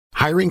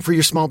Hiring for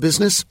your small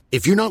business?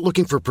 If you're not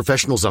looking for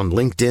professionals on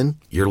LinkedIn,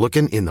 you're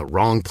looking in the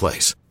wrong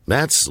place.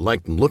 That's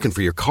like looking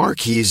for your car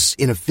keys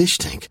in a fish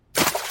tank.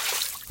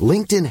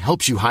 LinkedIn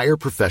helps you hire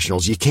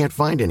professionals you can't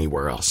find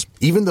anywhere else,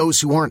 even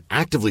those who aren't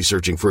actively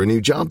searching for a new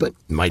job but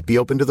might be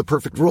open to the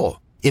perfect role.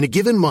 In a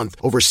given month,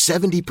 over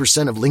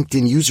 70% of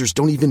LinkedIn users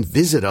don't even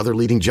visit other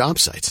leading job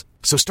sites.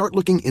 So start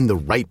looking in the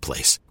right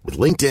place. With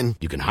LinkedIn,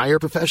 you can hire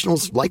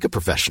professionals like a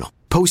professional.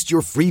 Post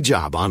your free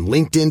job on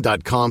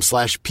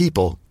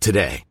linkedin.com/people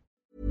today.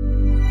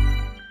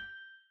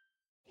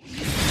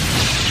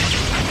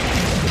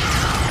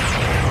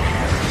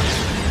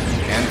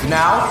 And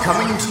now,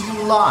 coming to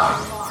you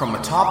live from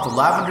atop the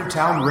Lavender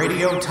Town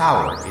Radio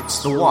Tower,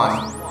 it's the one,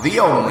 the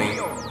only,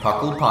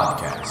 Puckle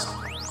Podcast.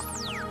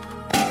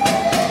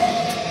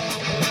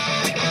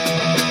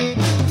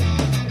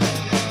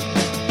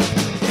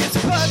 It's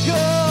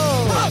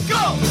Puckle!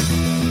 Puckle!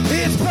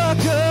 It's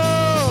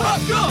Puckle!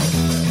 Puckle!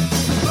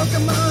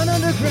 Pokemon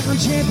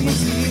Underground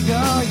Champions League,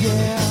 oh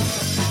yeah!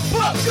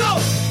 Puckle!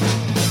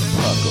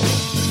 Puckle.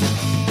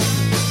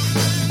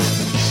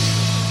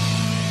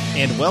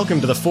 And welcome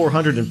to the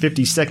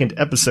 452nd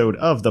episode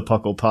of the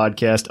Puckle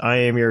Podcast. I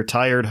am your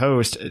tired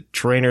host,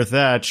 Trainer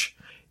Thatch,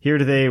 here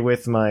today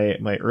with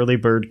my early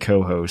bird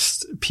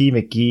co-hosts, P.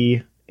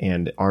 McGee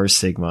and R.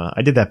 Sigma.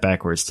 I did that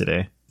backwards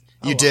today.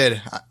 You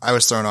did. I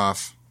was thrown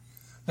off.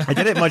 I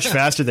did it much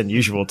faster than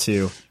usual,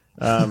 too.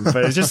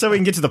 But it's just so we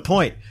can get to the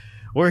point.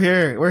 We're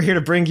here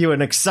to bring you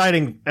an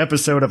exciting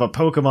episode of a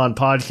Pokemon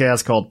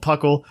podcast called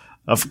Puckle.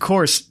 Of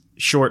course,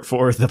 short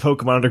for the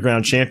Pokemon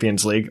Underground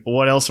Champions League.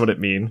 What else would it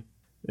mean?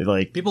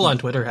 Like, people on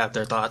Twitter have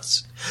their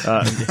thoughts.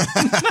 One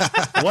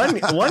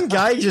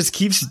guy just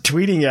keeps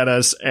tweeting at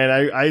us,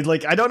 and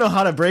I don't know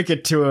how to break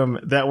it to him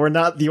that we're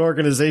not the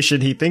organization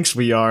he thinks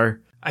we are.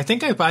 I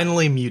think I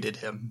finally muted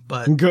him,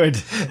 but good.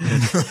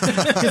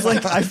 Because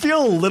I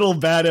feel a little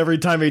bad every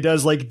time he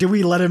does. Like, do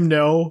we let him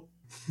know?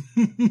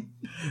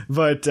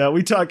 But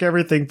we talk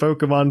everything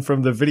Pokemon,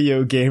 from the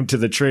video game to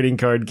the trading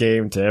card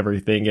game to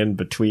everything in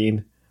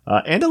between,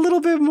 and a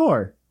little bit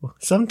more.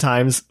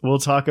 Sometimes we'll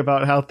talk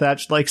about how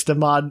Thatch likes to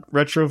mod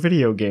retro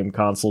video game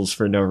consoles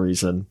for no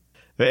reason.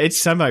 It's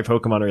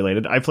semi-Pokemon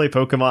related. I play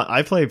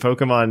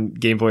Pokemon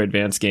Game Boy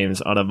Advance games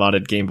on a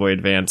modded Game Boy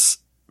Advance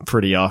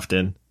pretty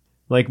often.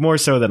 Like, more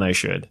so than I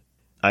should.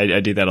 I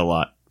do that a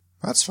lot.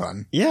 That's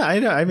fun. Yeah, I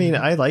know. I mean,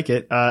 I like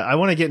it. I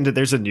want to get into,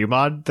 there's a new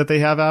mod that they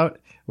have out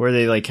where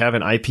they have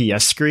an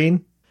IPS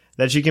screen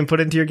that you can put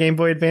into your Game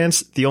Boy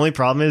Advance. The only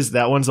problem is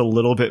that one's a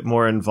little bit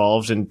more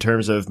involved in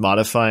terms of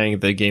modifying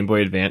the Game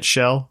Boy Advance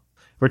shell.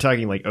 We're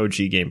talking like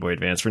OG Game Boy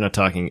Advance. We're not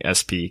talking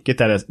SP. Get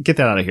that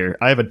out of here.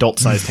 I have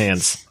adult-sized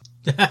hands.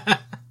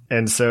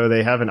 And so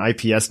they have an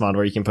IPS mod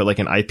where you can put like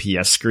an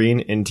IPS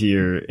screen into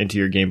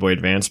your Game Boy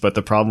Advance. But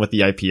the problem with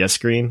the IPS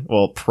screen,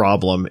 well,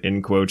 problem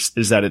in quotes,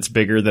 is that it's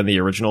bigger than the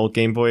original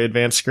Game Boy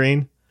Advance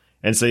screen.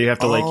 And so you have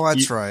to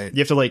right. You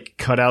have to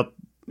cut out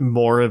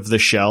more of the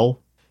shell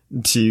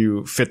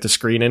to fit the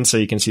screen in so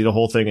you can see the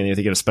whole thing, and you have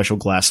to get a special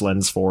glass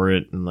lens for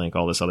it and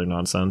all this other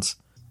nonsense.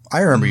 I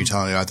remember you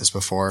telling me about this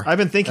before. I've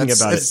been thinking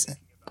about it.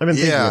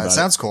 It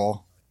sounds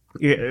cool.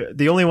 Yeah,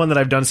 the only one that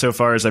I've done so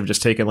far is I've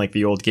just taken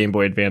the old Game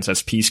Boy Advance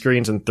SP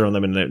screens and thrown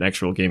them in an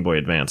actual Game Boy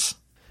Advance.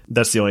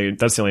 That's the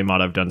only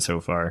mod I've done so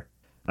far.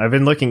 I've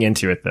been looking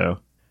into it though.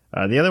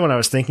 The other one I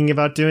was thinking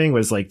about doing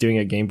was doing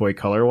a Game Boy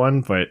Color one,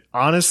 but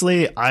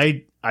honestly,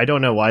 I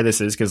don't know why this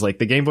is, because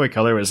the Game Boy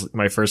Color was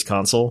my first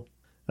console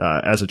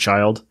as a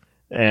child,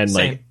 and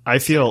Same. I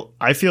feel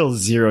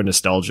zero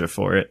nostalgia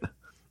for it.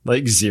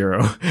 Zero.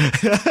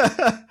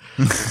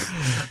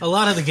 a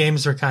lot of the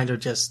games are kind of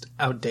just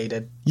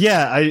outdated.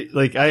 Yeah,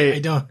 I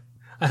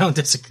don't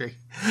disagree.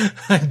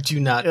 I do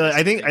not.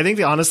 I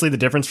think honestly the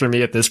difference for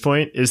me at this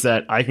point is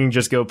that I can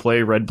just go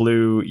play Red,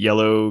 Blue,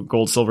 Yellow,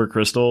 Gold, Silver,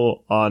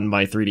 Crystal on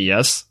my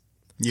 3DS.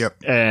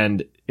 Yep.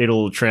 And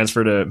it'll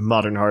transfer to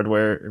modern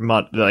hardware.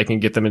 I can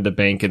get them into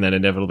bank and then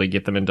inevitably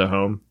get them into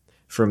home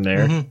from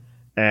there. Mm-hmm.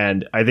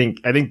 And I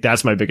think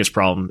that's my biggest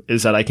problem,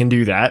 is that I can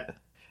do that,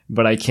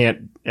 but I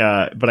can't do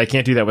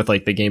that with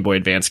the Game Boy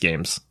Advance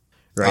games.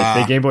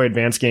 Right? The Game Boy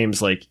Advance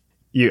games, I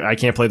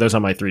can't play those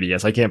on my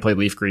 3DS. I can't play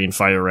Leaf Green,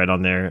 Fire Red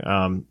on there.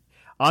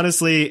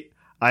 Honestly,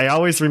 I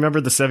always remember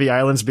the Sevi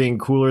Islands being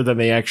cooler than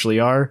they actually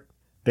are.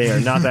 They are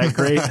not that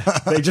great.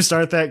 They just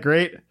aren't that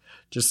great.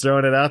 Just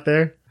throwing it out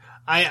there.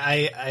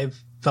 I've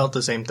felt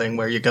the same thing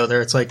where you go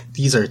there. It's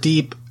these are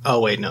deep. Oh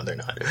wait, no, they're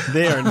not.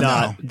 They are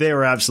not. They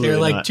are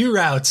absolutely not.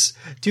 They're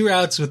two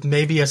routes with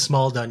maybe a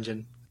small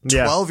dungeon.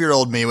 Yeah.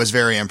 12-year-old me was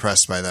very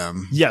impressed by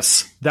them.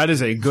 Yes, that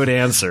is a good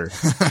answer.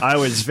 I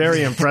was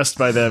very impressed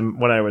by them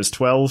when I was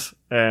 12,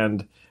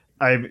 and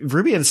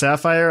Ruby and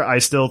Sapphire I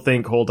still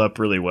think hold up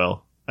really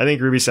well. I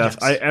think Ruby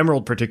Sapphire,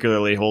 Emerald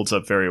particularly holds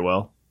up very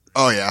well.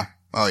 Oh yeah,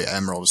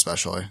 Emerald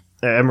especially.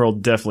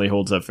 Emerald definitely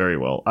holds up very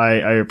well.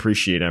 I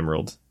appreciate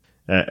Emerald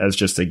as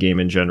just a game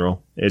in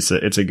general. It's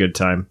a good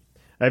time.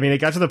 I mean, it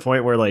got to the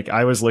point where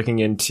I was looking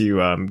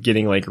into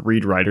getting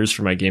read writers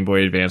for my Game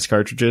Boy Advance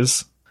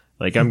cartridges.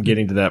 I'm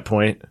getting to that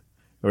point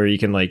where you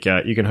can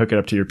you can hook it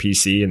up to your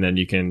PC and then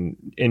you can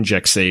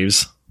inject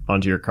saves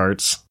onto your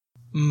carts.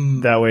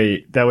 That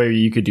way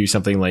you could do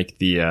something like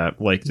the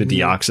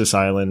Deoxys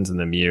Islands and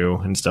the Mew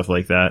and stuff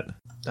like that.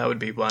 That would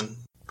be fun.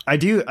 I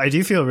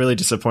do feel really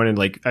disappointed.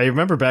 Like, I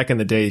remember back in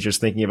the day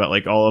just thinking about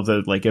like all of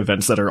the like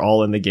events that are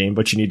all in the game,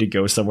 but you need to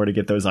go somewhere to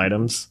get those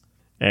items,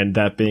 and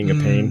that being a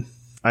pain.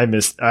 I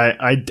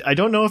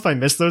don't know if I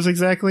missed those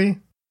exactly.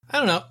 I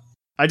don't know.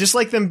 I just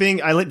like them being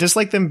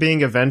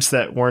events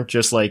that weren't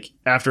just like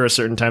after a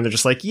certain time they're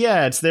just like,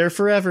 yeah, it's there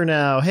forever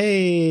now.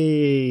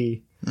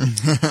 Hey.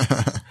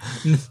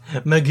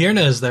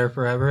 Magearna is there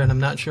forever, and I'm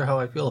not sure how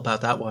I feel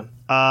about that one.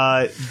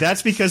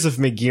 That's because of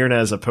Magearna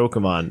as a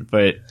Pokemon,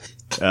 but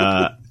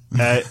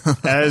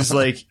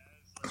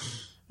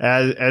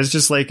as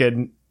just like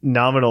a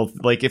nominal,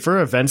 like if for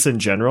events in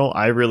general,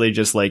 I really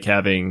just like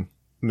having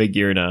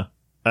Magearna.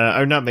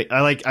 Or not.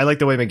 I like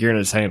the way Magearna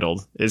is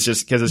handled. It's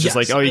just because it's just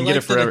like, oh, you can get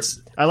it forever.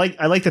 I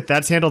like that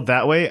that's handled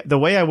that way. The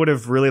way I would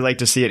have really liked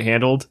to see it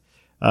handled,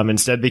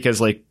 instead, because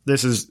like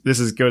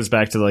this goes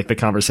back to like the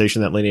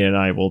conversation that Lenny and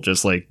I will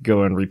just like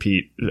go and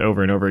repeat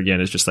over and over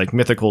again. It's just like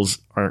mythicals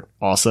aren't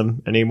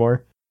awesome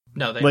anymore.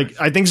 No, they like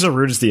aren't. I think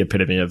Zarude is the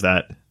epitome of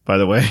that. By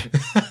the way,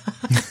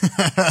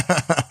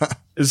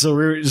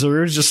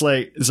 Zarude's just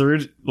like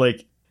Zarude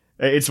like.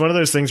 It's one of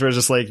those things where it's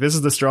just like, this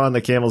is the straw on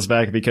the camel's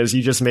back because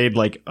you just made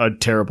like a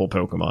terrible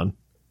Pokemon.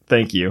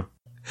 Thank you.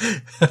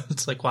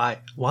 It's like, why?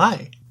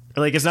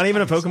 Like, it's not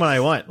even a Pokemon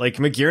I want. Like,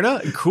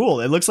 Magearna,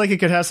 cool. It looks like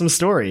it could have some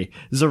story.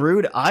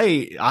 Zarude,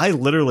 I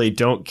literally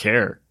don't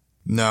care.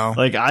 No.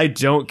 Like, I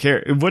don't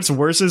care. What's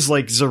worse is,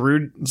 like,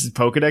 Zarude's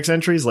Pokedex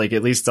entries, like,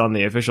 at least on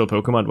the official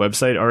Pokemon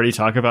website, already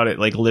talk about it,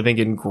 like, living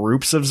in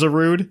groups of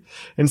Zarude.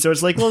 And so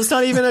it's like, well, it's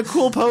not even a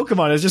cool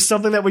Pokemon. It's just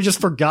something that we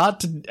just forgot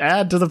to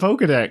add to the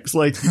Pokedex.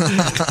 Like,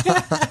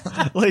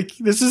 like,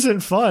 this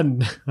isn't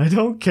fun. I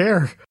don't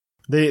care.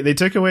 They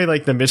took away,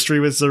 like, the mystery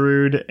with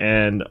Zarude,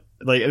 and,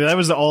 like, that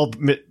was all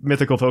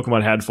mythical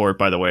Pokemon had for it,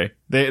 by the way.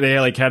 They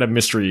like, had a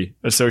mystery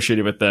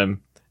associated with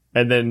them.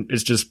 And then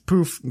it's just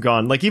poof,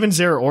 gone. Like, even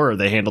Zeraora,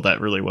 they handled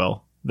that really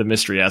well. The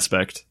mystery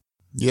aspect.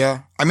 Yeah.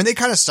 I mean, they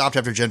kind of stopped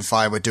after Gen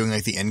 5 with doing,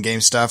 like, the in-game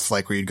stuff,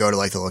 like, where you'd go to,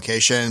 like, the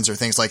locations or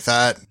things like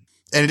that.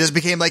 And it just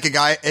became, like, it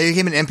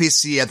became an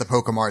NPC at the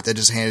Pokemart that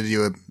just handed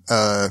you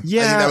I think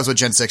that was what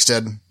Gen 6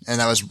 did, and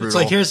that was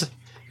brutal. It's like,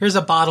 here's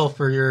a bottle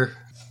for your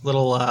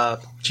little,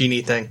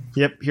 genie thing.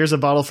 Yep, here's a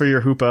bottle for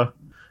your Hoopa.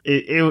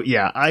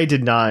 I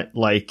did not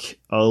like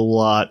a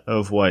lot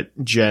of what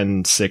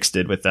Gen 6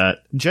 did with that.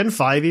 Gen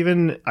 5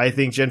 even, I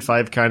think Gen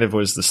 5 kind of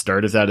was the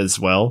start of that as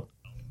well.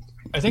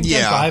 I think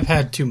Gen 5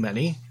 had too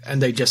many,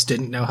 and they just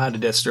didn't know how to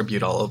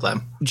distribute all of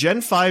them.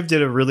 Gen 5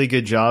 did a really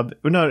good job.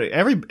 No,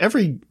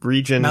 every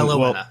region...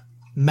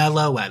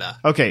 Meloetta.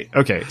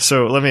 Okay,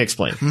 so let me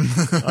explain.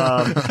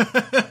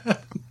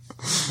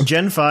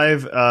 Gen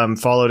 5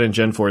 followed in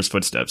Gen 4's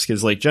footsteps,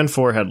 because like Gen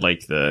 4 had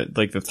like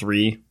the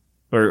three...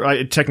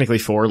 or technically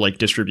 4, like,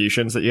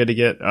 distributions that you had to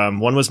get.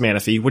 One was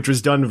Manaphy, which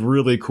was done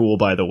really cool,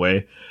 by the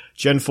way.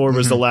 Gen 4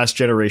 was the last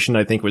generation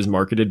I think was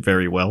marketed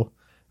very well.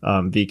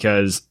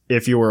 Because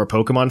if you were a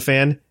Pokemon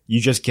fan,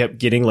 you just kept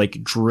getting,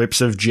 like,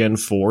 drips of Gen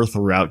 4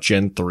 throughout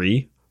Gen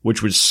 3,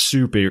 which was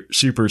super,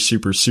 super,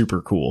 super,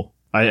 super cool.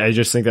 I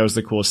just think that was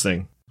the coolest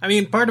thing. I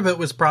mean, part of it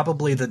was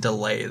probably the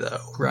delay,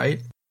 though, right?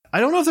 I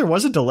don't know if there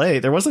was a delay.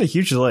 There wasn't a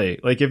huge delay.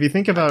 Like, if you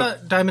think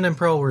about... Diamond and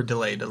Pearl were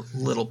delayed a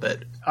little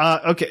bit.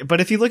 Okay, but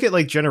if you look at,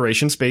 like,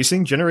 generation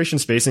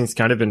spacing's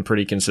kind of been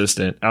pretty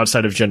consistent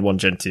outside of Gen 1,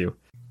 Gen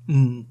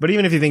 2. But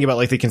even if you think about,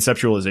 like, the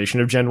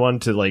conceptualization of Gen 1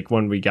 to, like,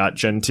 when we got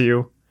Gen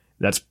 2,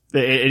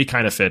 it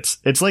kind of fits.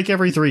 It's like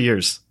every 3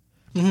 years.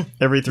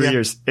 Every 3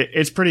 years.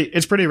 It's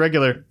pretty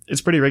regular. It's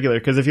pretty regular,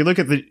 because if you look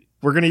at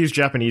we're going to use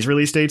Japanese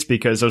release dates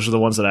because those are the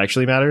ones that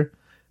actually matter.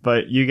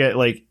 But you get,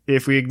 like,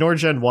 if we ignore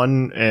Gen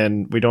 1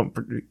 and we don't,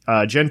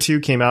 Gen 2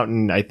 came out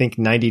in, I think,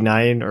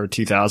 99 or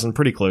 2000,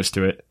 pretty close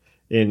to it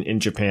in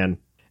Japan.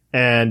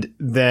 And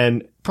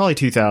then probably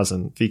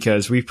 2000,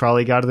 because we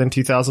probably got it in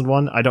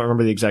 2001. I don't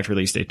remember the exact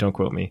release date. Don't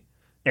quote me.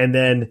 And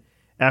then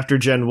after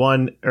Gen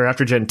 1 or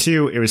after Gen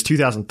 2, it was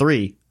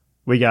 2003.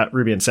 We got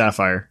Ruby and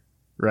Sapphire,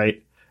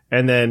 right?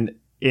 And then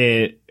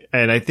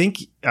and I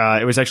think,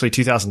 it was actually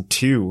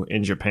 2002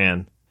 in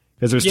Japan,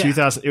 because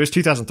it was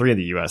 2003 in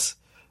the US.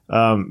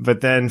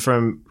 But then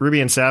from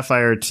Ruby and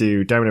Sapphire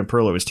to Diamond and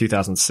Pearl, it was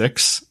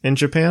 2006 in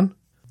Japan.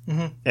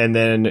 And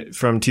then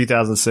from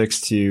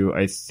 2006 to,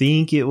 I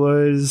think it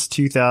was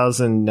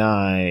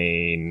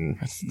 2009.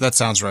 That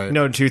sounds right.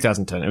 No,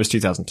 2010. It was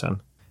 2010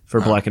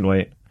 for Black and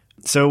White.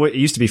 So it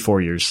used to be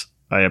 4 years.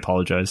 I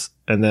apologize.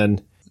 And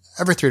then...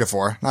 every 3 to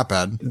 4. Not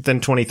bad.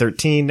 Then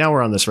 2013. Now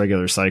we're on this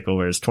regular cycle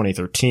where it's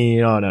 2013,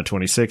 now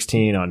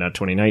 2016, now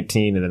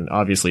 2019. And then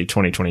obviously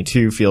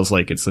 2022 feels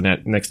like it's the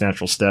next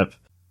natural step.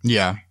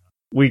 Yeah.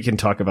 We can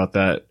talk about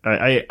that.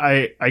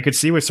 I could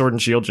see with Sword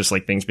and Shield just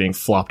like things being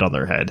flopped on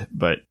their head,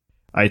 but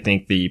I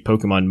think the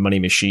Pokemon money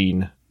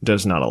machine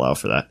does not allow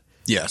for that.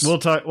 Yes. We'll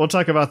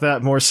talk about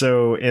that more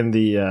so in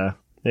the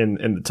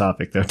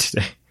topic though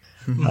today.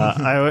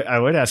 I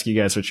would ask you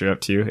guys what you're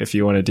up to if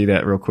you want to do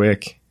that real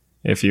quick.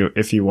 If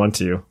you want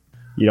to,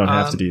 you don't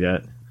have to do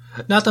that.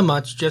 Not that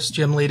much, just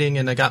gym leading,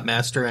 and I got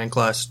Master Rank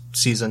last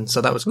season,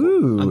 so that was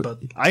cool. Ooh,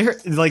 I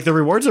heard like the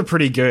rewards are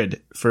pretty good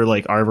for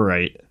like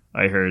Arborite.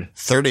 I heard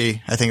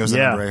 30. I think it was the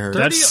number I heard.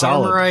 30 That's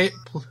solid. Arborite,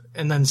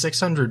 and then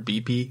 600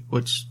 BP,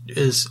 which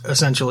is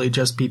essentially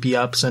just BP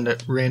ups and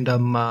at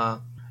random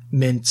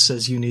mints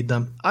as you need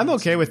them. I'm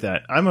okay with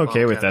that. I'm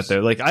okay with that though.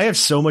 Like I have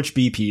so much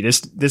BP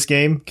this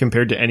game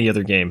compared to any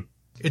other game.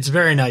 It's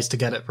very nice to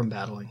get it from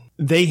battling.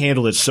 They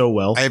handled it so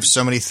well. I have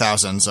so many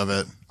thousands of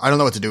it. I don't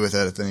know what to do with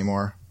it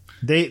anymore.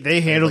 They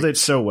handled it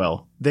so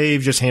well.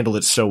 They've just handled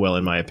it so well,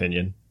 in my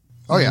opinion.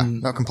 Oh yeah,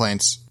 no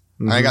complaints.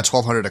 I got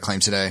 1,200 to claim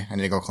today. I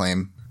need to go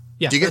claim.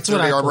 Yeah, do you get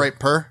 30 Arborite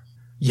per?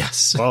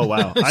 Yes. Oh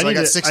wow! I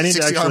got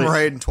 60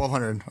 Arborite and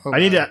 1,200. Oh, I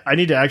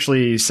need to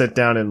actually sit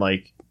down and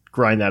like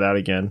grind that out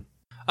again.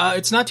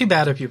 It's not too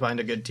bad if you find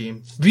a good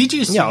team.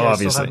 VGC, Yeah, I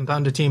obviously. still haven't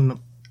found a team.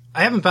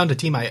 I haven't found a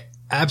team I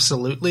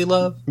absolutely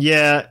love.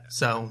 Yeah,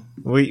 So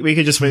we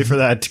could just wait for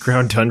that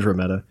Ground Tundra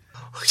meta.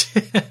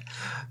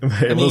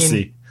 We'll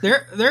see.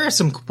 There are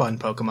some fun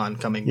Pokemon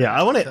coming. Yeah,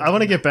 back. I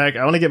want to get back.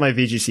 I want to get my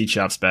VGC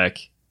chops back.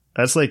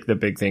 That's like the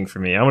big thing for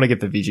me. I want to get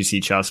the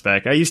VGC chops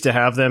back. I used to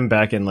have them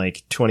back in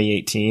like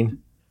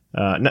 2018.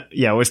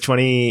 It was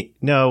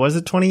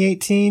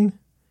 2018?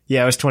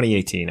 Yeah, it was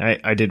 2018.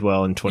 I did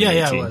well in 2018.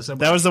 Yeah, it was.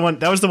 That was the one.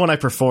 That was the one I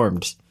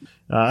performed.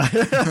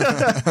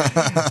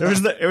 It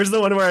was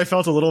the one where I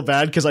felt a little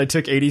bad because I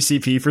took 80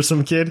 CP for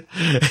some kid.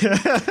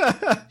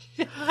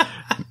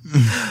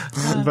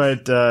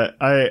 But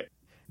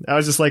I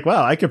was just like,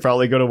 wow, I could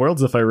probably go to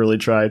Worlds if I really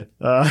tried.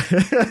 But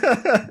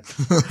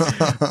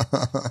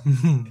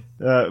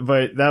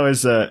that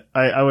was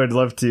I would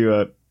love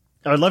to.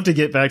 I would love to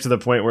get back to the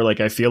point where like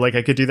I feel like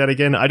I could do that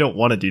again. I don't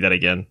want to do that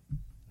again.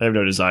 I have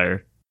no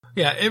desire.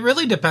 Yeah, it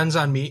really depends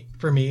on me.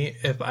 For me,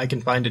 if I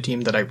can find a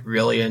team that I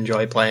really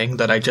enjoy playing,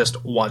 that I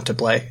just want to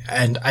play,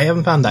 and I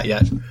haven't found that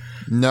yet.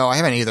 No, I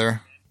haven't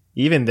either.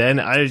 Even then,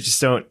 I just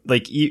don't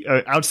like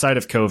outside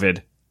of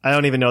COVID. I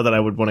don't even know that I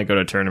would want to go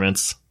to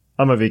tournaments.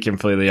 I'm gonna be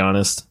completely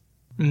honest.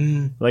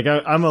 Like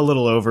I'm a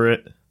little over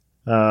it.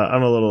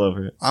 I'm a little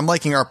over it. I'm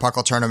liking our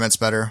Puckle tournaments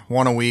better.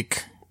 One a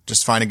week,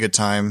 just find a good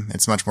time.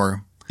 It's much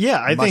more. Yeah,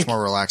 I think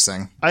more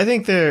relaxing. I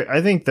think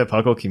the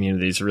Puckle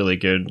community is a really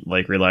good,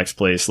 like, relaxed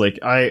place. Like,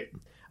 I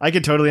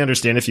could totally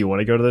understand if you want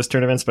to go to those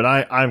tournaments, but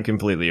I'm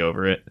completely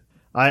over it.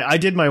 I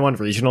did my one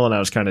regional and I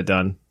was kind of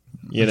done.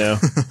 You know,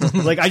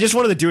 like I just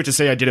wanted to do it to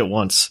say I did it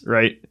once,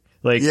 right?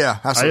 Like, yeah,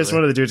 absolutely. I just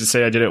wanted to do it to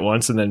say I did it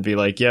once and then be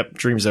like, yep,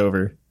 dream's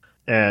over.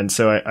 And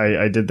so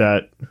I did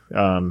that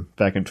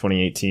back in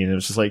 2018. It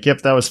was just like, yep,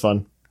 that was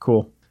fun,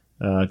 cool.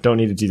 Don't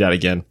need to do that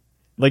again.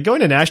 Like, going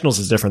to nationals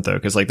is different, though,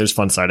 because, like, there's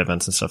fun side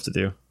events and stuff to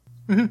do.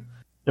 Mm-hmm.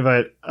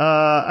 But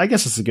I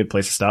guess it's a good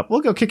place to stop.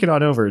 We'll go kick it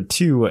on over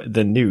to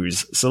the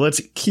news. So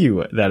let's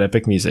cue that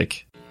epic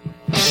music.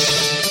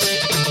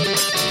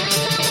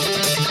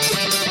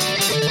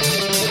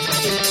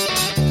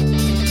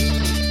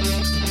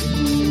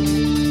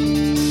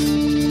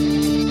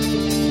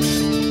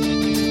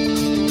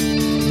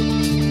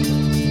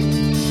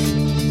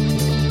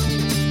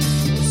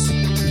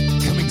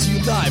 Coming to you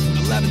live from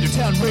the Lavender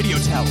Town Radio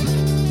Tower.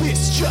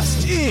 This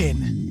just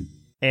in.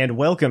 And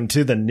welcome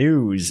to the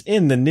news.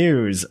 In the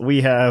news,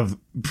 we have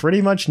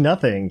pretty much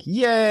nothing.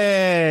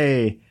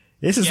 Yay!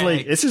 This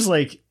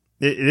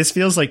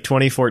feels like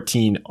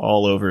 2014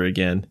 all over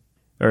again.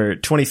 Or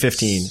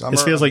 2015.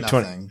 This feels like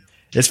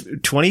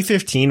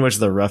 2015 was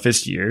the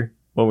roughest year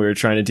when we were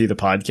trying to do the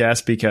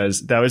podcast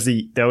because that was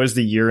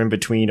the year in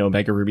between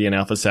Omega Ruby and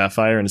Alpha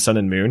Sapphire and Sun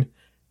and Moon.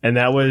 And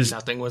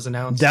Nothing was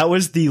announced. That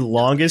was the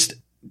longest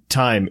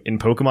time in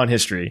Pokemon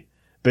history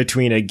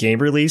between a game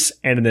release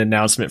and an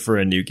announcement for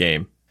a new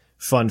game.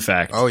 Fun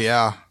fact. Oh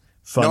yeah.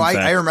 Fun fact.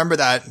 I remember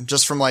that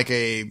just from like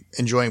a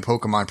enjoying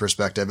Pokemon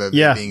perspective of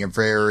being a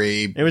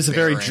very it was a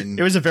very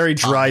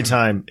dry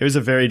time. It was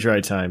a very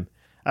dry time.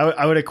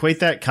 I would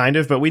equate that kind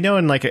of, but we know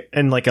in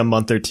like a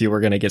month or two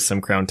we're going to get some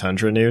Crown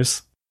Tundra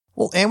news.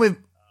 Well, and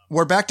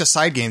we're back to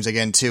side games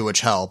again too, which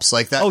helps.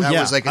 Like that, that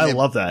was like I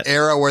love that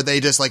era where they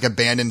just like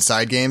abandoned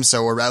side games.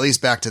 So we're at least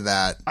back to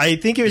that. I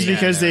think it was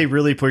because they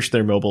really pushed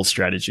their mobile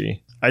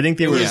strategy. I think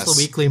they were the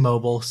weekly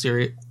mobile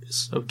series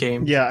of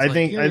games. Yeah, I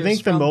think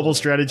the mobile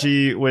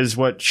strategy was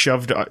what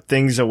shoved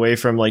things away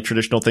from like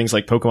traditional things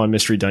like Pokemon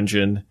Mystery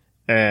Dungeon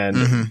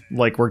and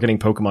like we're getting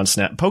Pokemon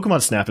Snap.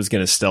 Pokemon Snap is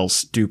going to sell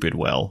stupid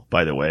well,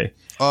 by the way.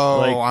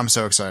 Oh, I'm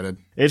so excited.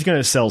 It's going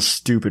to sell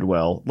stupid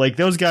well. Like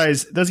those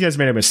guys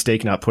made a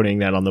mistake not putting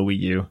that on the Wii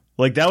U.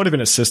 Like that would have been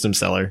a system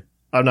seller.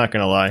 I'm not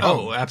going to lie.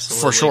 Oh,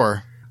 absolutely. For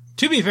sure.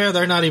 To be fair,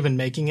 they're not even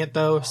making it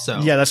though, so.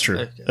 Yeah, that's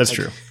true. That's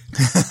true.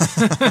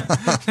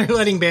 They're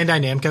letting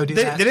Bandai Namco do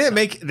that. They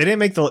didn't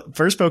make the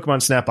first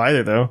Pokemon Snap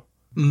either though.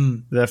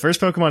 The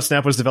first Pokemon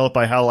Snap was developed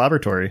by HAL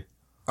Laboratory.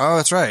 Oh,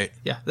 that's right.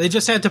 Yeah, they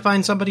just had to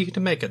find somebody to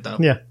make it though.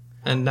 Yeah.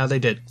 And now they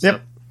did. So.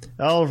 Yep.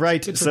 All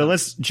right, so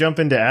let's jump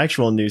into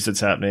actual news that's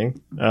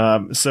happening.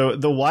 So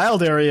the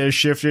wild area has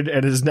shifted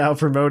and is now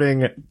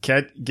promoting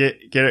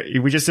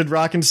we just did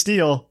rock and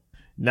steel.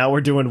 Now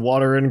we're doing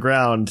water and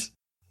ground.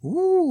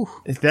 Ooh,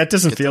 that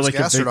doesn't feel like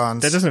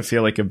Gastrodons. that doesn't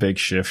feel like a big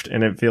shift,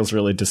 and it feels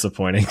really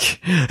disappointing.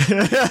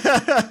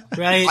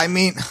 Right? I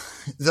mean,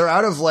 they're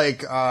out of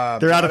they're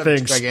out of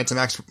things.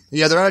 Gigantamax.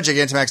 Yeah, they're out of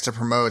Gigantamax to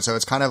promote, so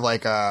it's kind of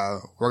like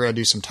we're gonna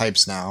do some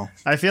types now.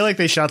 I feel like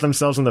they shot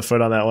themselves in the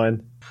foot on that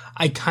one.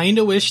 I kind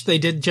of wish they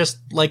did just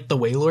like the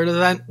Wailord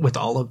event with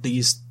all of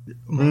these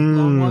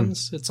month-long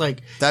ones. It's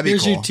like,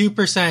 here's cool. your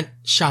 2%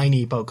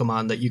 shiny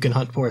Pokemon that you can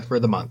hunt for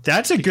the month.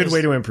 That's a good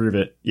way to improve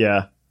it.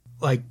 Yeah.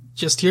 Like,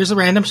 just here's a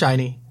random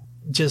shiny.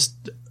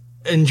 Just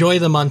enjoy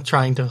the month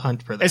trying to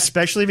hunt for that.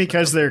 Especially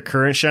because their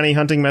current shiny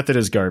hunting method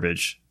is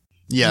garbage.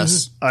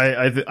 Yes.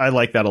 I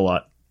like that a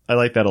lot.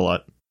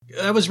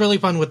 That was really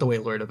fun with the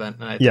Wailord event,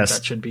 and I think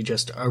that should be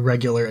just a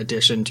regular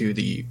addition to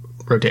the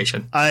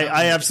rotation.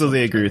 I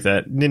absolutely agree with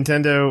that.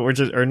 Nintendo,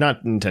 or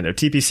not Nintendo,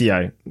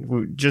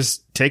 TPCI,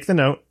 just take the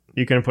note.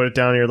 You can put it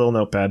down on your little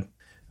notepad.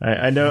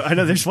 I know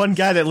there's one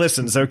guy that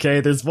listens,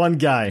 okay? There's one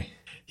guy.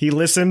 He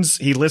listens.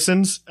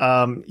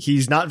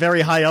 He's not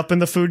very high up in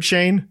the food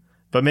chain,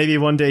 but maybe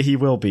one day he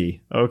will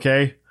be,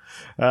 okay?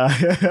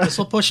 This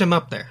will push him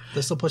up there.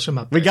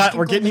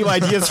 We're getting you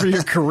ideas for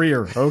your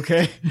career,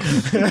 okay?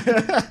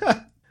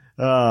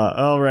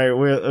 All right,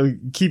 we'll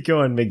keep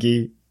going,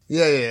 McGee.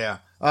 Yeah.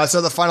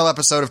 So the final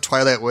episode of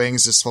Twilight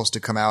Wings is supposed to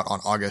come out on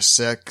August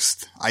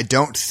 6th. I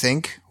don't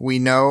think we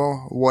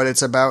know what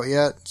it's about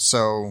yet,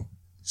 so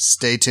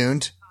stay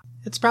tuned.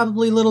 It's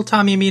probably little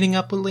Tommy meeting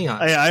up with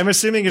Leon. I'm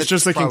assuming it's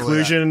just the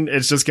conclusion.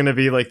 It's just going to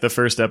be like the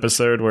first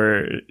episode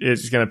where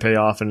it's going to pay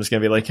off and it's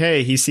going to be like,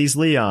 hey, he sees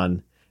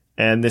Leon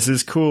and this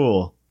is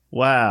cool.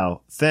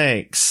 Wow.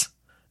 Thanks.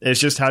 It's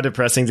just how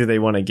depressing do they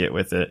want to get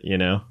with it, you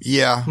know?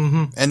 Yeah.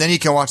 Mm-hmm. And then you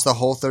can watch the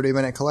whole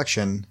 30-minute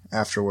collection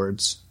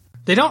afterwards.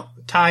 They don't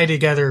tie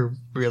together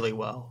really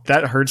well.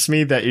 That hurts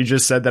me that you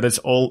just said that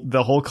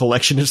the whole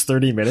collection is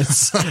 30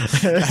 minutes.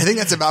 I think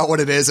that's about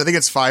what it is. I think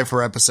it's 5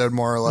 per episode,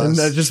 more or less. And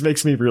that just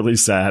makes me really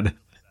sad.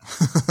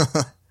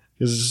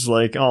 It's just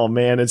like, oh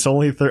man, it's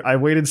only I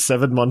waited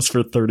 7 months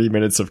for 30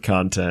 minutes of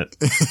content.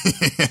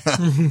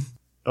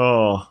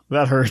 Oh,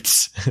 that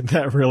hurts.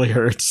 That really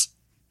hurts.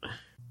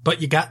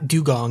 But you got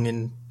Dugong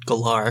and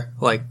Galar,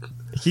 like...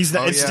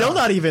 It's still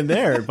not even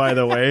there, by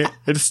the way.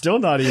 It's still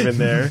not even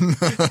there.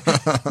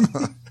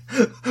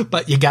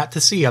 But you got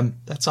to see him.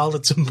 That's all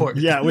that's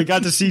important. Yeah, we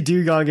got to see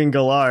Dugong and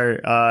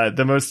Galar,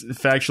 the most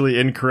factually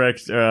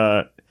incorrect.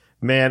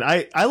 Man,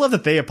 I love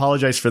that they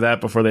apologize for that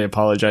before they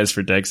apologize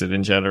for Dexit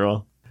in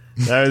general.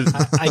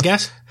 I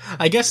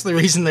guess the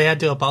reason they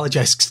had to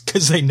apologize is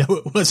because they know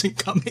it wasn't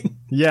coming.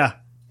 Yeah.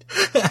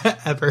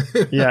 Ever.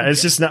 Yeah,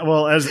 it's just not,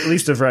 well, as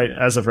of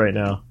right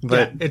now.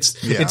 But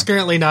yeah, it's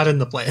currently not in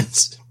the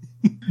plans.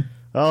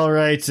 All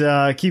right,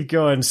 keep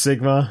going,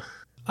 Sigma.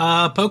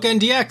 Pokken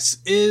DX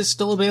is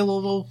still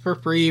available for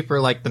free for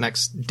like the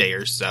next day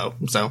or so.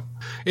 So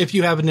if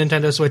you have a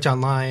Nintendo Switch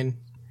Online.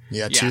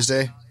 Yeah,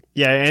 Tuesday.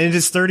 Yeah, and it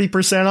is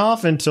 30%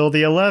 off until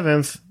the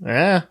 11th.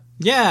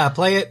 Yeah,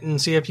 play it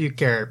and see if you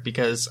care,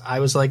 because I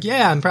was like,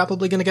 yeah, I'm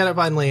probably going to get it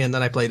finally, and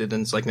then I played it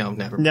and it's like, no,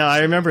 never. No, I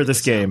remember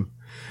this game.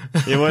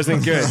 It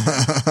wasn't good.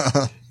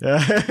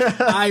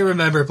 I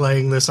remember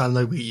playing this on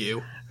the Wii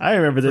U. I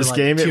remember this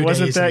game. It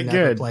wasn't that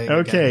good.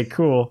 Okay,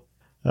 cool.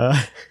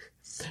 Zeraora,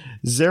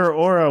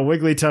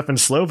 Wigglytuff, and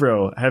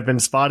Slowbro have been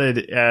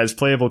spotted as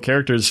playable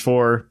characters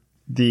for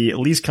the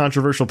least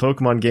controversial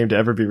Pokemon game to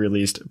ever be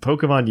released,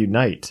 Pokemon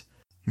Unite.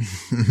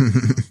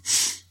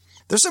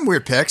 There's some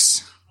weird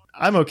picks.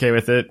 I'm okay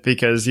with it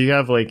because you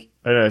have like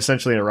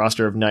essentially a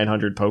roster of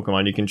 900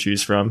 Pokemon you can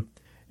choose from.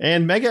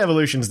 And Mega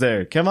Evolution's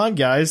there. Come on,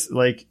 guys.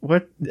 Like,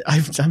 what?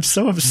 I'm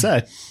so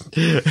upset.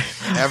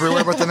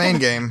 Everywhere but the main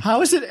game.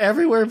 How is it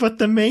everywhere but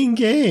the main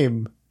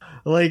game?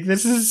 Like,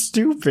 this is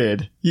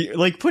stupid.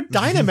 Put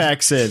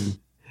Dynamax in.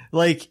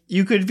 Like,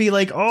 you could be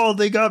like, oh,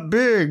 they got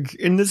big,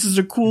 and this is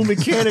a cool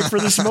mechanic for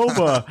this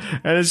MOBA.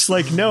 And it's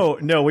like, no,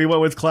 we went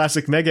with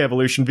Classic Mega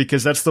Evolution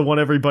because that's the one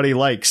everybody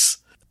likes.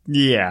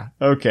 Yeah,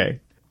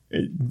 okay.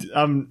 It's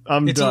done.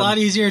 A lot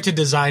easier to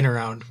design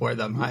around for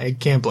them. I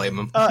can't blame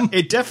them.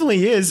 It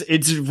definitely is.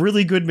 It's a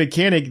really good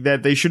mechanic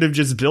that they should have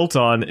just built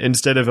on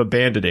instead of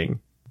abandoning.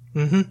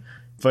 Mm-hmm.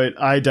 But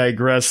I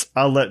digress.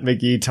 I'll let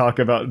McGee talk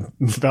about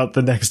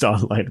the next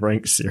online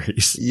ranked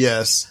series.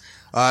 Yes.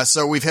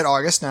 So we've hit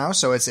August now,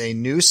 so it's a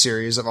new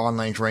series of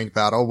online ranked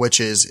battle, which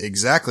is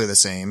exactly the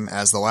same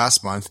as the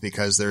last month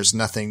because there's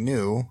nothing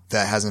new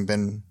that has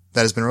been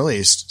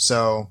released.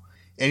 So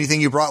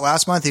anything you brought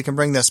last month, you can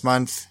bring this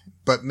month.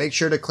 But make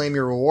sure to claim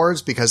your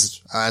rewards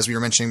because, as we were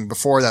mentioning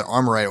before, that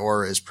Armorite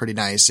ore is pretty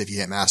nice if you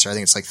hit Master. I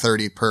think it's like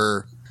 30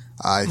 per,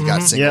 if you've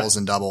got singles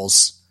and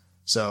doubles.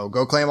 So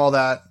go claim all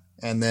that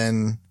and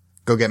then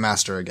go get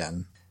Master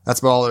again. That's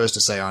about all there is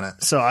to say on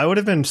it. So I would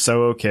have been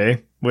so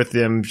okay with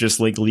them just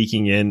like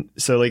leaking in.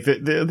 So like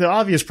the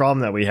obvious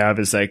problem that we have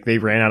is like they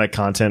ran out of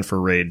content for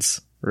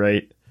raids,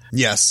 right?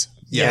 Yes.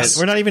 Yes.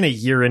 We're not even a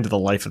year into the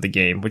life of the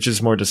game, which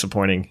is more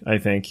disappointing, I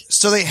think.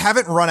 So they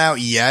haven't run out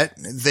yet.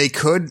 They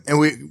could,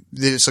 and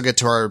this will get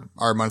to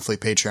our monthly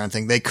Patreon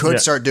thing. They could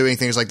start doing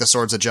things like the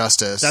Swords of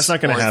Justice. That's not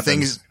going to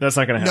happen. That's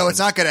not going to happen. No, it's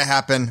not going to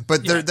happen.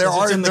 But there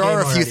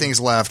are a few things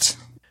left.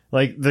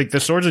 Like the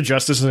Swords of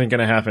Justice isn't going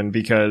to happen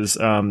because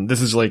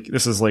this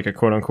is like a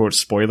quote unquote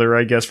spoiler,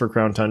 I guess, for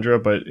Crown Tundra.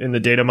 But in the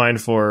data mine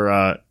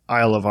for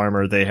Isle of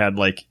Armor, they had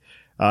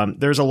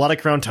there's a lot of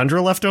Crown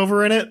Tundra left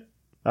over in it.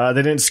 They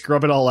didn't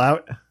scrub it all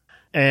out.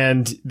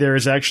 And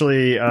there's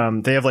actually,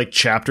 they have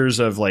chapters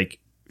of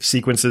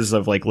sequences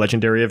of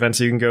legendary events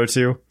you can go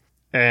to.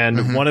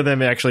 And one of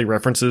them actually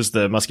references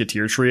the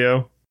Musketeer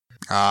Trio.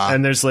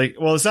 And there's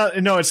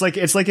it's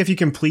like if you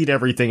complete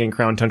everything in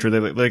Crown Tundra,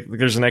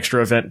 there's an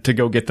extra event to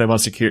go get the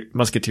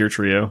Musketeer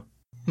Trio.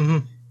 Mm-hmm.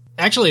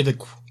 Actually,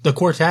 the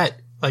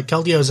quartet,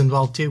 Keldeo's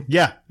involved too.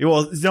 Yeah.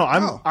 Well, no,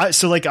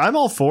 I'm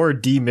all for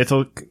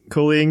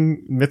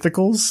demythicaling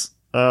mythicals.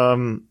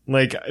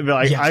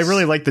 Yes. I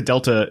really like the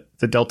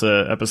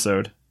Delta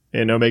episode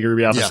in Omega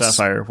Ruby Alpha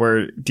Sapphire,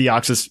 where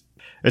Deoxys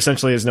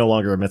essentially is no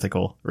longer a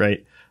mythical,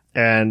 right?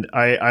 And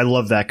I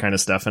love that kind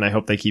of stuff, and I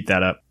hope they keep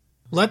that up.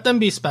 Let them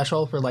be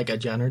special for a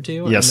gen or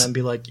two, and then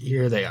be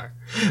here they are.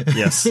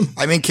 Yes.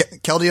 I mean,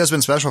 Keldeo's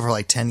been special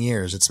for 10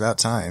 years. It's about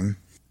time.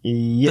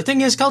 Yep. The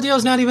thing is,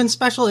 Keldeo's not even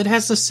special. It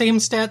has the same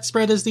stat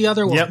spread as the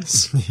other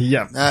ones.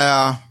 Yep.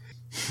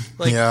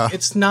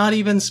 It's not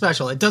even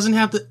special. It doesn't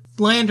have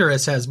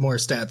Landorus has more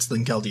stats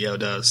than Keldeo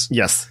does.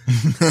 Yes.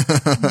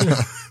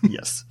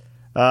 Yes.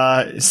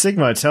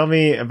 Sigma, tell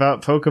me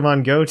about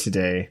Pokemon Go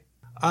today.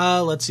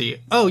 Let's see.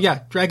 Oh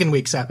yeah, Dragon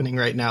Week's happening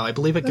right now. I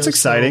believe it goes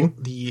exciting.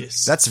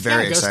 That's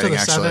very exciting,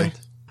 actually. 7th.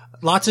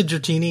 Lots of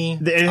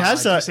Dratini. It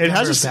has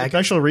a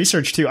special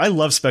research too. I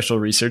love special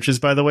researches,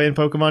 by the way, in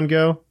Pokemon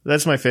Go.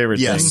 That's my favorite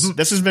thing.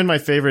 This has been my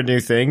favorite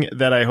new thing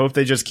that I hope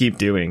they just keep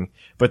doing,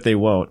 but they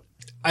won't.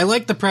 I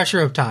like the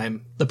pressure of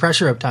time. The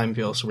pressure of time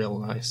feels real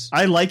nice.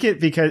 I like it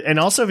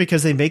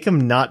because they make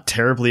them not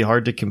terribly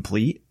hard to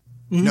complete.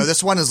 Mm-hmm. No,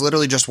 this one is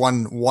literally just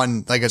one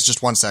it's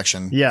just one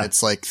section. Yeah.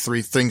 It's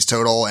 3 things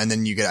total, and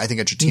then you get, I think,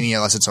 a Dratini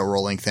unless it's a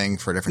rolling thing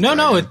for a different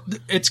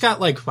it's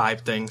got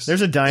 5 things.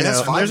 There's a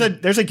dino.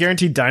 There's a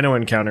guaranteed dino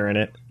encounter in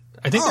it.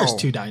 I think there's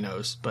 2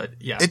 dinos, but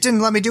yeah. It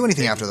didn't let me do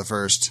anything after the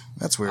first.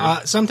 That's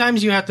weird.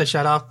 Sometimes you have to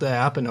shut off the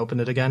app and open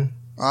it again.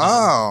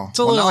 It's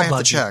a little now I have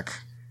to check.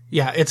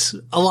 Yeah, it's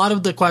a lot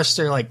of the quests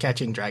are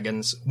catching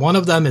dragons. One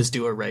of them is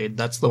do a raid.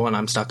 That's the one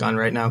I'm stuck on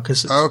right now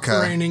because it's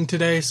raining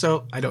today,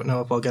 so I don't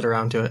know if I'll get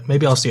around to it.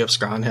 Maybe I'll see if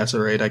Scron has a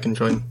raid I can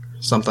join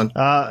something.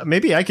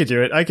 Maybe I could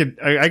do it. I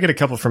get a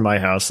couple from my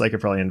house. I could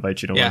probably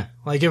invite you to one. Yeah,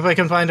 if I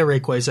can find a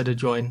Rayquaza to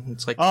join,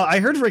 it's I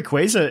heard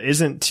Rayquaza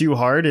isn't too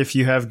hard if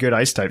you have good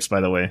ice types,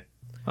 by the way.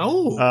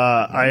 Oh.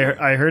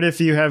 I heard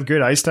if you have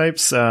good ice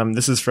types,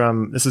 this is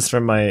from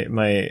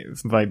my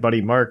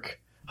buddy Mark.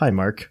 Hi,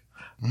 Mark.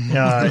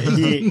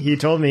 He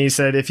told me, he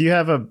said, if you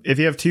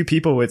have 2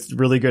 people with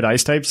really good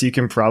ice types, you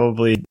could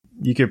probably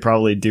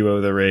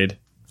duo the raid.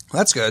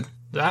 That's good.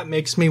 That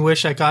makes me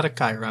wish I got a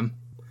Kyurem.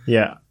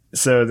 Yeah.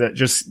 So that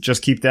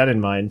just keep that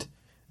in mind.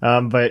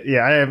 But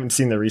yeah, I haven't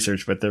seen the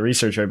research, but the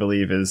research I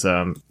believe is,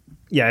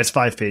 it's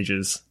 5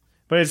 pages,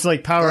 but it's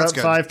power up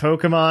 5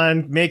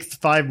 Pokemon, make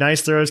 5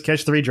 nice throws,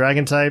 catch 3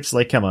 dragon types.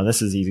 Come on,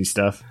 this is easy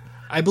stuff.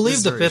 I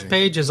believe the 5th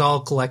page is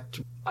all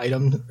collect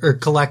items or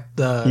collect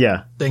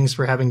the things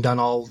for having done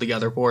all the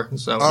other 4.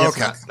 So it's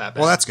not that bad.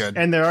 Well, that's good.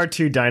 And there are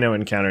 2 dino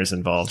encounters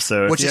involved.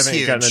 So which if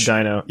you haven't huge.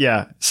 gotten a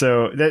dino,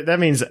 so that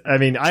means,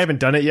 I haven't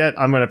done it yet.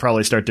 I'm going to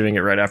probably start doing it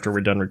right after we're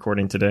done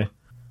recording today.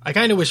 I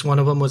kind of wish one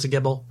of them was a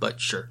Gibble, but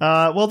sure.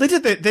 Well, they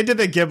did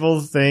the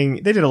Gibble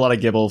thing. They did a lot of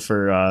Gibble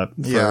for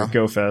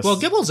GoFest. Well,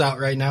 Gibble's out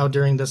right now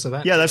during this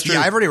event. Yeah, that's true.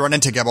 Yeah, I've already run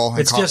into Gibble.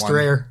 It's just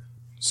rare.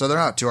 So they're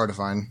not too hard to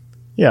find.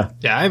 Yeah.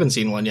 Yeah, I haven't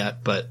seen one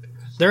yet, but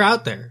they're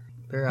out there.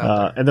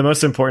 And the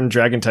most important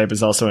dragon type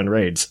is also in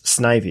raids,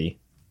 Snivy.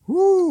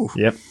 Woo!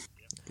 Yep.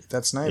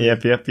 That's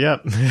Snivy.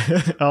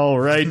 Yep. All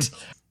right.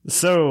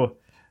 So,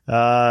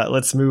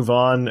 let's move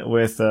on.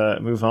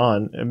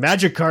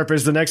 Magikarp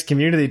is the next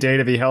community day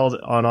to be held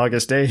on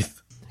August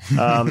 8th.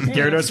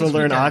 Gyarados will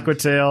learn Aqua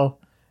Tail,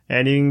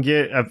 and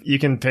you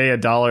can pay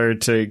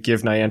 $1 to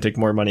give Niantic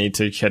more money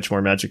to catch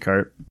more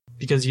Magikarp.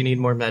 Because you need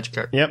more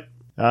Magikarp. Yep.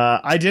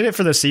 I did it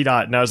for the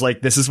C-Dot, and I was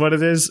like, this is what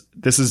it is?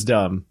 This is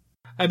dumb.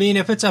 I mean,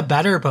 if it's a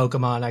better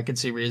Pokemon, I could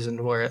see reason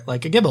for it.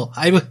 Like a Gibble.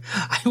 I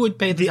would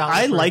pay the $1.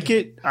 I like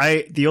it.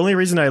 The only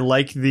reason I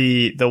like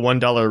the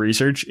 $1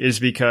 research is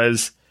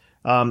because,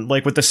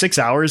 with the 6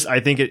 hours, I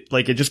think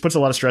it just puts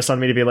a lot of stress on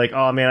me to be like,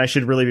 oh man, I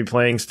should really be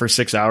playing for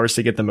 6 hours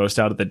to get the most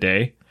out of the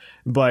day.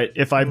 But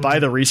if I buy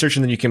the research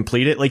and then you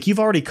complete it, you've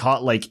already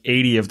caught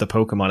 80 of the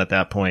Pokemon at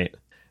that point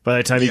by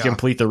the time you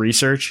complete the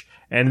research.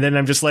 And then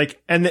I'm just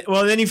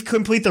then you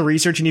complete the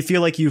research and you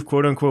feel like you've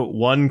quote unquote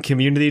won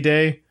community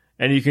day.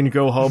 And you can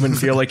go home and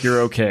feel like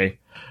you're okay.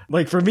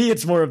 For me,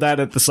 it's more of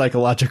that at the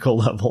psychological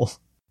level.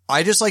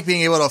 I just like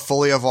being able to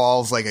fully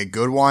evolve a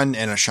good one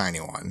and a shiny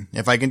one.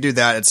 If I can do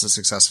that, it's a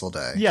successful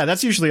day. Yeah,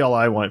 that's usually all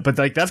I want. But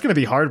that's going to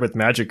be hard with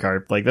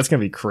Magikarp. That's going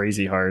to be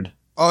crazy hard.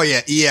 Oh,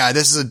 yeah. Yeah,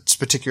 this is a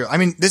particular... I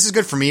mean, this is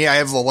good for me. I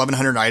have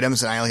 1,100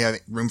 items, and I only have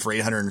room for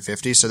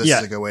 850, so this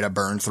is a good way to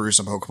burn through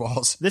some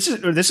Pokeballs. This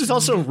is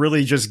also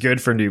really just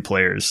good for new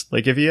players.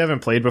 Like, if you haven't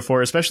played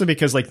before, especially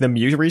because, like, the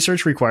Mew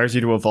research requires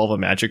you to evolve a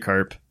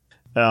Magikarp.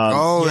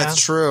 That's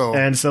true.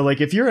 And so,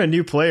 like, if you're a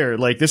new player,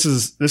 like, this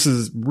is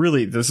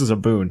a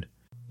boon.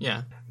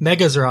 Yeah.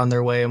 Megas are on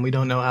their way, and we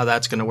don't know how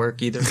that's going to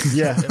work either.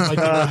 Yeah.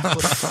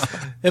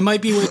 It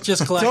might be with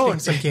just collecting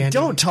some candy.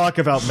 Don't talk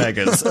about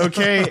Megas,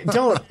 okay?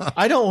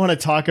 I don't want to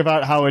talk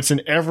about how it's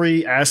in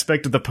every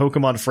aspect of the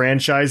Pokemon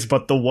franchise,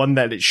 but the one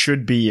that it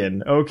should be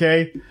in,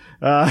 okay?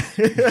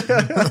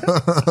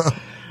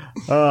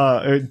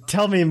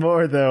 Tell me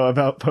more, though,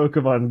 about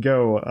Pokemon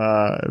Go,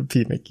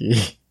 Pete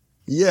McKee.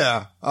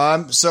 Yeah.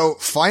 So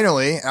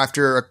finally,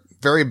 after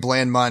very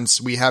bland months,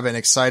 we have an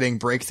exciting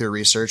breakthrough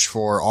research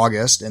for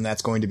August, and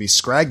that's going to be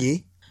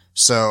Scraggy.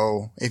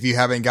 So if you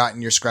haven't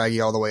gotten your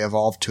Scraggy all the way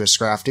evolved to a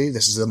Scrafty,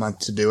 this is the month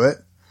to do it.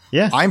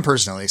 Yeah. I'm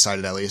personally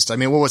excited, at least. I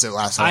mean, what was it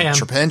last time? I am.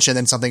 Trapinch, and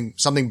then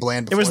something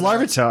bland before It was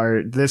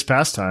Larvitar this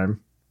past time.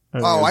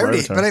 I've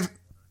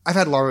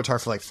had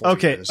Larvitar for like 4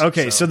 years.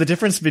 Okay, so the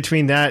difference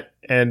between that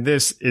and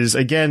this is,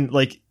 again,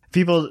 like,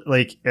 people,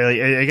 like,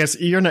 I guess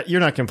you're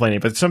not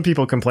complaining, but some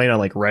people complain on,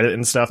 like, Reddit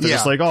and stuff. They're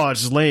just like, oh,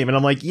 it's just lame. And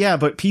I'm like, yeah,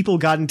 but people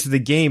got into the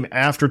game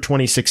after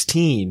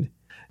 2016.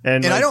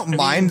 And like, I don't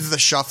mind the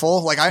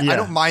shuffle. Like, I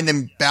don't mind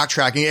them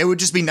backtracking. It would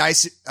just be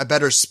nice, a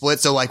better split.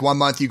 So, like, 1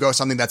 month you go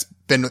something that's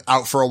been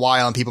out for a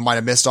while and people might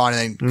have missed on,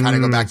 and then kind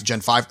of go back to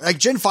Gen 5. Like,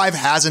 Gen 5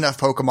 has enough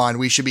Pokemon.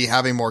 We should be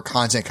having more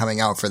content coming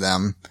out for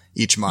them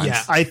each month.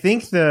 Yeah. I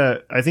think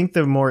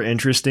the more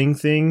interesting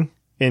thing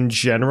in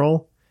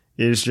general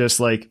is just,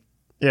 like,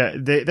 yeah,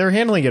 they're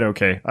handling it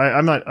okay.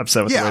 I'm not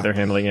upset with the way they're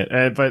handling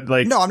it, but,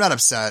 like, no, I'm not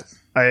upset.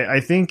 I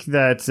think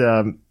that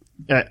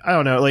I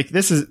don't know, like,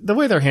 this is the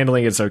way they're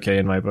handling it's okay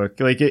in my book.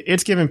 Like,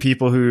 it's giving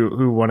people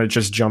who want to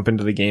just jump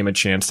into the game a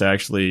chance to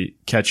actually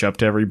catch up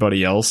to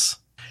everybody else.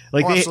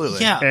 Like, absolutely,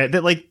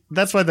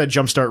 that's why that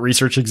jumpstart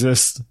research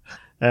exists,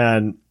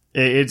 and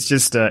it's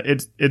just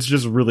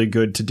really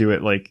good to do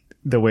it like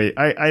the way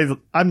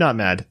I'm not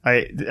mad.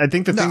 I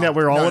think the thing that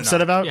we're all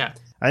upset about. Yeah.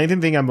 I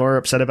think the thing I'm more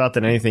upset about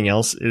than anything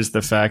else is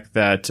the fact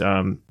that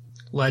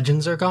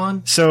Legends are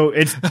gone. So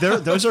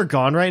those are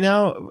gone right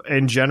now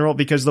in general,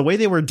 because the way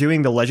they were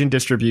doing the Legend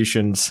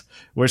distributions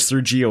was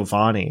through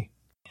Giovanni.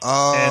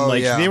 Oh,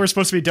 and they were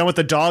supposed to be done with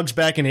the dogs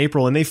back in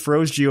April, and they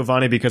froze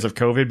Giovanni because of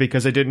COVID,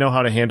 because they didn't know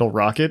how to handle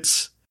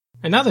rockets.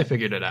 And now they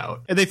figured it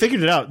out. And they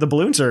figured it out. The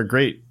balloons are a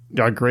great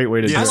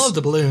way to do it. I love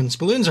the balloons.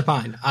 Balloons are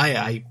fine.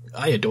 I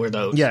adore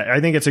those. Yeah, I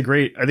think it's a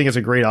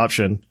great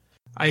option.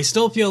 I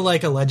still feel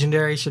like a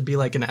legendary should be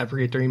like an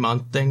every 3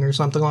 month thing or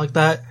something like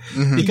that.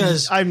 Mm-hmm.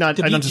 Because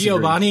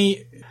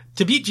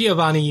to beat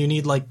Giovanni, you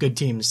need like good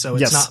teams. So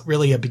it's not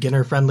really a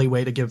beginner friendly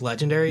way to give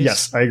legendaries.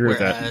 Yes, I agree with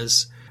that.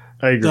 Whereas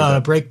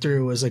the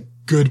breakthrough was a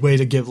good way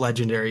to give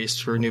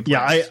legendaries for new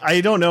players. Yeah, I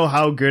don't know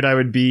how good I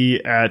would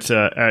be at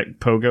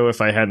Pogo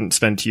if I hadn't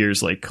spent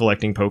years like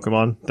collecting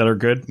Pokemon that are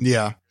good.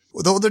 Yeah.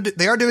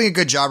 They are doing a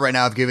good job right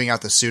now of giving out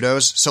the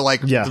pseudos. So,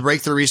 like, the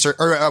breakthrough research,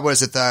 or what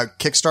is it, the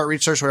Kickstart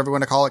research, whatever you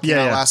want to call it, came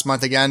out last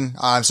month again.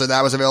 So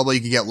that was available.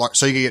 You could get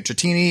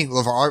Dratini,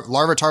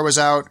 Larvitar was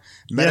out,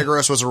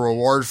 Metagross was a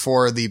reward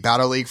for the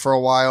Battle League for a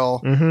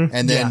while,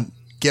 and then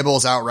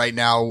Gibble's out right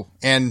now,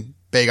 and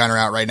Bagon are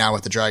out right now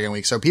with the Dragon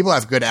Week. So people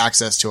have good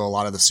access to a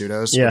lot of the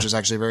pseudos, which is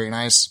actually very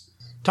nice.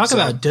 Talk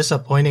about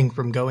disappointing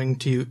from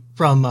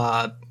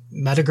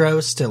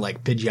Metagross to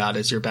like Pidgeot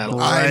as your battle.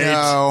 I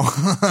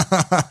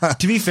know.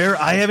 To be fair,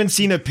 I haven't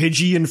seen a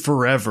Pidgey in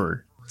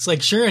forever. It's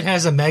like, sure, it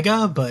has a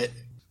Mega, but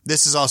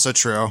this is also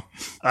true.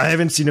 I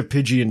haven't seen a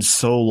Pidgey in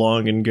so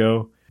long in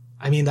Go.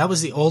 I mean, that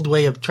was the old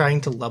way of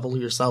trying to level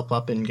yourself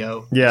up in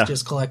Go. Yeah.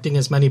 Just collecting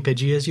as many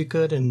Pidgey as you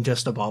could and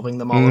just evolving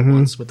them all at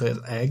once with an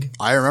egg.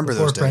 I remember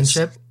those days.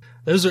 Friendship.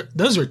 Those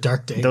were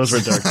dark days. Those were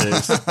dark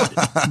days.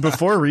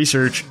 Before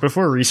research,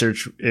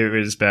 it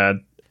was bad.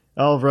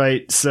 All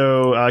right,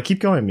 so keep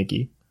going,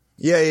 Mickey.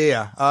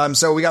 Yeah.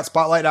 So we got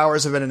Spotlight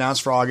Hours have been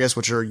announced for August,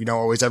 which are,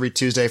 always every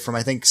Tuesday from,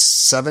 I think,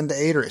 7 to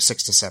 8 or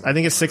 6 to 7. I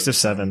think it's 6 to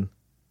 7.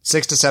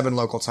 6 to 7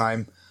 local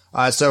time.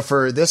 So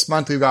for this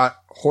month, we've got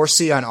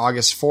Horsey on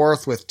August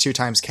 4th with 2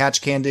 times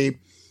Catch Candy.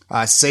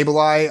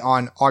 Sableye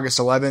on August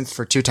 11th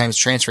for 2 times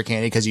Transfer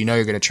Candy, because you're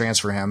going to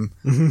transfer him.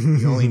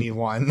 You only need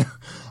 1.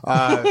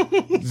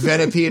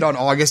 Venipede on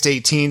August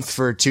 18th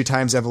for 2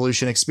 times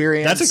Evolution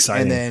Experience. That's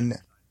exciting. And then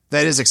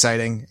that is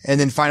exciting.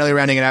 And then finally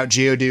rounding it out,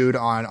 Geodude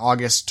on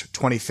August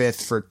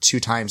 25th for 2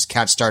 times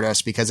Catch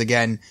Stardust, because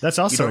again, that's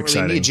also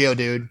exciting. You don't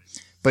really need Geodude,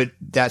 but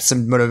that's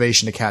some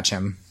motivation to catch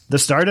him. The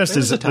Stardust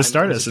is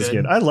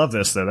good. I love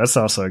this though. That's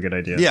also a good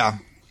idea.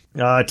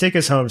 Yeah. Take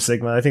us home,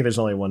 Sigma. I think there's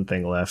only one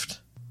thing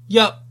left.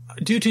 Yep.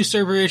 Due to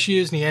server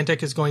issues,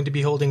 Niantic is going to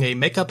be holding a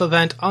makeup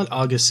event on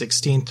August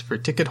 16th for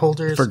ticket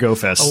holders. For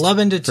GoFest.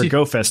 11 to 2. For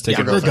GoFest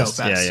ticket holders.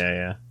 For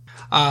GoFest.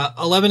 Yeah.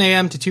 11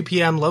 a.m. to 2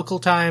 p.m. local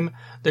time.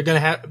 They're going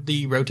to have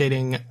the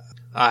rotating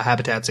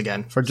habitats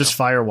again. For just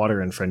fire,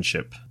 water, and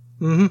friendship.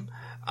 Mm-hmm.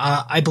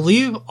 I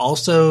believe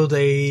also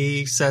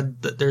they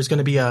said that there's going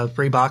to be a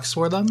free box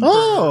for them.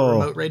 For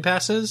remote raid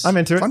passes. I'm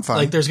into it. Fun.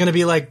 Like there's going to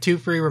be like 2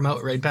 free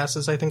remote raid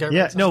passes. I think.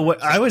 Yeah. No.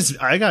 What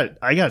I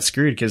got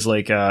screwed because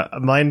like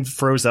mine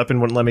froze up and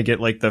wouldn't let me get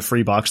like the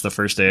free box the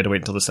first day. I had to wait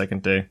until the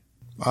second day.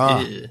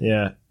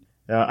 Yeah.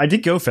 I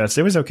did Go Fest.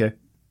 It was okay.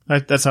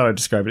 That's how I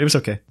describe it. It was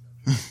okay.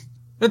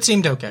 It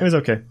seemed okay. It was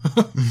okay.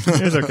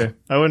 It was okay.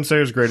 I wouldn't say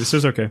it was great. It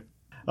was okay.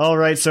 All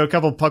right, so a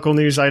couple Puckle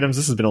news items.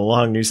 This has been a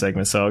long news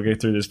segment, so I'll get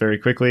through this very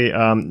quickly.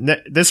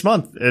 This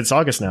month, it's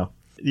August now.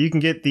 You can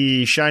get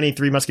the shiny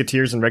Three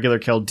Musketeers and regular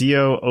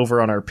Keldeo over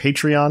on our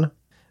Patreon.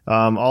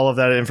 All of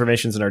that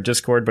information's in our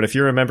Discord, but if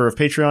you're a member of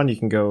Patreon, you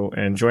can go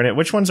and join it.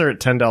 Which ones are at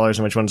 $10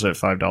 and which ones are at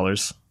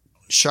 $5?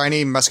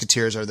 Shiny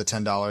Musketeers are the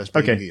 $10,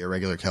 but okay. You can get your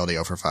regular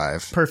Keldeo for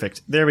 $5.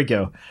 Perfect. There we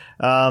go.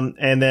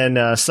 And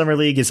then Summer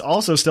League is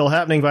also still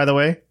happening, by the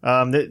way.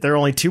 There are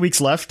only 2 weeks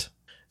left.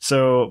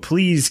 So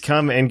please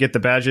come and get the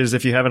badges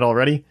if you haven't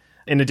already.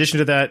 In addition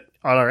to that,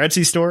 on our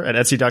Etsy store at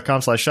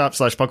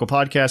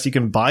etsy.com/shop/PucklePodcast, you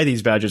can buy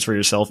these badges for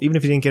yourself. Even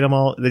if you didn't get them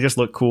all, they just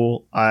look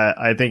cool.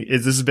 I think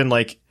this has been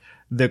like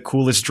the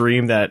coolest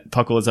dream that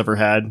Puckle has ever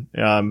had.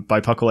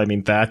 By Puckle, I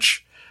mean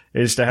Thatch,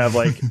 is to have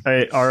like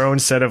our own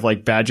set of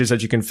like badges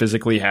that you can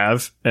physically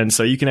have. And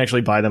so you can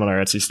actually buy them on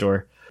our Etsy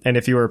store. And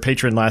if you were a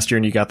patron last year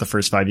and you got the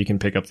first 5, you can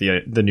pick up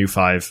the new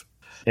 5.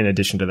 In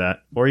addition to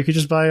that, or you could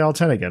just buy all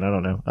 10 again. I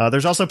don't know.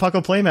 There's also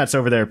Puckle playmats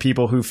over there.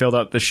 People who filled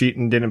out the sheet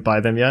and didn't buy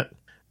them yet,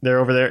 they're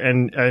over there.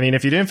 And I mean,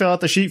 if you didn't fill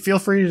out the sheet, feel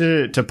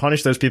free to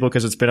punish those people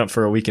because it's been up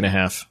for a week and a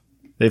half.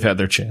 They've had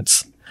their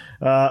chance.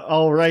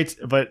 All right,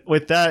 but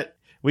with that,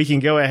 we can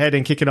go ahead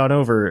and kick it on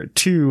over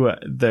to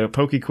the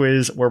Poke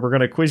Quiz, where we're going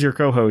to quiz your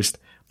co-host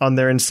on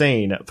their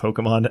insane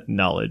Pokemon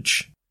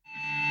knowledge.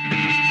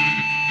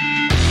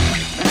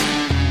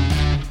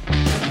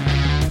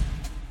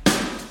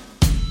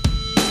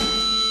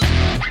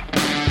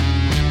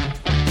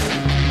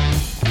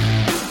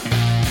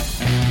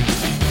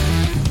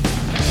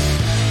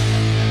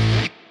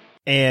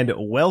 And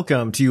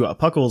welcome to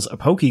Puckle's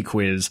Poke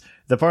Quiz,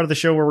 the part of the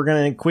show where we're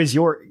going to quiz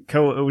your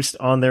co-host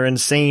on their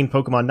insane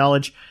Pokemon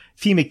knowledge.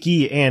 Fee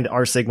McGee and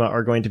R Sigma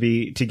are going to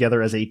be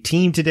together as a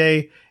team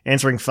today,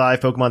 answering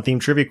 5 Pokemon-themed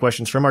trivia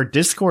questions from our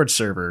Discord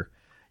server.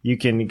 You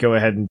can go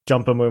ahead and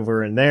jump them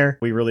over in there.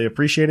 We really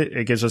appreciate it.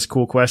 It gives us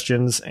cool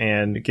questions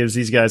and it gives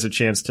these guys a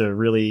chance to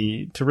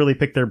really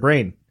pick their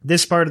brain.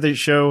 This part of the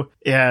show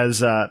has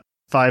 5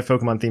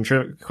 Pokemon-themed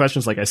trivia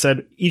questions, like I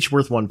said, each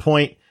worth 1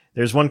 point.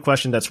 There's one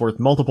question that's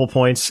worth multiple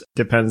points.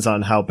 Depends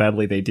on how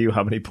badly they do,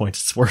 how many points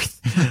it's worth.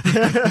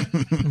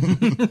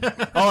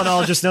 All in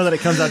all, just know that it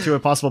comes out to a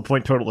possible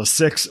point total of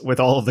 6 with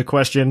all of the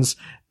questions.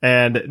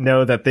 And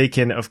know that they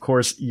can, of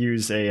course,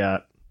 use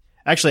a...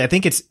 actually, I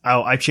think it's...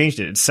 Oh, I've changed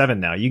it. It's 7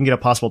 now. You can get a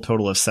possible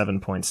total of 7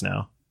 points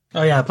now.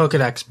 Oh, yeah,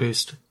 Pokedex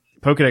boost.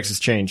 Pokedex has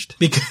changed.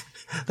 Because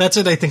that's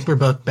what I think we're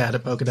both bad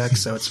at Pokedex,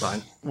 so it's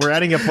fine. We're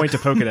adding a point to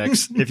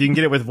Pokedex. If you can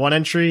get it with 1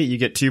 entry, you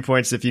get 2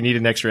 points. If you need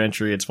an extra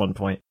entry, it's 1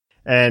 point.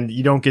 And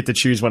you don't get to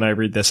choose when I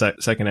read the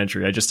second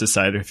entry. I just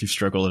decide if you've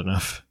struggled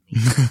enough.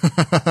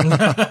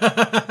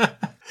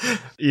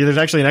 There's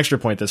actually an extra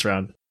point this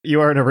round.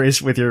 You are in a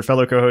race with your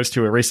fellow co-host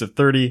to a race of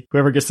 30.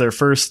 Whoever gets there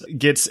first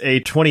gets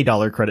a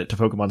 $20 credit to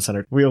Pokemon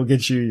Center. We'll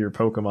get you your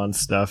Pokemon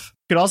stuff.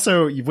 You can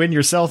also win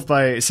yourself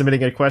by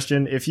submitting a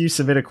question. If you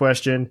submit a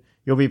question,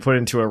 you'll be put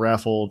into a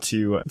raffle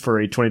for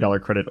a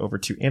 $20 credit over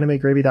to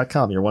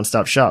AnimeGravy.com, your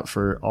one-stop shop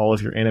for all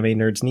of your anime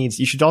nerds needs.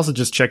 You should also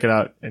just check it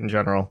out in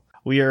general.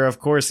 We are, of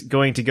course,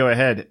 going to go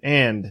ahead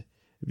and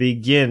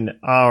begin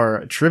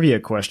our trivia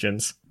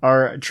questions.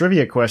 Our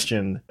trivia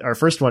question, our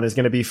first one is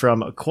going to be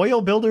from Coil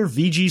Builder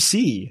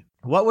VGC.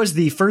 What was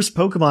the first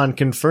Pokemon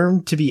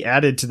confirmed to be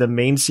added to the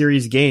main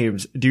series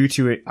games due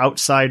to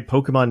outside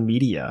Pokemon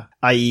media,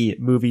 i.e.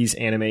 movies,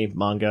 anime,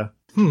 manga?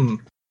 Because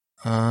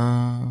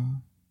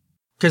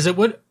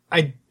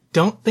I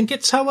don't think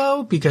it's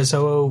Ho-Oh, because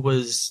Ho-Oh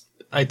was,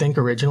 I think,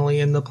 originally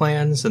in the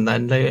plans, and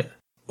then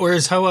or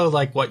is Ho-Oh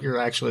like what you're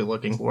actually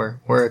looking for,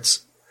 where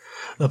it's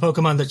the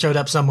Pokemon that showed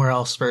up somewhere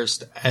else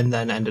first and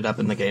then ended up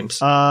in the games?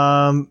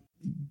 There's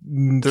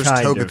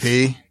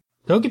Togepi.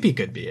 Togepi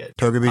could be it.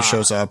 Togepi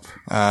shows up.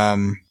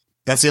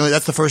 That's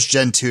the first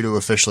Gen 2 to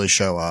officially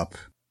show up.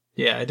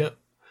 Yeah,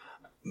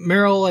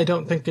 Marill, I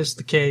don't think is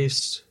the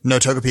case. No,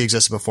 Togepi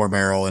existed before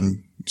Marill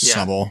and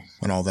Snubbull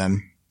and all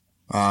them.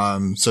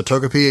 So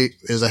Togepi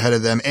is ahead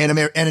of them.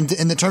 And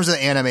in the terms of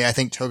the anime, I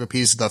think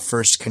Togepi is the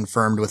first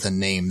confirmed with a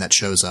name that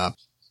shows up.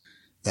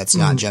 That's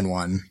not Gen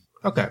 1.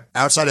 Okay.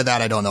 Outside of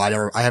that, I don't know.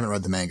 I haven't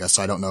read the manga,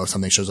 so I don't know if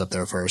something shows up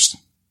there first.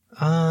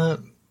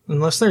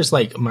 Unless there's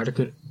like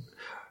Martikun.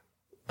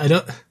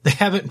 They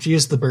haven't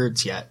fused the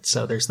birds yet,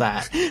 so there's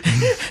that.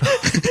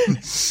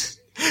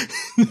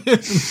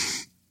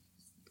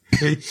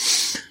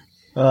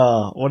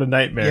 Oh, what a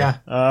nightmare. Yeah.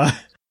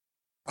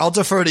 I'll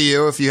defer to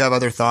you if you have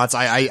other thoughts.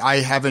 I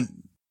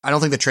don't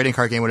think the trading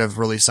card game would have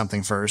released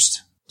something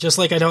first. Just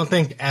like I don't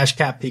think Ash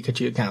Cap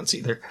Pikachu counts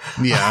either.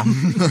 Yeah.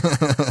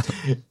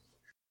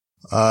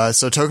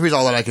 So Togepi's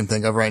all that I can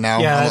think of right now.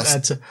 Yeah,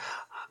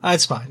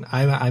 It's fine.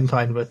 I'm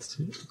fine with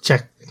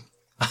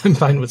I'm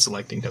fine with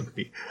selecting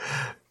Togepi.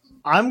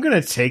 I'm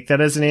going to take that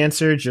as an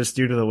answer just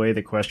due to the way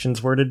the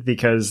question's worded,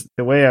 because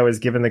the way I was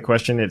given the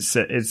question,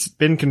 it's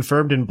been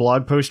confirmed in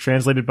blog post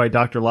translated by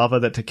Dr. Lava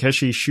that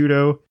Takeshi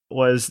Shudo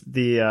was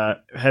the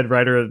head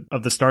writer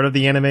of the start of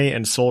the anime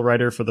and sole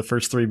writer for the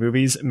first 3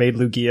 movies, made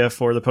Lugia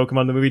for the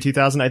Pokemon the movie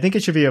 2000. I think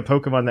it should be a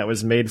Pokemon that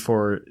was made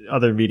for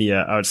other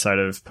media outside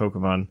of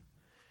Pokemon.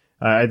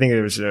 I think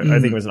it was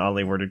an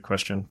oddly worded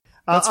question.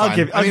 I'll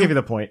give you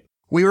the point.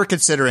 We were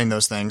considering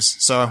those things,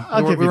 so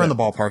we were in the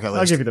ballpark at least.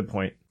 I'll give you the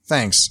point.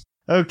 Thanks.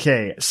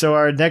 Okay, so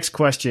our next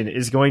question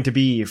is going to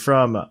be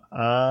from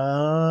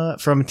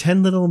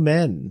 10 Little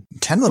Men.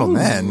 10 Little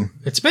Men?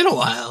 It's been a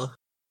while.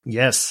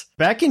 Yes.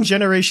 Back in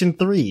Generation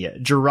 3,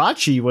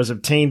 Jirachi was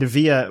obtained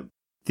via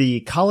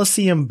the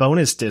Coliseum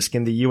bonus disc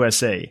in the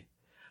USA.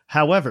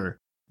 However,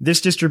 this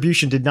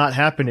distribution did not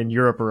happen in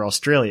Europe or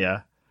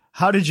Australia.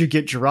 How did you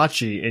get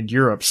Jirachi in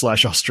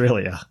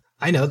Europe/Australia?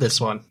 I know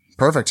this one.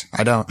 Perfect.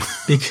 I don't.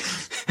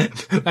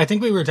 I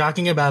think we were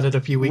talking about it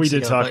a few weeks ago.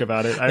 We did talk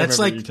about it. I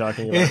remember you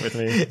talking about it with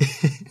me.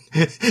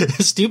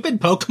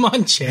 Stupid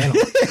Pokemon channel.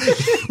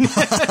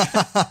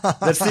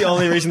 That's the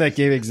only reason that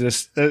game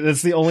exists.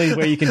 That's the only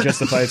way you can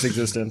justify its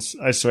existence.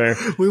 I swear.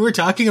 We were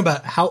talking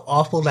about how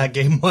awful that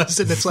game was,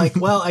 and it's like,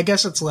 well, I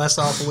guess it's less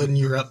awful in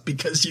Europe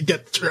because you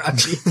get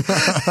Jirachi.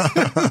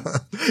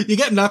 You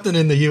get nothing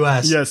in the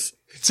US. Yes.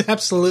 It's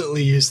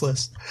absolutely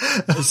useless.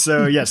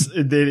 So yes,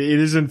 it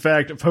is in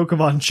fact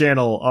Pokemon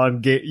Channel on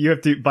game. You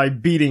have to, by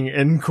beating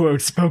in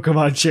quotes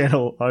Pokemon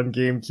Channel on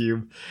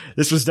GameCube.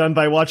 This was done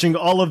by watching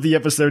all of the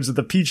episodes of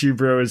the Pichu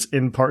Bros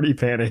in Party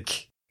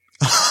Panic.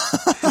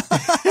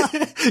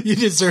 You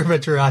deserve a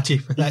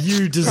Jirachi for that.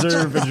 You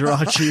deserve a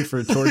Jirachi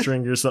for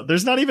torturing yourself.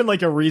 There's not even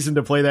like a reason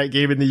to play that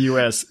game in the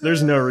US.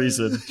 There's no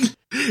reason.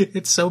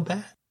 It's so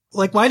bad.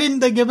 Like, why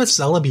didn't they give us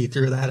Celebi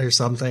through that or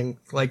something?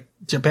 Like,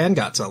 Japan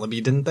got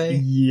Celebi, didn't they?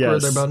 Yes. For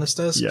their bonus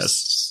discs?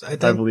 Yes. I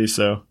believe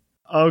so.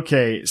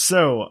 Okay,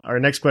 so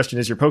our next question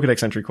is your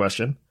Pokedex entry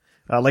question.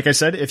 Like I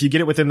said, if you get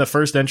it within the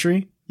first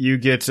entry, you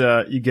get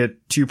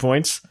 2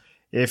 points.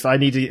 If I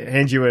need to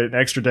hand you an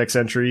extra dex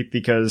entry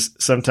because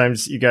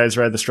sometimes you guys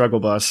ride the struggle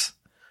bus,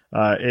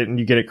 and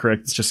you get it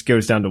correct, it just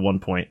goes down to 1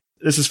 point.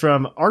 This is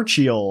from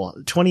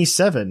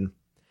Archeal27.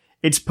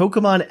 Its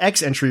Pokemon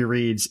X entry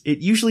reads, it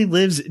usually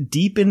lives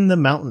deep in the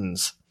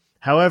mountains.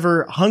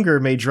 However, hunger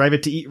may drive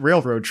it to eat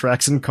railroad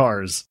tracks and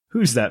cars.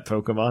 Who's that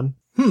Pokemon?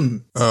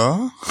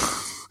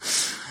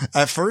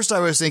 At first I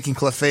was thinking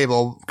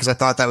Clefable because I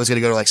thought that was going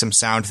to go to like some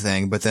sound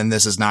thing, but then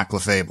this is not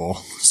Clefable,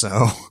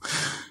 so...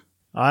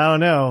 I don't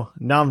know.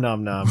 Nom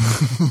nom nom.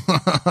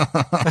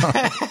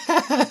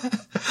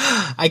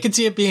 I could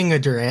see it being a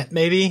Durant,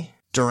 maybe.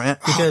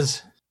 Durant?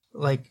 Because,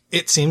 like,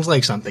 it seems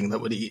like something that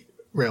would eat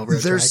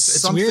railroad tracks.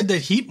 It's weird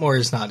that Heatmore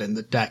is not in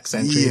the Dex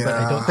entry, but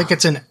I don't think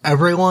it's in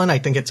everyone. I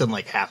think it's in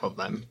like half of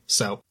them.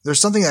 So there's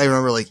something I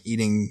remember like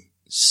eating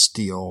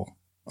steel,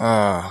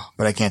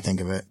 but I can't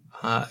think of it.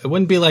 It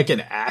wouldn't be like an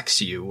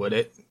Axew, would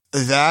it?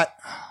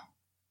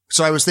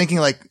 So I was thinking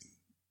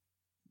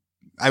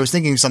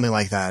something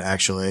like that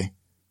actually.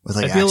 With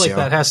like I feel Axio. like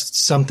that has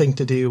something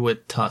to do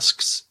with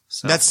tusks.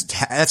 So.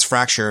 That's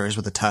Fracture is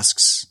with the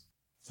tusks.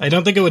 I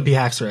don't think it would be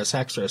Haxorus.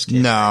 Haxorus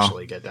can't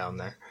actually get down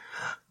there.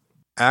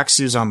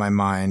 Axew's on my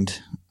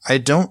mind. I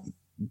don't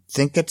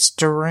think it's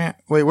Durant.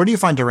 Wait, where do you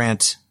find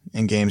Durant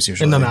in games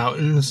usually? In the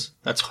mountains.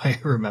 That's why I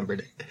remembered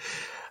it.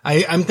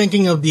 I'm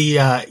thinking of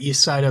the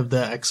east side of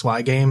the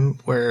XY game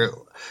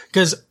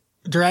because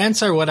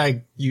Durants are what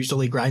I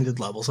usually grinded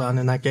levels on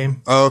in that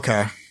game. Oh,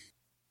 okay.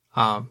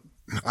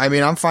 I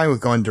mean, I'm fine with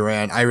going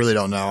Durant. I really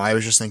don't know. I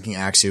was just thinking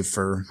Axew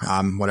for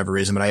whatever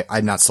reason, but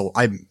I'm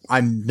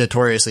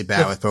notoriously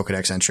bad with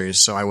Pokedex entries,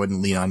 so I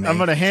wouldn't lean on me. I'm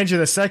going to hand you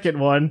the second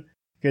one.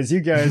 Because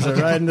you guys are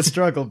riding the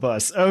struggle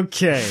bus.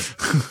 Okay.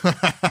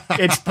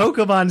 It's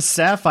Pokemon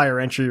Sapphire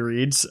entry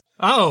reads.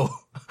 Oh,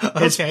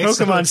 okay. It's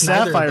Pokemon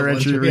Sapphire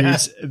entry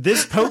reads.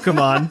 This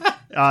Pokemon,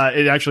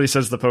 it actually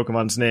says the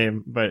Pokemon's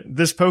name, but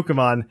this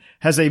Pokemon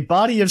has a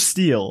body of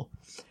steel.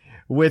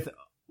 With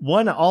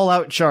one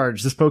all-out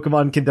charge, this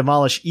Pokemon can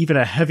demolish even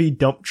a heavy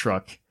dump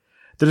truck.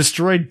 The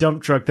destroyed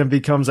dump truck then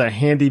becomes a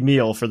handy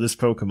meal for this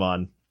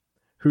Pokemon.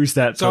 Who's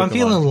that Pokemon? So I'm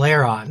feeling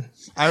Lairon.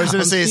 I was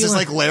going to say, is this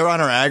like Lairon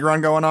or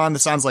Aggron going on? That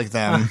sounds like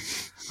them.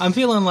 I'm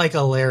feeling like a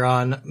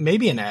Lairon,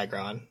 maybe an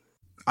Aggron.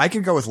 I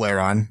could go with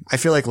Lairon. I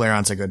feel like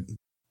Lairon's a good...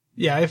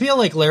 Yeah, I feel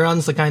like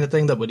Lairon's the kind of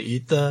thing that would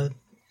eat the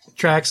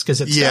tracks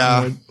because it's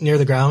down near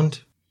the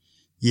ground.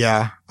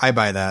 Yeah, I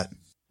buy that.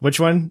 Which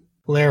one?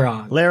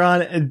 Lairon.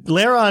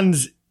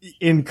 Lairon's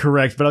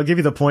incorrect, but I'll give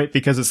you the point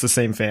because it's the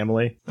same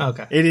family.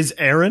 Okay. It is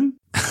Aaron.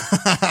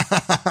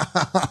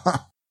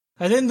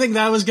 I didn't think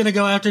that was going to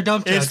go after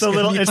dump trucks. It's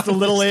the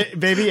little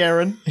baby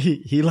Aaron.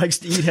 He likes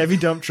to eat heavy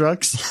dump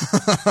trucks.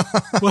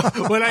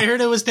 When I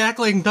heard it was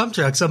tackling dump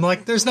trucks, I'm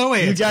like, there's no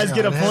way. You guys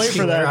get a point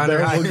for that.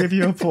 There, we'll give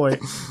you a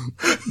point.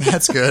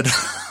 That's good.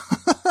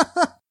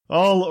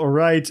 All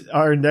right.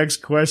 Our next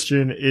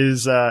question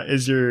is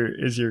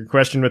your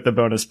question with the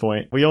bonus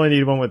point. We only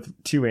need one with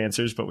 2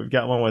 answers, but we've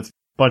got one with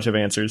bunch of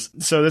answers.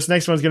 So this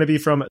next one's going to be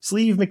from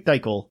Sleeve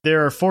McDykel.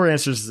 There are 4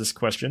 answers to this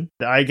question.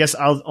 I guess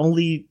I'll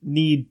only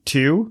need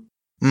 2.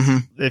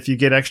 Mm-hmm. If you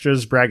get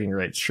extras, bragging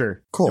rights,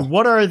 sure. Cool.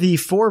 What are the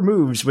 4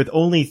 moves with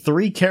only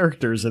 3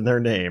 characters in their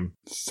name?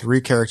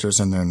 3 characters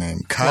in their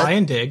name. Cut. Fly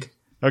and dig.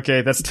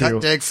 Okay, that's 2.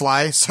 Cut, dig,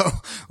 fly. So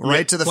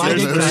right to the fly,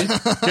 field dig,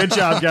 moves. Good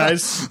job,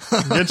 guys.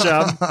 Good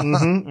job.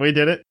 We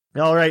did it.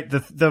 All right,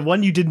 the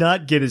one you did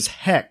not get is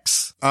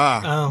Hex.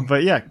 Oh.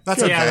 But yeah,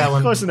 that's okay. Yeah, that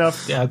one. Close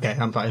enough. Yeah, okay,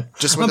 I'm fine.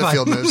 Just with the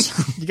field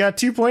moves. You got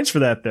 2 points for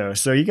that though.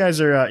 So you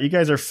guys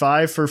are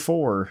 5 for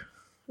 4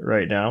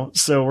 right now.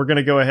 So we're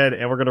gonna go ahead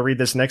and we're gonna read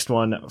this next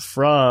one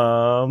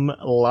from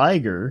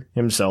Liger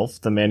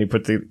himself, the man who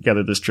put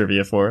together this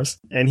trivia for us.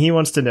 And he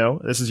wants to know,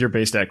 this is your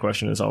base stat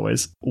question as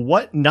always,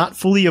 what not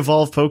fully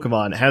evolved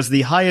Pokemon has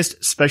the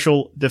highest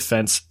special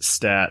defense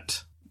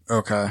stat?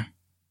 Okay.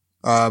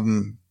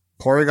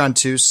 Porygon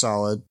 2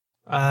 solid.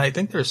 I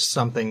think there's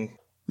something.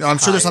 No, I'm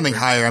sure there's something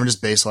higher. I'm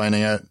just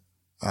baselining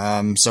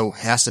it. So it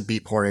has to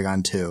beat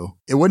Porygon 2.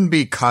 It wouldn't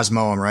be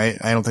Cosmoem, right?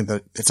 I don't think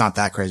that it's not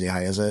that crazy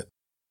high, is it?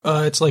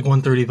 It's like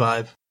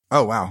 135.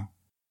 Oh, wow.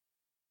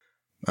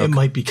 Okay. It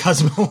might be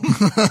Cosmoem.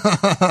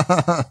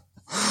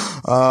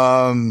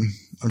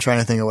 I'm trying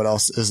to think of what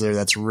else is there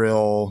that's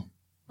real.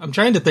 I'm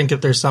trying to think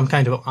if there's some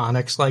kind of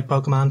Onix-like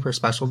Pokemon for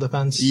special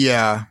defense.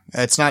 Yeah,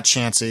 it's not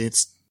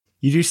Chansey.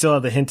 You do still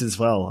have the hint as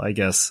well, I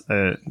guess.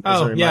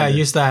 Yeah,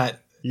 use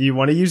that. You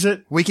want to use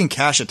it? We can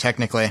cash it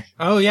technically.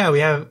 Oh yeah, we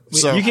have.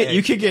 So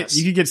you could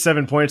get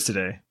 7 points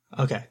today.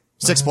 Okay.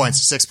 6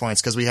 points. 6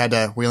 points because we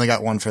only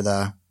got 1 for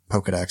the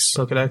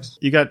Pokedex.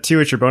 You got 2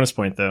 at your bonus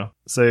point though,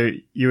 so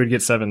you would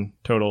get 7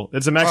 total.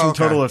 It's a maximum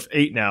total of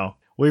 8 now.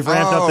 We've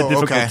ramped up the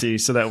difficulty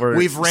so that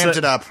we've ramped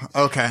it up.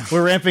 Okay,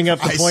 we're ramping up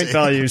the point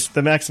values,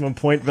 the maximum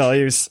point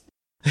values.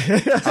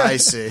 I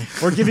see.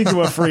 We're giving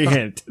you a free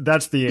hint.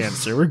 That's the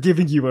answer. We're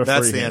giving you a free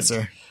hint. That's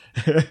the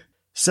answer.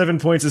 7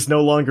 points is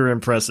no longer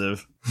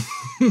impressive.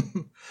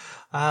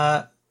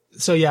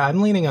 So yeah,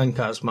 I'm leaning on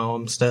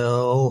Cosmoem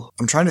still.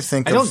 I'm trying to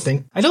think. I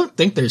don't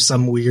think there's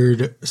some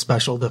weird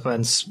special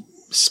defense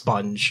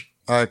sponge.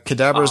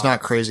 Kadabra's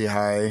not crazy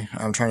high.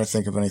 I'm trying to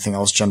think of anything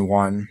else. Gen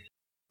 1.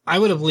 I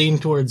would have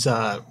leaned towards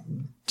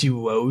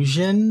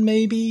Duosion,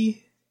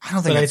 maybe.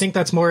 I think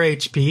that's more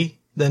HP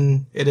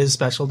than it is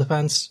special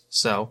defense.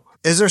 So,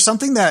 is there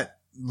something that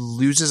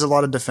loses a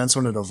lot of defense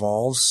when it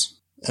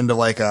evolves into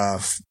like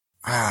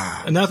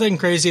nothing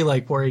crazy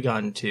like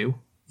Porygon 2?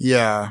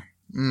 Yeah.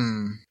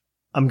 I'm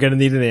gonna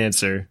need an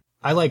answer.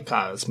 I like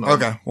Cosmoem.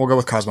 Okay, we'll go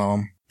with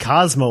Cosmoem.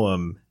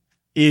 Cosmoem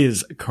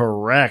is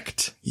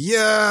correct.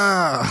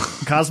 Yeah.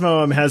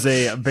 Cosmoem has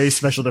a base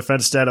special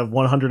defense stat of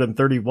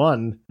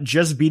 131,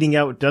 just beating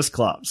out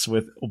Dusclops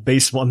with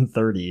base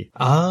 130.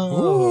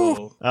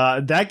 Oh.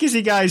 That gives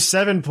you guys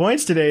 7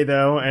 points today,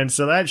 though, and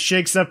so that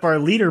shakes up our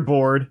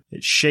leaderboard.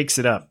 It shakes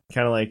it up.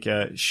 Kind of like,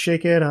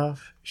 shake it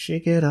off,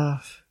 shake it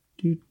off.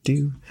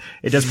 Do.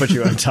 It does put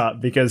you on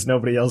top because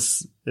nobody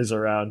else is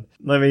around.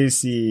 Let me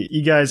see.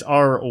 You guys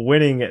are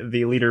winning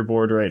the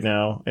leaderboard right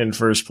now in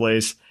first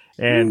place.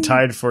 And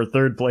tied for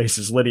third place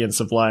is Lydian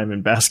Sublime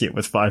in basket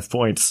with 5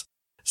 points.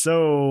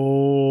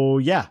 So,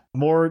 yeah,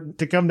 more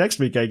to come next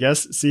week, I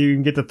guess. So you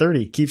can get to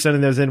 30. Keep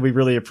sending those in. We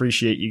really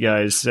appreciate you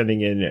guys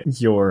sending in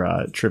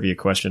your trivia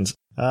questions.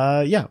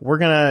 Yeah, we're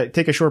going to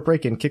take a short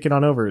break and kick it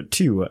on over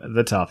to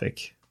the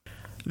topic.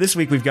 This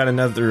week we've got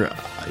another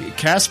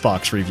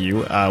CastBox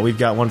review. We've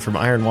got one from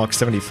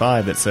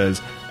Ironwalk75 that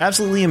says,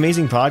 absolutely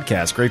amazing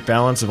podcast. Great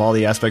balance of all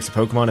the aspects of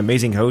Pokemon.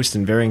 Amazing host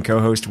and varying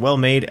co-host. Well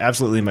made.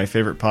 Absolutely my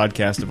favorite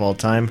podcast of all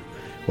time.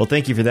 Well,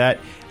 thank you for that.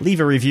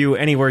 Leave a review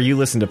anywhere you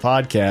listen to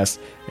podcasts,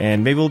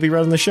 and maybe we'll be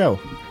right on the show.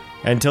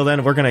 Until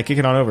then, we're going to kick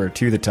it on over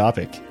to the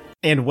topic.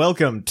 And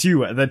welcome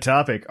to the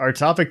topic. Our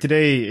topic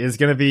today is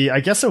going to be,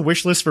 I guess, a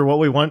wish list for what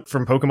we want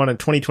from Pokemon in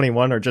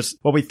 2021, or just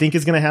what we think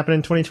is going to happen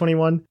in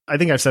 2021. I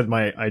think I've said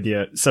my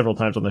idea several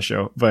times on the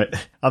show, but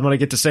I'm going to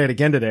get to say it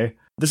again today.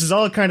 This is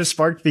all kind of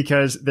sparked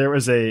because there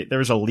was a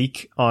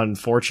leak on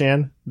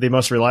 4chan, the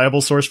most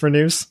reliable source for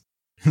news.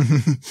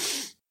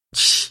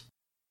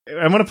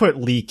 I'm going to put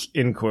leak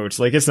in quotes.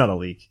 Like, it's not a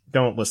leak.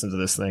 Don't listen to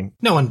this thing.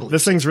 No one believes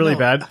this thing's really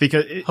bad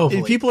because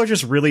people are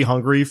just really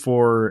hungry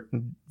for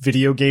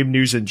video game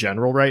news in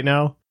general right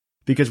now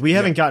because we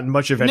haven't gotten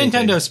much of anything.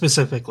 Nintendo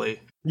specifically.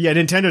 Yeah,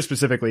 Nintendo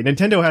specifically.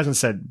 Nintendo hasn't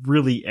said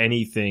really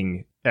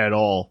anything at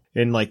all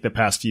in like the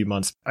past few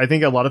months. I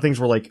think a lot of things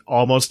were like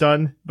almost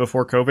done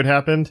before COVID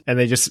happened and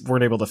they just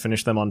weren't able to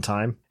finish them on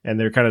time and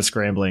they're kind of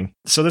scrambling.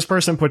 So this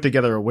person put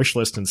together a wish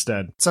list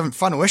instead. It's a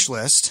fun wish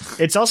list.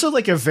 It's also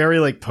like a very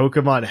like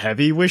Pokemon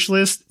heavy wish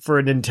list for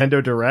a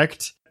Nintendo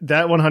Direct.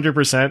 That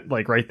 100%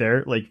 like right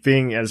there, like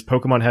being as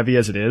Pokemon heavy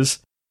as it is,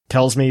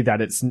 tells me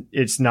that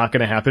it's not going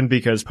to happen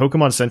because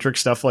Pokemon centric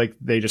stuff like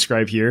they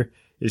describe here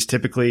is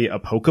typically a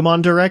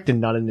Pokemon Direct and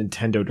not a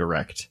Nintendo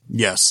Direct.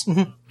 Yes.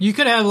 Mm-hmm. You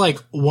could have like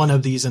one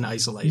of these in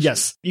isolation.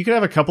 Yes. You could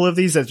have a couple of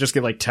these that just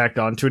get like tacked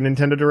onto a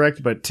Nintendo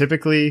Direct, but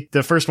typically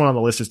the first one on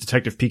the list is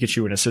Detective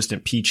Pikachu and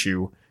Assistant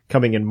Pichu,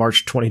 coming in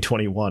March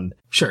 2021.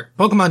 Sure.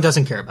 Pokemon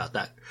doesn't care about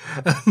that.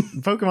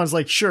 Pokemon's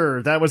like,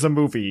 sure, that was a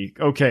movie.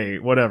 Okay,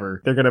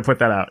 whatever. They're going to put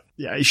that out.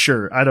 Yeah,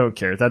 sure. I don't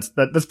care. That's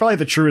probably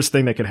the truest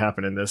thing that could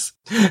happen in this.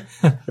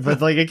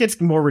 But like, it gets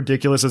more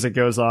ridiculous as it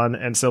goes on.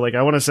 And so like,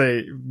 I want to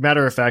say,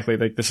 matter of factly,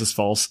 like, this is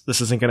false.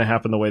 This isn't going to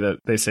happen the way that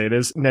they say it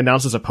is. And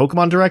announces a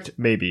Pokemon Direct?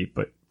 Maybe,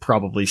 but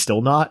probably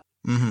still not.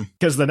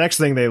 Because the next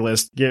thing they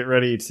list, get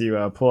ready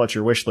to pull out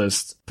your wish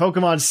list.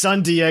 Pokemon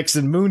Sun DX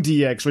and Moon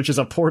DX, which is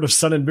a port of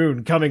Sun and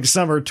Moon, coming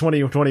summer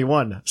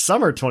 2021.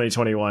 Summer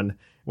 2021,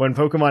 when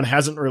Pokemon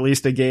hasn't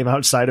released a game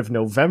outside of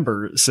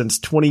November since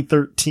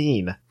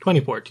 2013.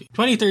 2014.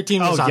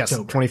 2013 was October. Yes,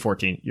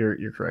 2014.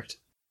 You're correct.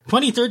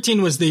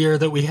 2013 was the year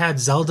that we had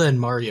Zelda and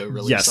Mario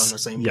released on the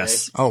same day.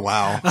 Oh,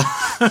 wow.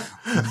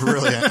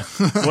 Brilliant.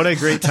 What a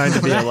great time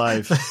to be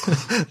alive.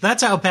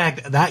 That's how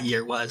packed that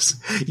year was.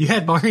 You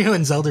had Mario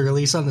and Zelda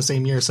release on the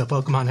same year, so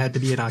Pokemon had to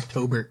be in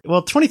October.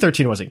 Well,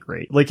 2013 wasn't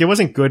great. Like, it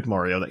wasn't good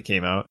Mario that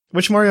came out.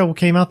 Which Mario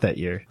came out that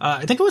year?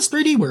 I think it was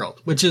 3D World,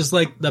 which is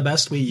like the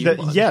best Wii U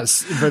one.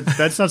 Yes, but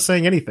that's not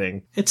saying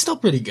anything. It's still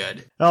pretty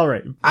good. All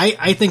right.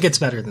 I think it's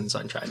better than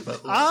Sunshine,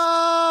 but...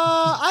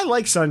 I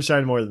like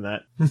Sunshine more than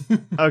that.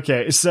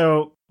 Okay,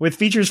 so with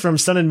features from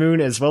Sun and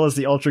Moon as well as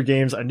the Ultra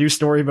games, a new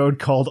story mode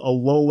called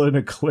Alolan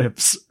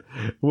Eclipse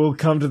will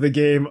come to the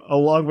game,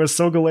 along with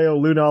Solgaleo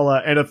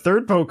Lunala and a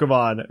third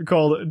Pokemon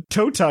called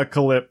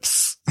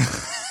Totacalypse.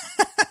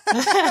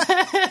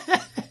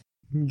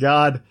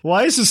 God,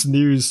 why is this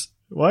news?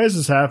 Why is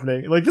this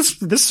happening? Like,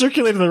 this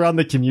circulated around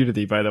the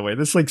community, by the way.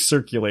 This, like,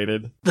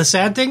 circulated. The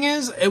sad thing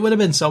is, it would have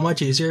been so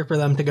much easier for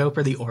them to go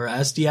for the Aura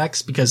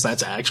SDX, because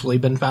that's actually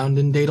been found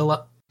in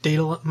data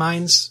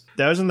mines.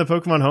 That was in the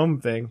Pokemon Home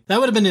thing. That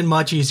would have been a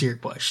much easier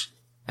push.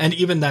 And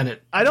even then,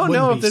 I don't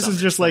know if this is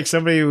just like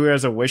somebody who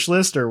has a wish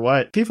list or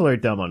what. People are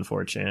dumb on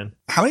 4chan.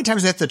 How many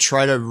times do they have to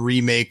try to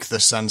remake the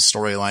Sun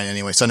storyline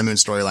anyway? Sun and Moon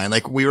storyline.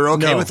 Like, we were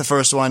okay with the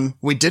first one.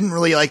 We didn't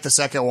really like the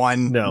second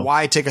one. No.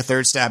 Why take a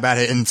third stab at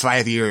it in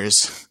 5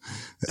 years?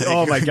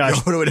 Oh my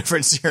gosh. Go to a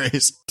different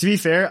series. To be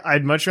fair,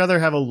 I'd much rather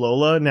have a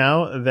Lola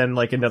now than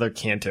like another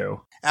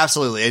Kanto.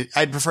 Absolutely.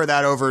 I'd prefer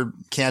that over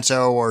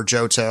Kanto or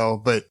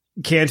Johto, but...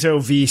 Kanto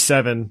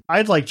V7.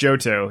 I'd like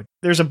Johto.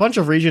 There's a bunch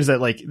of regions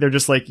that like, they're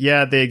just like,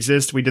 yeah, they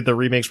exist. We did the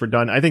remakes. We're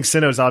done. I think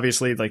Sinnoh's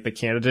obviously like the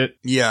candidate.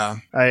 Yeah.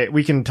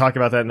 We can talk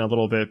about that in a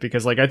little bit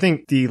because like, I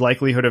think the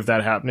likelihood of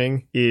that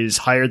happening is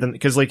higher than,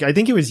 because like, I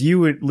think it was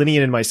you,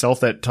 Linian, and myself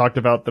that talked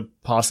about the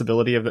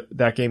possibility of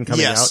that game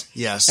coming out.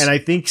 Yes. And I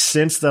think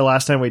since the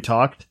last time we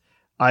talked,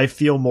 I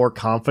feel more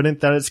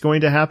confident that it's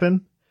going to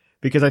happen.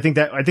 Because I think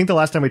the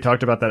last time we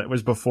talked about that, it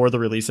was before the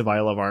release of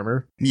Isle of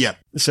Armor. Yep.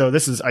 So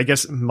this is, I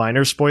guess,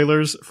 minor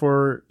spoilers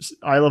for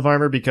Isle of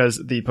Armor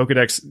because the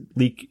Pokedex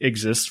leak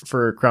exists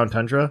for Crown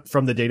Tundra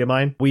from the data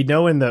mine. We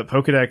know in the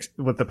Pokedex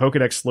what the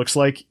Pokedex looks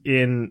like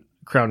in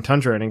Crown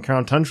Tundra, and in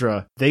Crown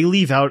Tundra, they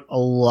leave out a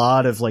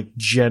lot of like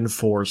Gen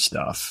 4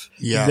 stuff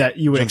that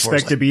you would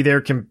expect to be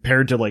there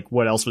compared to like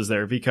what else was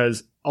there,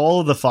 because all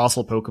of the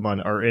fossil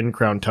Pokemon are in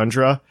Crown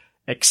Tundra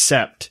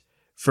except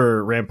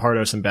for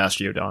Rampardos and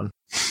Bastiodon.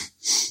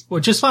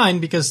 Which is fine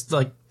because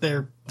like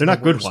they're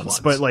not good ones,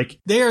 but like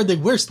they are the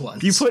worst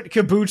ones. You put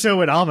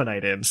Kabuto and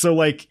Ammonite in, so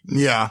like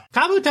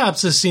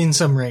Kabutops has seen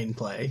some rain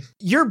play.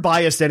 You're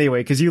biased anyway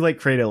because you like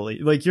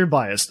Cradily. Like you're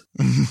biased.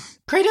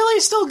 Cradily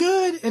is still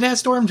good. It has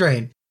Storm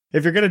Drain.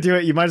 If you're gonna do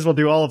it, you might as well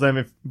do all of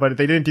them. But if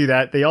they didn't do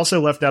that, they also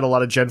left out a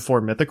lot of Gen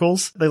 4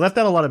 mythicals. They left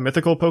out a lot of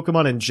mythical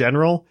Pokemon in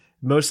general.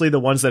 Mostly the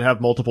ones that have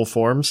multiple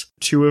forms.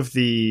 2 of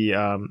the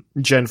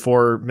Gen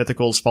 4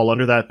 mythicals fall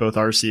under that, both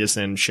Arceus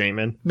and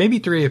Shaman. Maybe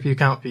 3 if you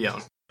count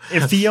Fion.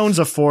 If Fion's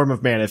a form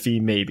of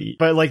Manaphy, maybe.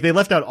 But like they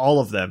left out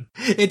all of them.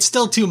 It's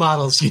still 2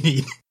 models you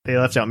need. They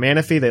left out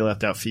Manaphy, they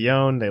left out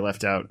Fion, they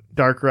left out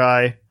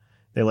Darkrai,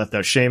 they left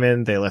out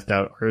Shaman, they left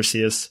out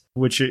Arceus,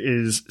 which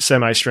is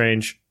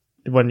semi-strange.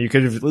 When you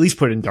could have at least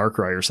put in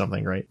Darkrai or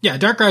something, right? Yeah,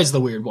 Darkrai's the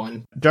weird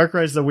one.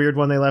 Darkrai's the weird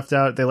one they left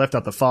out. They left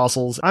out the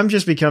fossils. I'm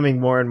just becoming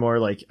more and more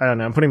like, I don't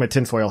know, I'm putting my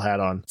tinfoil hat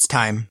on. It's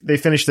time. They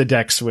finished the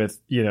decks with,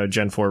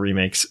 Gen 4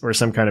 remakes or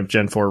some kind of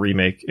Gen 4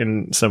 remake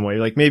in some way.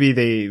 Like maybe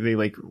they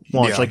like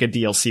launch like a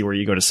DLC where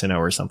you go to Sinnoh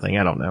or something.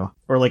 I don't know.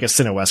 Or like a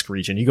Sinnoh-esque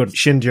region. You go to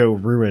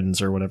Shinjo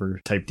Ruins or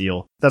whatever type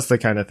deal. That's the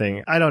kind of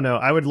thing. I don't know.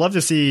 I would love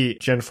to see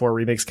Gen 4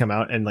 remakes come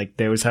out and like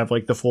they always have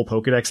like the full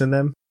Pokedex in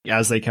them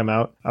as they come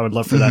out. I would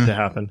love for that to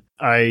happen.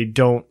 I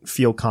don't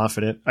feel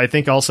confident. I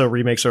think also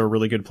remakes are a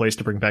really good place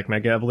to bring back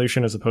Mega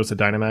Evolution as opposed to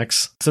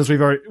Dynamax, since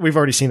we've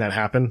already seen that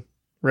happen,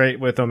 right?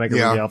 With Omega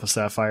Ruby Alpha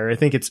Sapphire. I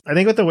think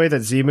with the way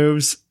that Z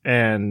moves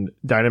and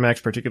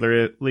Dynamax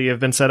particularly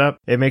have been set up,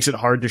 it makes it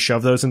hard to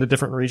shove those into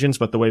different regions,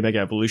 but the way Mega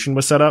Evolution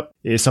was set up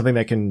is something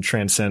that can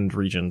transcend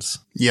regions.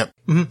 Yep.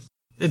 Mm-hmm.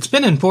 It's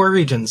been in 4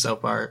 regions so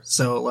far,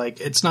 so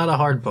like it's not a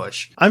hard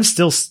push. I'm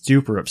still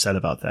super upset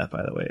about that,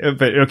 by the way.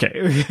 But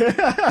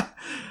okay.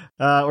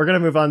 We're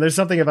gonna move on. There's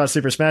something about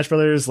Super Smash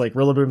Brothers, like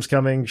Rillaboom's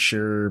coming.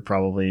 Sure,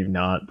 probably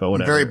not, but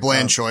whatever. Very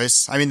bland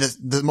choice. I mean,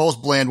 the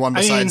most bland one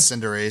besides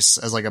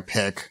Cinderace as like a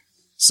pick.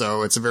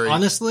 So it's a very...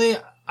 Honestly,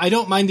 I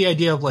don't mind the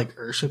idea of like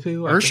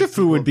Urshifu.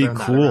 Urshifu would be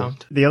cool.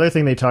 The other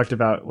thing they talked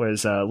about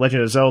was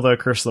Legend of Zelda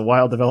Curse of the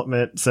Wild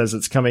development says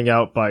it's coming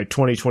out by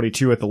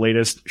 2022 at the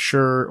latest.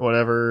 Sure,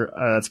 whatever.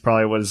 That's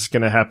probably what's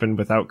going to happen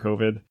without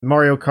COVID.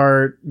 Mario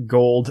Kart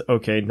Gold.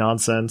 Okay,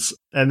 nonsense.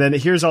 And then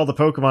here's all the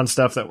Pokemon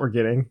stuff that we're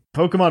getting.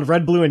 Pokemon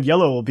Red, Blue, and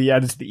Yellow will be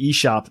added to the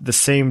eShop the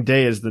same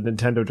day as the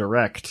Nintendo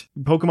Direct.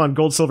 Pokemon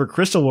Gold, Silver,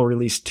 Crystal will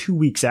release 2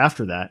 weeks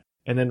after that.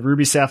 And then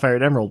Ruby, Sapphire,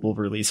 and Emerald will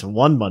release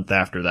 1 month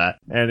after that.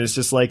 And it's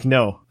just like,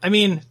 no. I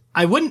mean,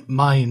 I wouldn't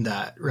mind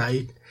that,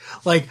 right?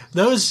 Like,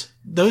 those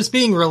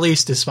being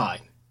released is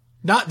fine.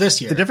 Not this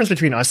year. The difference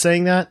between us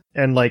saying that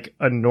and like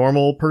a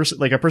normal person,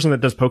 like a person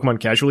that does Pokemon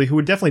casually, who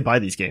would definitely buy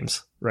these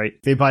games, right?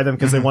 They buy them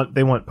because they want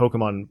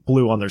Pokemon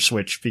Blue on their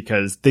Switch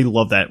because they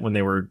love that when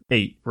they were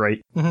 8,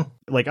 right?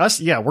 Like us,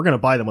 yeah, we're going to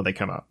buy them when they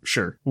come out.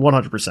 Sure.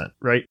 100%,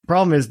 right?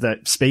 Problem is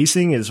that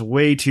spacing is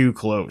way too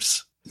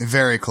close.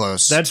 Very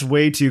close. That's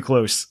way too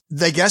close.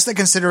 I guess the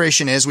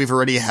consideration is we've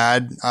already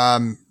had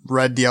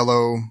red,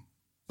 yellow,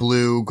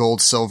 blue,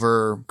 gold,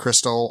 silver,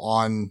 crystal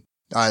on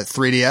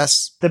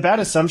 3DS. The bad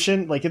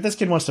assumption, like if this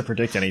kid wants to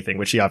predict anything,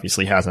 which he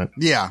obviously hasn't.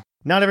 Yeah.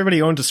 Not everybody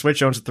who owns a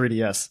Switch owns a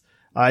 3DS.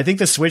 I think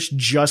the Switch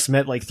just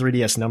met like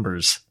 3DS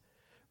numbers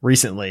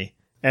recently.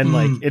 And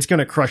like it's going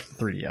to crush the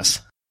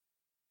 3DS.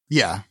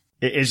 Yeah.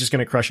 It's just going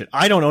to crush it.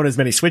 I don't own as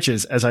many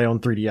Switches as I own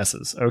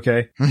 3DSs,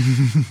 okay?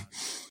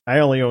 I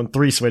only own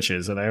 3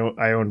 Switches, and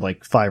I own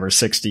like 5 or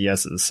 6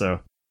 DSs, so.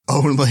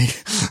 Only.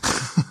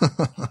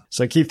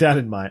 So keep that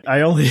in mind.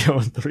 I only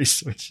own 3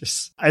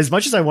 Switches. As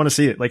much as I want to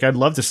see it, like I'd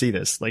love to see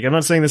this. Like I'm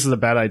not saying this is a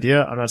bad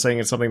idea. I'm not saying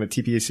it's something that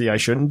TPC I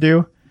shouldn't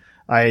do.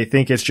 I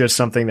think it's just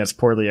something that's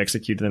poorly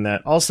executed in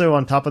that. Also,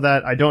 on top of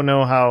that, I don't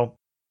know how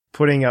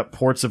putting up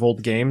ports of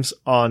old games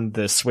on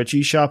the Switch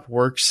eShop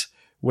works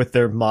with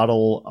their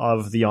model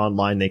of the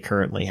online they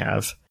currently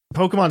have.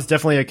 Pokemon's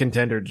definitely a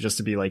contender just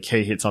to be like,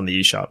 hey, it's on the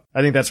eShop.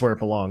 I think that's where it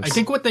belongs. I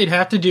think what they'd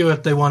have to do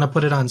if they want to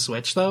put it on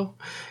Switch, though,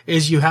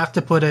 is you have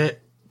to put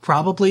it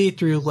probably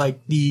through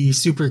like the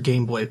Super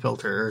Game Boy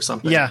filter or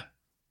something. Yeah.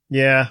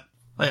 Yeah.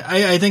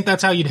 I think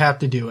that's how you'd have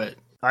to do it.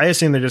 I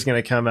assume they're just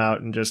going to come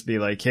out and just be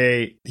like,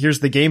 hey, here's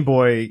the Game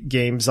Boy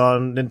games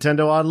on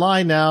Nintendo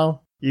Online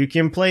now. You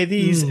can play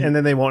these. And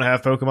then they won't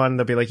have Pokemon. And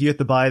they'll be like, you have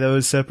to buy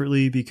those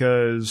separately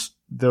because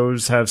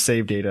those have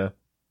save data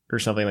or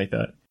something like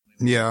that.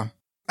 Yeah.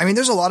 I mean,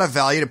 there's a lot of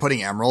value to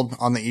putting Emerald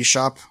on the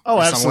eShop.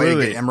 Oh, absolutely. Some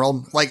way to get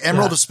Emerald. Like,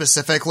 Emerald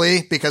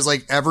specifically, because,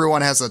 like,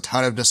 everyone has a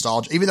ton of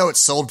nostalgia. Even though it's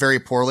sold very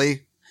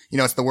poorly, you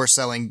know, it's the worst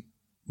selling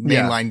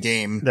mainline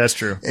game. That's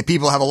true.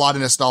 People have a lot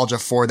of nostalgia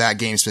for that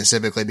game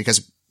specifically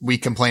because we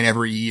complain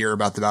every year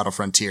about the Battle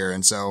Frontier.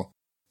 And so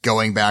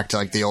going back to,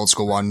 like, the old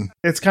school one.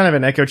 It's kind of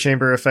an echo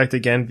chamber effect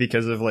again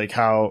because of, like,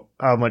 how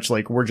much,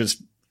 like, we're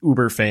just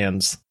uber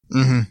fans.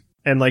 Mm-hmm.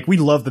 And, like, we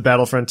love the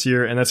Battle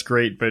Frontier, and that's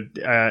great, but,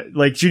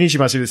 like, Junichi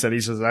Masuda said,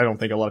 he says, I don't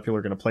think a lot of people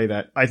are going to play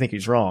that. I think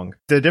he's wrong.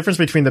 The difference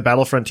between the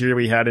Battle Frontier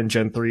we had in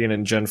Gen 3 and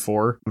in Gen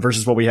 4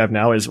 versus what we have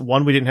now is,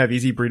 one, we didn't have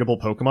easy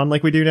breedable Pokemon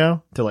like we do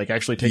now to, like,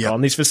 actually take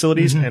on these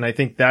facilities, and I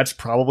think that's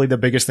probably the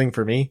biggest thing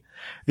for me.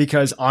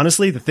 Because,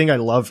 honestly, the thing I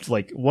loved,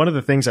 like, one of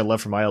the things I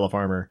loved from Isle of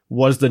Armor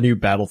was the new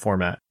battle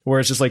format, where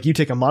it's just like, you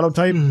take a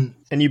monotype,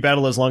 and you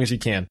battle as long as you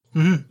can.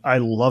 I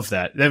love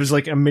that. That was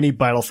like a mini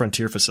Battle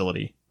Frontier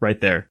facility. Right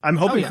there. I'm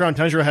hoping Crown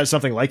Tundra has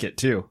something like it,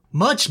 too.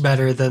 Much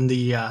better than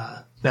the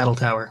Battle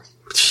Tower.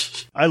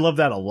 I love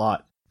that a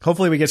lot.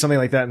 Hopefully we get something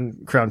like that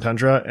in Crown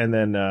Tundra, and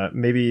then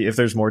maybe if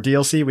there's more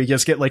DLC, we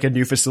just get like a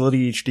new facility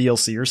each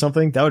DLC or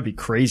something. That would be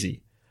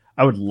crazy.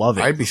 I would love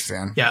it. I'd be a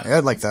fan. Yeah.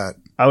 I'd like that.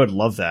 I would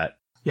love that.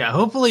 Yeah,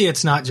 hopefully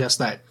it's not just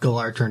that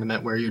Galar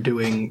tournament where you're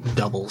doing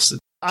doubles.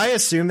 I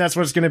assume that's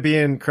what's going to be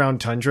in Crown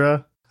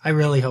Tundra. I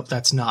really hope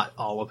that's not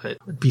all of it.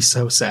 It would be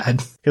so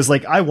sad. Because,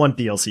 like, I want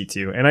DLC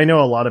 2, and I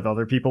know a lot of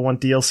other people want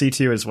DLC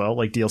 2 as well,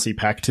 like DLC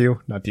Pack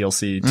 2, not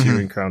DLC 2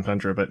 in Crown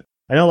Tundra, but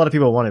I know a lot of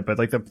people want it, but,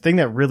 like, the thing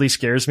that really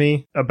scares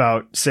me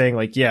about saying,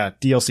 like, yeah,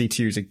 DLC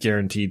 2 is a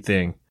guaranteed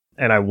thing,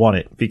 and I want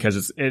it,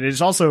 because it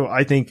is also,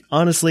 I think,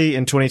 honestly,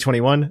 in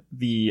 2021,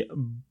 the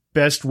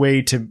best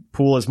way to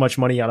pull as much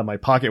money out of my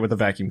pocket with a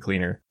vacuum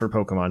cleaner for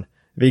Pokemon,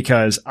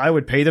 because I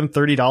would pay them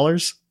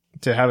 $30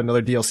 to have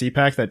another DLC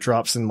pack that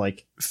drops in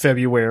like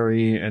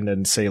February and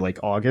then say like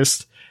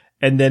August.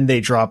 And then they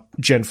drop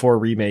Gen 4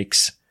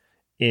 remakes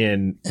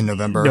in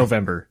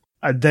November.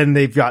 Then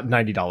they've got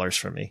 $90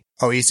 from me.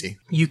 Oh, easy.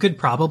 You could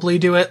probably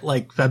do it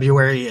like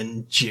February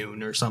and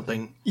June or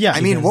something. Yeah. I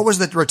mean, what was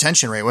the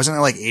retention rate? Wasn't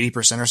it like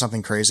 80% or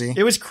something crazy?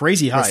 It was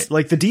crazy high.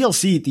 Like the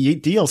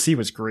DLC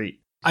was great.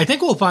 I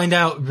think we'll find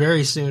out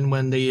very soon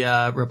when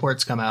the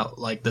reports come out,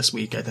 like this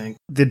week, I think.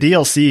 The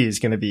DLC is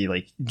going to be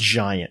like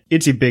giant.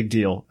 It's a big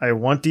deal. I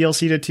want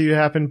DLC to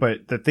happen,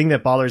 but the thing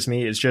that bothers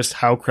me is just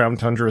how Crown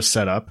Tundra is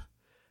set up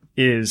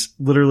is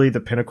literally the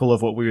pinnacle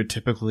of what we would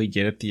typically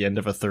get at the end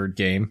of a third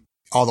game.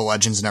 All the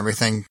legends and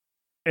everything.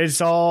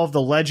 It's all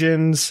the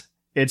legends.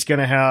 It's going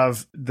to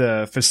have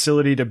the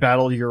facility to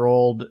battle your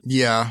old.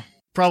 Yeah.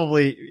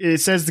 Probably, it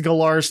says the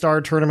Galar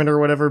Star tournament or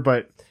whatever,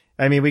 but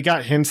I mean, we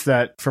got hints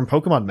that from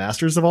Pokemon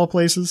Masters of all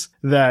places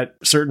that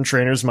certain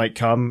trainers might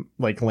come,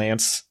 like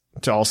Lance,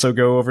 to also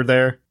go over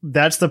there.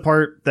 That's the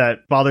part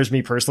that bothers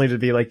me personally, to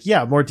be like,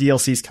 yeah, more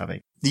DLC's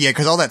coming. Yeah,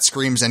 because all that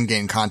screams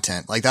endgame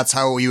content. Like, that's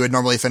how you would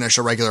normally finish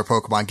a regular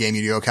Pokemon game.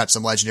 You go catch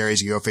some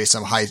legendaries, you go face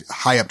some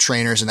high up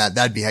trainers, and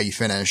that'd be how you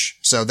finish.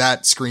 So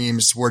that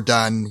screams, we're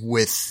done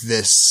with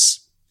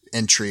this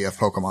entry of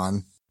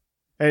Pokemon.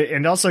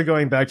 And also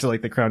going back to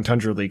like the Crown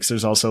Tundra leaks,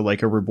 there's also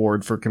like a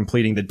reward for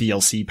completing the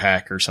DLC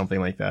pack or something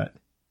like that.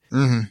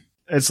 Mm-hmm.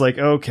 It's like,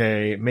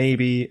 okay,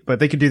 maybe, but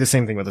they could do the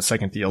same thing with a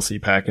second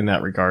DLC pack in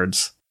that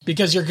regards.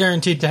 Because you're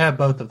guaranteed to have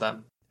both of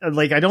them.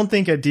 Like, I don't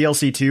think a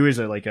DLC 2 is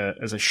a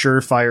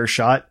surefire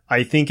shot.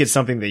 I think it's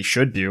something they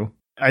should do.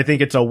 I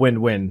think it's a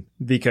win-win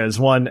because,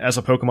 one, as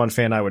a Pokemon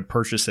fan, I would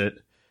purchase it.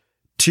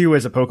 Two,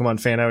 as a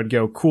Pokemon fan, I would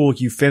go, cool,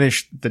 you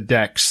finished the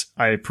decks.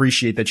 I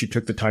appreciate that you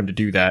took the time to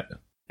do that.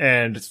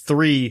 And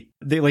three,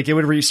 it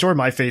would restore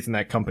my faith in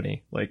that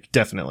company. Like,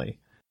 definitely.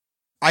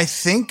 I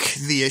think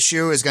the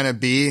issue is going to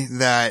be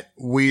that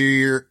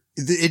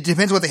it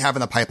depends what they have in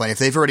the pipeline. If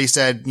they've already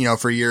said,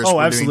 for years,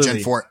 we're absolutely doing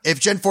Gen 4. If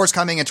Gen 4 is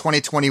coming in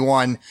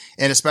 2021,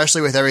 and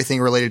especially with everything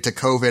related to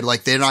COVID,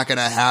 like, they're not going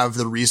to have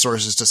the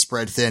resources to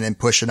spread thin and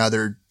push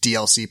another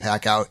DLC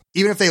pack out.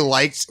 Even if they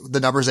liked the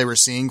numbers they were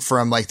seeing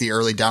from like the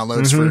early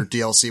downloads for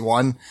DLC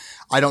 1,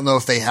 I don't know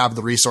if they have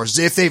the resources.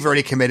 If they've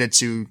already committed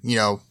to,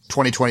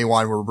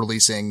 2021, we're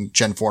releasing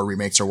Gen 4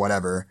 remakes or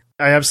whatever.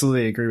 I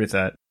absolutely agree with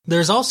that.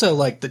 There's also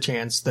like the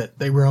chance that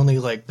they were only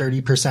like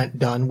 30%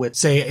 done with,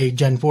 say, a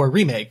Gen 4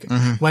 remake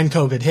when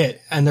COVID hit.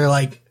 And they're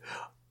like,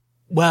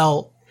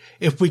 well,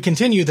 if we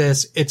continue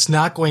this, it's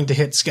not going to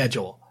hit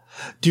schedule.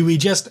 Do we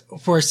just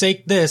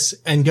forsake this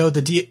and go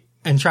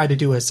and try to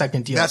do a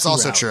second DLC? That's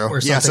also true.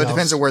 Yeah, so it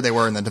depends on where they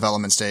were in the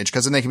development stage,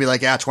 because then they can be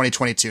like,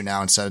 2022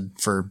 now instead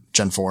for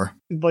Gen 4.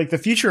 Like, the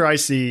future I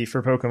see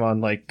for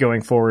Pokemon, like,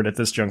 going forward at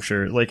this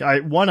juncture, like, I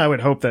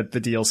would hope that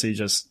the DLC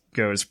just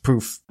goes,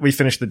 poof, we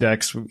finished the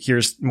decks,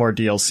 here's more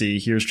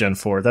DLC, here's Gen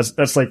 4.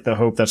 That's like the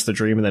hope, that's the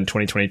dream, and then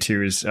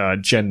 2022 is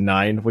Gen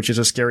 9, which is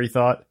a scary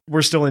thought.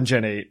 We're still in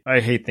Gen 8. I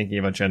hate thinking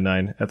about Gen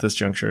 9 at this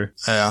juncture.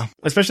 Yeah.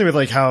 Especially with,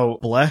 like, how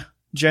bleh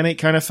Gen 8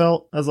 kind of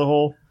felt as a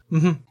whole.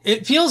 Mm-hmm.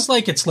 It feels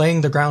like it's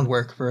laying the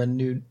groundwork for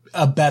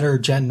a better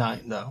Gen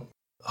 9, though.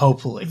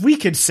 Hopefully. We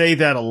could say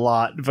that a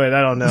lot, but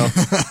I don't know.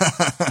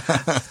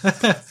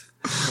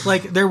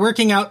 Like, they're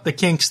working out the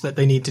kinks that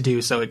they need to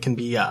do so it can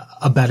be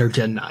a better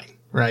Gen 9,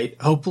 right?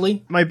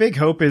 Hopefully. My big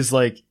hope is,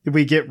 like,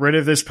 we get rid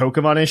of this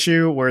Pokemon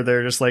issue where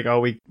they're just like,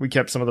 oh, we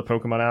kept some of the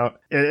Pokemon out.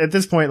 At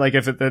this point, like,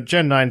 if the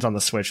Gen 9's on the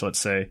Switch, let's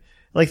say,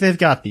 like, they've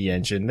got the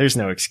engine. There's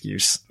no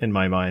excuse in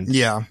my mind.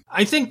 Yeah.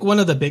 I think one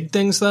of the big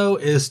things, though,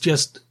 is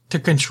just to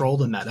control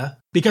the meta.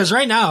 Because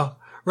right now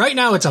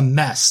it's a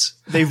mess.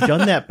 They've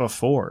done that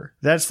before.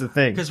 That's the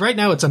thing. Because right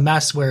now it's a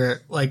mess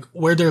where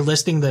they're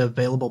listing the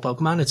available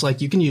Pokemon. It's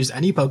like, you can use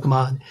any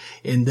Pokemon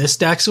in this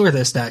dex or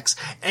this dex,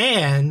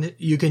 and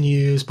you can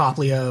use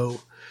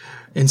Popplio,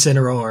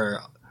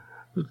 Incineroar,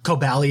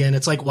 Cobalion.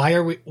 It's like, why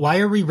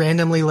are we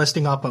randomly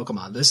listing off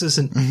Pokemon? This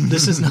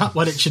is not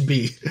what it should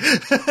be.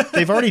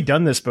 They've already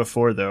done this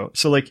before, though.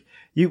 So, like,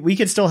 we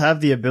could still have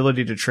the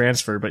ability to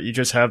transfer, but you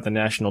just have the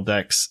national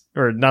decks,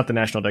 or not the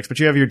national decks, but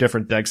you have your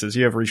different dexes,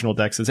 you have regional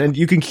dexes, and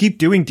you can keep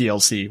doing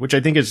DLC, which I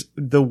think is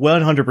the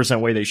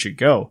 100% way they should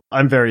go.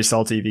 I'm very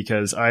salty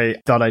because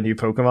I thought I knew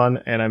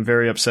Pokemon, and I'm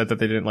very upset that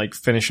they didn't, like,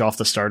 finish off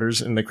the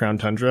starters in the Crown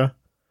Tundra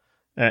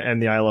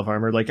and the Isle of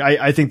Armor. Like,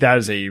 I think that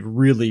is a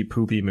really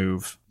poopy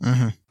move.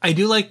 Mm-hmm. I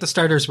do like the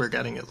starters we're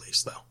getting, at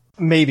least, though.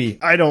 Maybe.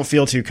 I don't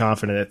feel too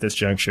confident at this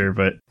juncture,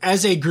 but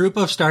as a group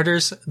of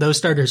starters, those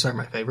starters are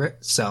my favorite.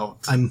 So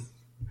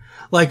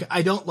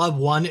I don't love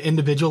one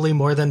individually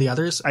more than the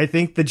others. I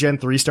think the Gen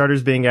 3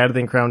 starters being added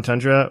in Crown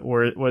Tundra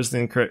was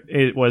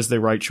the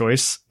right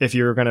choice if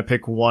you were going to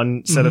pick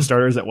one set of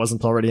starters that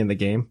wasn't already in the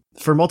game.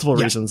 For multiple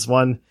reasons.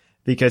 One,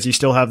 because you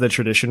still have the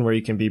tradition where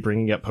you can be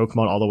bringing up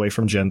Pokemon all the way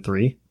from Gen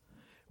 3.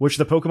 Which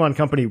the Pokemon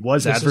Company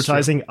was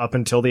advertising up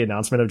until the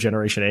announcement of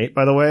Generation 8,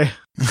 by the way.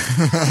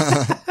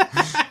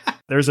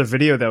 There's a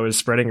video that was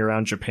spreading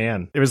around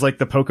Japan. It was like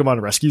the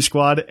Pokemon Rescue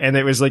Squad, and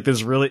it was like this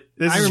is really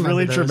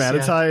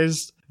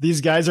dramatized. Yeah. These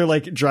guys are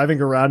like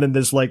driving around in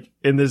this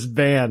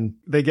van.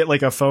 They get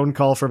like a phone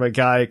call from a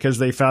guy because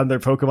they found their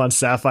Pokemon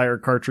Sapphire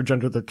cartridge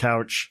under their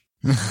couch.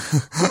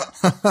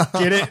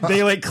 Get it?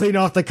 They like clean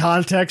off the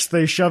context,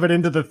 they shove it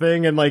into the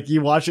thing, and like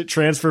you watch it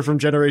transfer from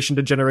generation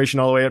to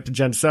generation all the way up to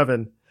Gen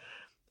 7.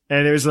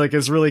 And it was like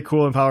this really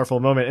cool and powerful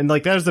moment. And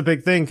like that was the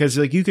big thing, because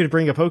like you could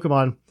bring a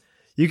Pokemon.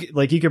 You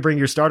could bring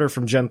your starter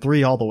from Gen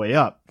 3 all the way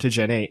up to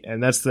Gen 8.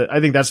 And I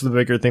think that's the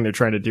bigger thing they're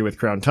trying to do with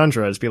Crown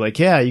Tundra, is be like,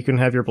 yeah, you can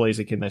have your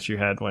Blaziken that you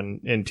had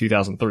in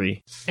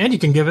 2003. And you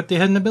can give it the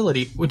hidden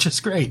ability, which is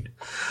great.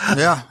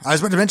 Yeah, I was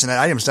about to mention that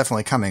item's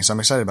definitely coming, so I'm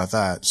excited about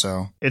that.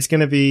 So it's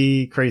going to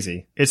be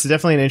crazy. It's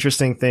definitely an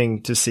interesting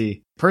thing to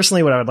see.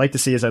 Personally, what I would like to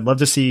see is I'd love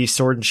to see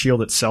Sword and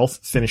Shield itself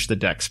finish the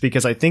decks,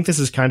 because I think this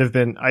has kind of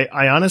been,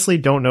 I honestly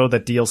don't know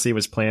that DLC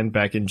was planned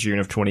back in June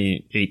of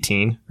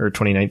 2018 or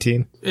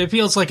 2019. It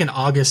feels like an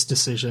August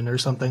decision or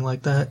something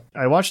like that.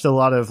 I watched a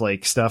lot of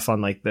like stuff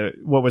on like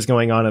what was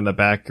going on in the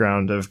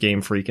background of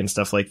Game Freak and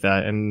stuff like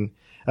that. And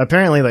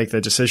apparently like the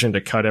decision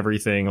to cut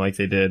everything like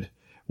they did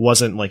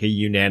wasn't like a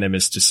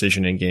unanimous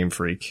decision in Game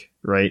Freak,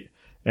 right?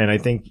 And I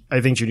think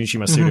Junichi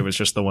Masuda was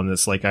just the one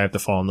that's like, I have to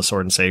fall on the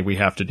sword and say, we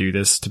have to do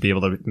this to be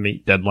able to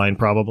meet deadline,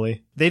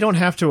 probably. They don't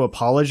have to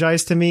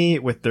apologize to me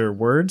with their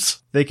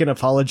words. They can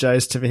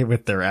apologize to me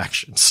with their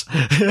actions.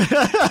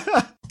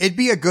 It'd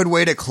be a good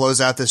way to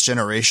close out this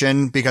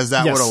generation, because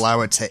that would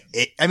allow it to,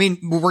 I mean,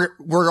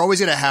 we're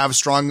always going to have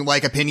strong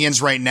like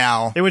opinions right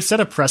now. It would set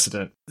a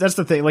precedent. That's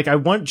the thing. Like, I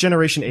want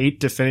Generation 8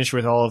 to finish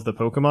with all of the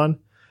Pokemon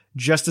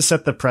just to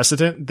set the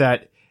precedent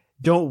that,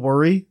 don't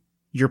worry,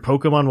 your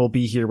Pokemon will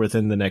be here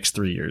within the next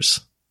 3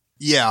 years.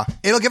 Yeah.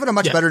 It'll give it a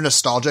much better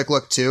nostalgic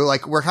look too.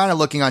 Like, we're kind of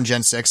looking on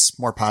Gen 6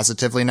 more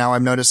positively now,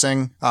 I'm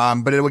noticing.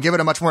 But it will give it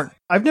a much more...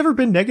 I've never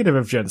been negative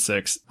of Gen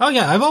 6. Oh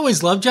yeah, I've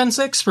always loved Gen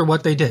 6 for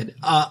what they did.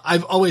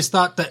 I've always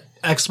thought that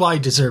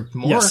XY deserved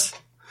more. Yes.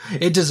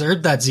 It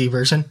deserved that Z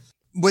version.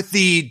 With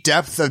the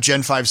depth of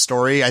Gen 5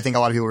 story, I think a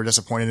lot of people were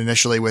disappointed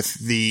initially with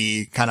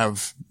the kind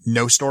of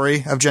no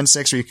story of Gen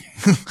 6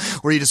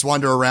 where you just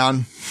wander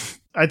around.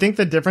 I think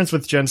the difference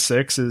with Gen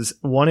 6 is,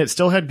 one, it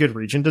still had good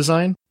region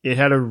design. It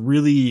had a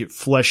really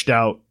fleshed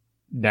out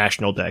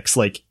national dex,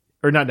 like,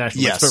 or not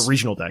national dex, but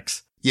regional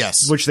dex.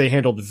 Yes. Which they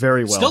handled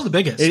very well. Still the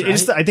biggest,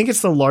 right? I think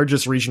it's the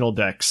largest regional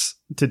dex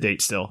to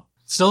date still.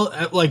 Still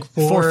at like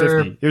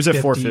 450. It was at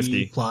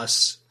 450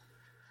 plus.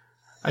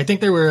 I think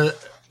there were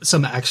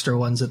some extra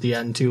ones at the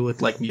end too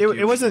with like Mewtwo.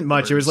 It wasn't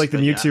much. Birds, it was like the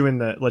Mewtwo and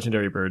the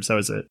legendary birds. That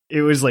was it.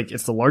 It was like,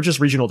 it's the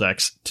largest regional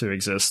dex to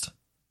exist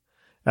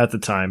at the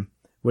time.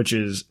 Which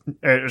is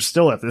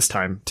still at this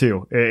time,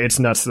 too. It's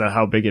nuts that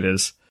how big it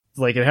is.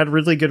 Like, it had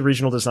really good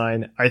regional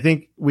design. I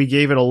think we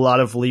gave it a lot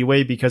of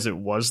leeway because it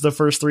was the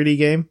first 3D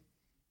game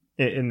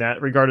in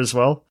that regard as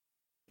well.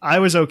 I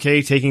was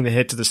okay taking the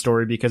hit to the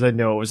story because I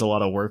know it was a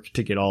lot of work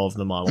to get all of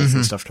the models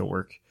and stuff to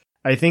work.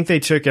 I think they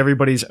took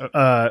everybody's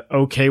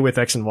okay with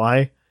X and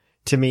Y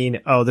to mean,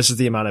 oh, this is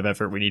the amount of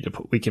effort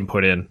we can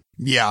put in.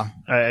 Yeah.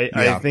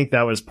 I think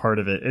that was part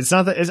of it. It's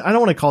not that I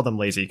don't want to call them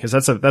lazy, because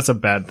that's a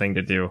bad thing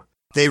to do.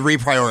 They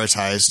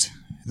reprioritized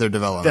their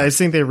development. I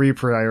think they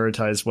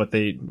reprioritized what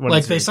they...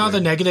 Like, they saw the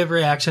negative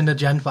reaction to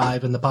Gen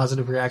 5 and the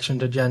positive reaction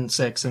to Gen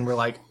 6, and were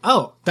like,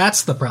 oh,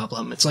 that's the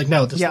problem. It's like,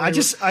 no. I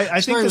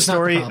think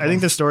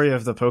the story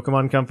of the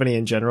Pokemon Company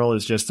in general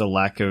is just a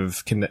lack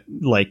of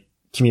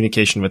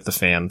communication with the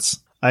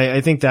fans.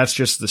 I think that's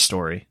just the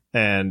story,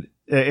 and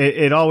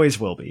it always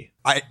will be.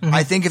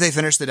 I think if they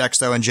finish the decks,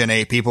 though, in Gen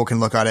 8, people can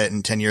look at it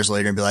in 10 years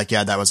later and be like,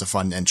 yeah, that was a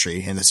fun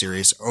entry in the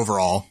series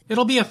overall.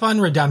 It'll be a fun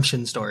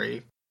redemption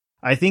story.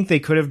 I think they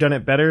could have done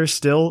it better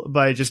still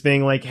by just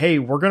being like, hey,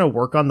 we're going to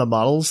work on the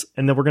models,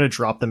 and then we're going to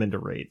drop them into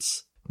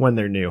raids when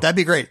they're new. That'd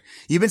be great.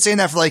 You've been saying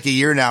that for like a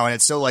year now, and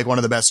it's still like one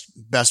of the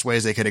best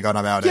ways they could have gone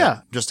about it.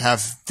 Just have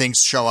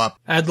things show up.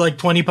 Add like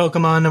 20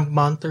 Pokemon a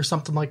month or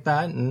something like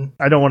that. And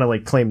I don't want to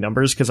like claim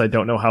numbers because I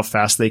don't know how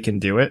fast they can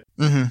do it.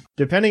 Mm-hmm.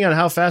 Depending on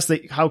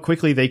how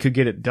quickly they could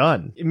get it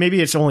done. Maybe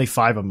it's only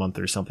 5 a month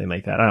or something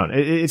like that. I don't know.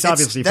 It's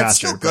obviously that's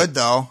faster. That's still good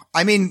though.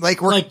 I mean,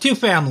 like we're like 2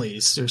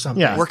 families or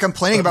something. Yeah. We're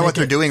complaining about what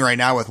they're doing right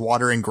now with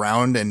Water and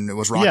Ground, and it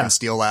was Rock and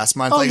Steel last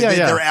month.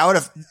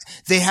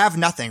 They have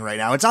nothing right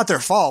now. It's not their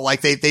fault.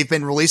 Like they've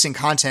been releasing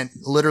content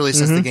literally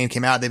since the game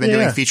came out. They've been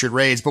doing featured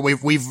raids, but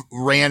we've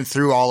ran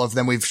through all of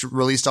them. We've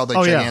released all the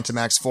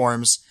Gigantamax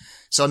forms.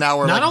 So now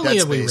we're not like only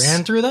have we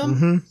ran through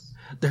them,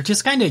 they're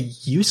just kind of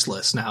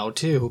useless now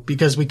too,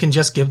 because we can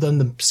just give them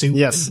the soup.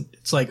 Yes.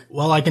 It's like,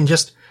 well, I can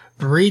just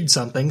breed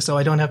something so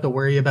I don't have to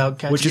worry about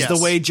catching. Which is the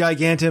way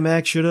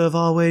Gigantamax should have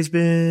always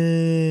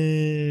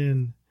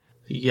been.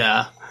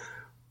 Yeah.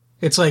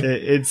 It's like,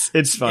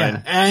 it's fine.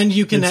 Yeah. And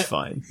you can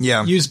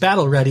use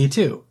Battle Ready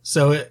too.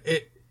 So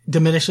it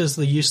diminishes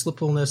the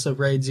usefulness of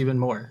raids even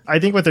more. I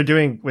think what they're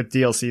doing with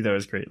DLC though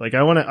is great. Like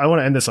I want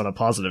to end this on a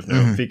positive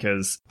note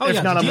because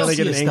if not, I'm going to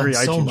get an angry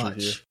iTunes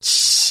review.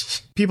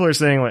 People are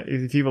saying like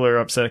people are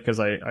upset because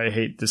I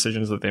hate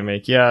decisions that they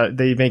make. Yeah,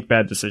 they make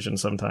bad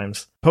decisions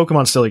sometimes.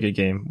 Pokemon's still a good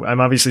game. I'm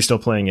obviously still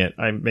playing it.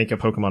 I make a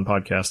Pokemon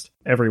podcast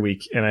every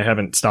week, and I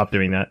haven't stopped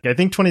doing that. I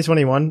think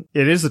 2021,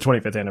 it is the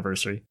 25th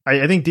anniversary.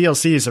 I think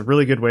DLC is a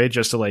really good way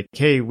just to like,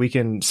 hey, we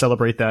can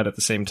celebrate that at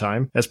the same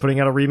time as putting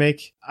out a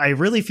remake. I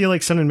really feel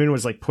like Sun and Moon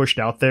was like pushed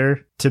out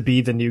there to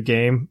be the new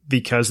game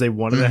because they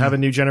wanted to have a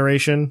new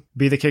generation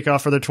be the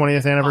kickoff for their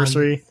 20th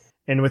anniversary.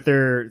 And with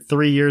their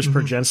 3 years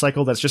per gen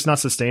cycle, that's just not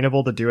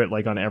sustainable to do it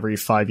like on every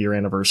 5-year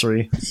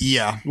anniversary.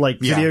 Yeah. Like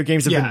video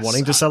games have been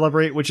wanting to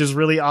celebrate, which is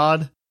really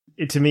odd.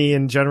 It, to me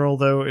in general,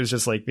 though, is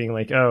just like being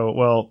like, oh,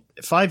 well,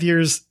 5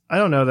 years. I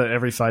don't know that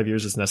every 5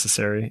 years is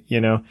necessary.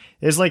 You know,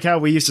 it's like how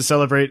we used to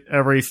celebrate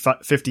every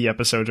 50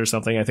 episodes or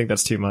something. I think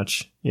that's too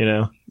much, you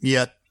know?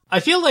 Yeah. I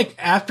feel like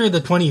after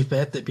the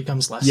 25th, it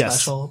becomes less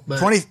special. But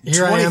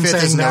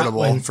 25th is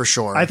notable for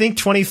sure. I think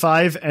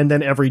 25 and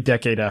then every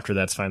decade after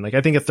that's fine. Like I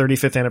think a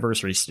 35th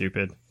anniversary is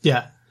stupid.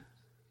 Yeah.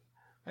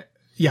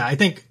 Yeah, I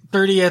think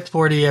 30th,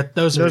 40th,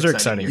 those are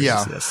exciting.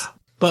 Yeah. Yes.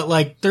 But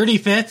like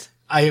 35th,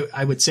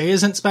 I would say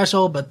isn't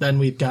special, but then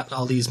we've got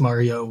all these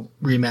Mario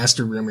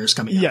remaster rumors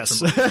coming out. Yes.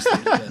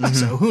 From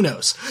so who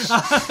knows?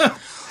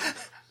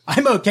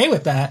 I'm okay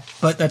with that,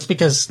 but that's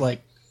because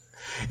like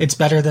it's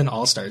better than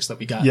All-Stars that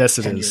we got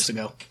 10 years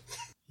ago.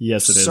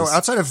 Yes, it is. So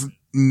outside of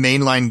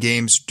mainline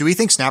games, do we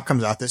think Snap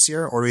comes out this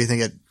year, or do we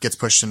think it gets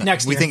pushed to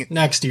next year?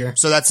 Next year.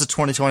 So that's the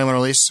 2021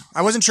 release?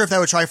 I wasn't sure if that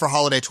would try for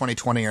holiday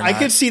 2020 or not. I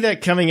could see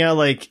that coming out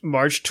like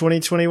March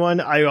 2021.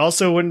 I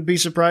also wouldn't be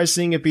surprised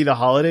seeing it be the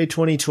holiday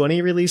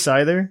 2020 release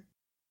either.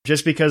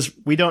 Just because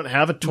we don't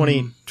have a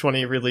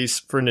 2020 release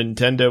for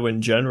Nintendo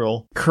in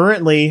general.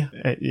 Currently,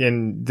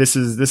 and this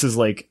is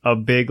like a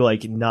big,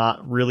 like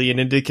not really an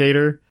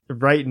indicator.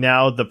 Right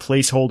now, the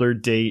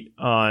placeholder date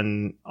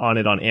on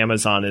it on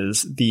Amazon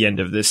is the end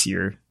of this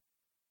year.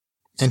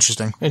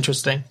 Interesting.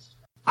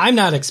 I'm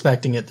not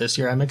expecting it this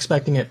year. I'm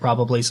expecting it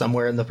probably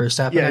somewhere in the first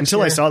half of next until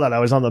year. I saw that, I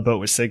was on the boat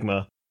with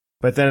Sigma.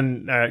 But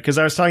then, because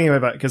I was talking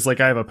about, because like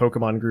I have a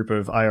Pokemon group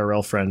of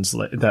IRL friends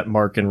that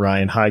Mark and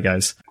Ryan, hi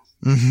guys.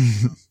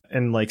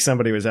 And like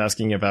somebody was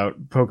asking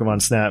about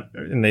Pokemon Snap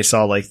and they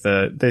saw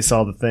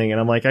the thing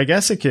and I'm like, I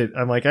guess it could,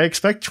 I'm like, I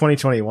expect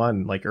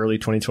 2021, like early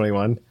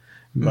 2021.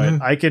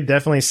 But I could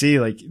definitely see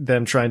like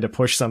them trying to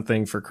push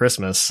something for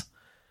Christmas,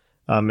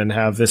 and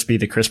have this be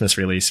the Christmas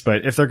release.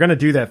 But if they're going to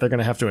do that, they're going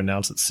to have to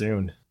announce it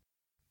soon.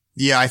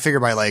 Yeah, I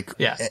figure by like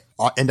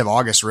end of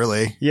August,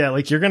 really. Yeah,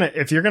 like if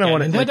you're gonna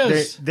want to, like,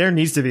 there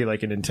needs to be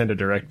like a Nintendo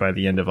Direct by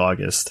the end of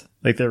August.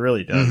 Like there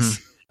really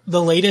does.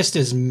 The latest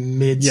is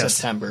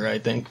mid-September, I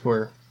think,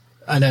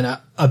 and then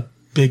a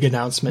big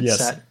announcement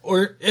set.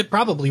 Or it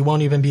probably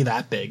won't even be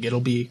that big. It'll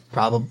be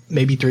probably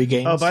maybe 3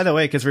 games. Oh, by the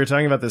way, because we were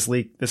talking about this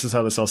leak, this is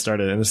how this all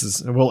started, and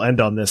we'll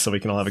end on this so we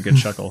can all have a good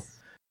chuckle.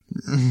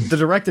 The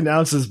Direct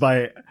announces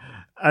by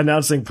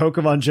announcing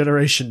Pokemon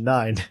Generation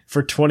 9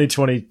 for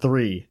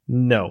 2023.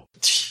 No.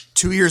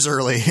 2 years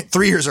early.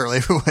 3 years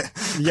early.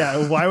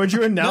 Yeah, why would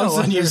you announce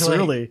it this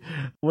early?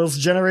 Well,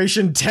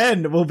 Generation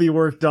 10 will be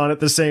worked on at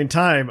the same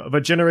time,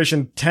 but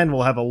Generation 10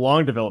 will have a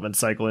long development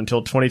cycle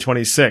until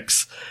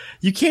 2026.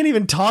 You can't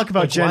even talk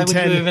about Gen 10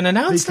 why would you even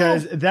announce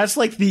because that's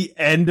like the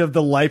end of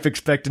the life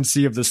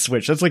expectancy of the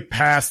Switch. That's like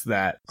past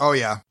that. Oh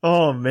yeah.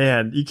 Oh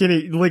man, you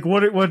can't like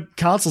what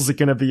consoles it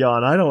going to be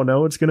on? I don't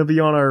know. It's going to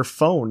be on our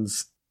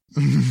phones.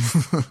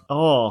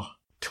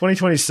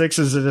 2026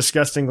 is a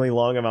disgustingly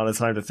long amount of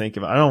time to think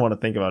about. I don't want to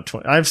think about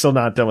I'm still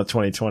not done with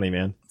 2020,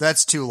 man.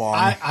 That's too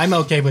long. I'm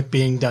okay with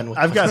being done with.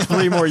 I've got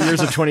 3 more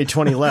years of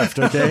 2020 left.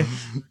 Okay.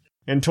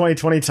 In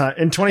 2020 time,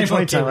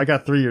 I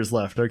got 3 years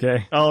left.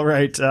 Okay. All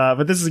right.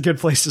 But this is a good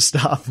place to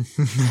stop.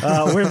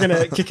 We're going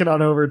to kick it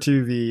on over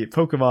to the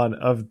Pokemon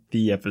of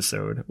the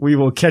episode. We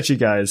will catch you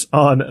guys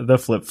on the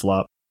flip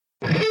flop.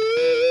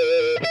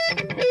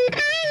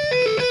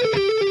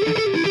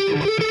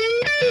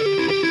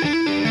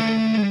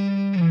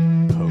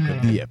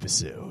 The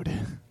episode.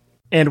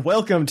 And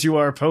welcome to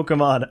our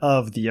Pokemon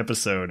of the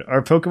episode.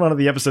 Our Pokemon of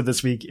the episode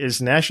this week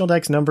is National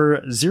Dex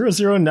number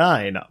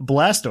 009,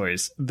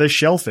 Blastoise, the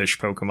shellfish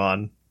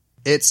Pokemon.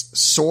 Its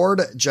Sword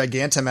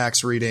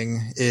Gigantamax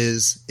reading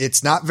is,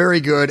 it's not very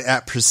good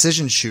at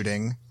precision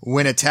shooting.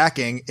 When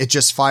attacking, it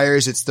just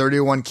fires its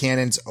 31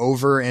 cannons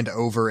over and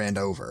over and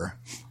over.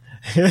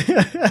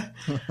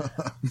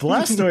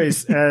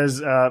 Blastoise has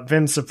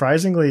been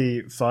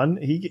surprisingly fun.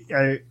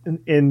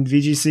 In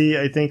VGC,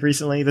 I think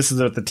recently, this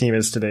is what the team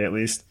is today at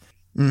least.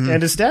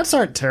 And his stats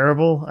aren't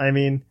terrible. I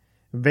mean,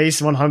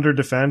 base 100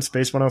 defense,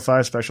 base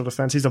 105 special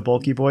defense. He's a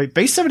bulky boy.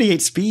 Base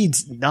 78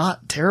 speed's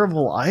not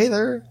terrible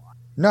either.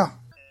 No.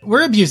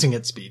 We're abusing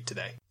its speed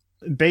today.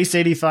 Base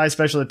 85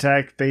 special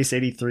attack, base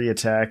 83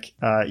 attack.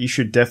 You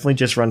should definitely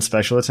just run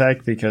special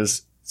attack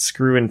because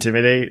screw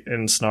Intimidate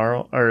and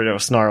Snarl, or no,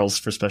 Snarls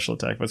for special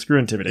attack, but screw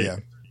Intimidate. Yeah,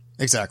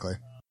 exactly.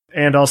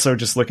 And also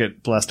just look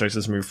at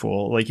Blastoise's move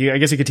pool. Like, I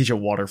guess you could teach it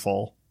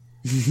Waterfall.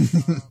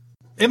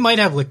 It might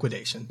have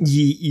Liquidation.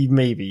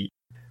 Maybe.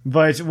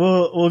 But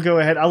we'll go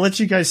ahead. I'll let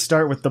you guys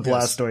start with the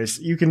Blastoise.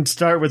 You can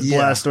start with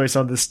Blastoise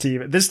on this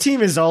team. This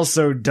team is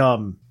also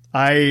dumb.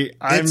 I'm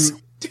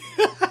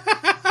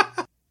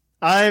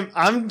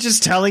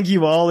just telling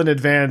you all in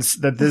advance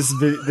that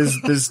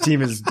this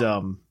team is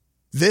dumb.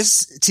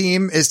 This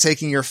team is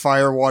taking your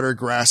Fire, Water,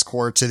 Grass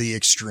core to the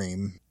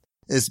extreme.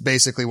 Is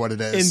basically what it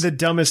is. In the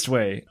dumbest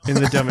way.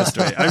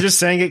 I'm just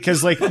saying it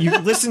because, like, you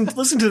listen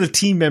to the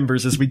team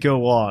members as we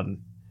go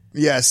on.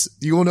 Yes,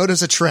 you will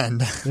notice a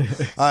trend.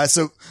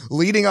 So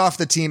leading off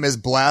the team is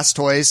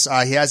Blastoise.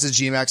 He has his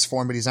G-Max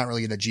form, but he's not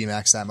really going to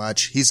G-Max that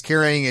much. He's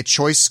carrying a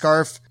Choice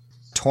Scarf.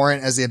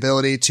 Torrent as the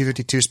ability,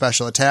 252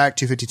 special attack,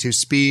 252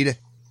 speed,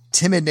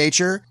 timid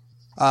nature.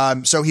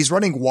 So he's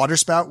running Water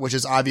Spout, which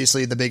is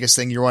obviously the biggest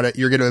thing. You're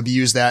going to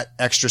abuse that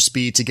extra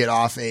speed to get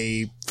off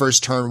a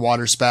first turn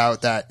Water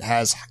Spout that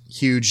has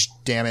huge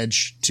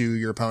damage to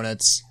your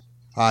opponents.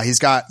 He's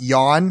got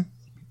Yawn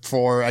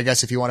for, I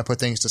guess, if you want to put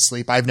things to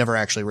sleep. I've never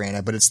actually ran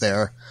it, but it's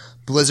there.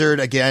 Blizzard,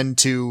 again,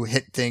 to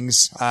hit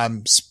things,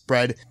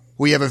 spread.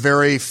 We have a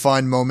very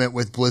fun moment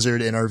with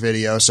Blizzard in our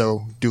video,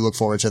 so do look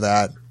forward to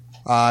that.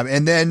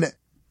 And then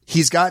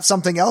he's got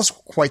something else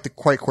quite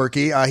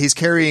quirky. He's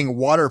carrying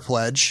Water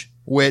Pledge,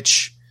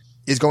 which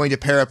is going to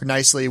pair up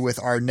nicely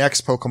with our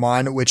next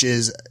Pokemon, which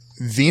is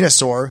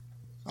Venusaur,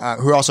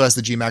 who also has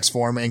the G-Max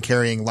form and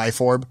carrying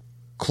Life Orb.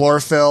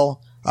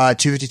 Chlorophyll,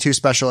 252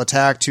 special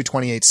attack,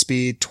 228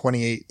 speed,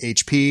 28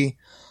 HP,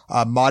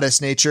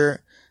 modest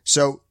nature.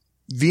 So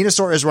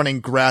Venusaur is running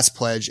Grass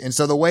Pledge. And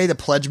so the way the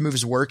pledge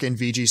moves work in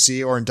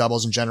VGC or in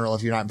doubles in general,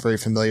 if you're not very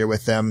familiar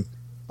with them.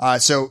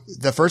 So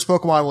the first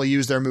Pokemon will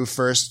use their move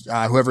first,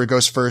 whoever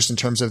goes first in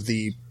terms of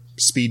the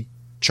speed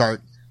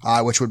chart,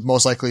 which would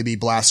most likely be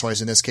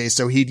Blastoise in this case.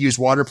 So he'd use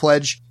Water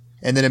Pledge.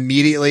 And then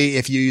immediately,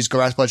 if you use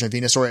Grass Pledge on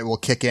Venusaur, it will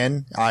kick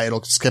in.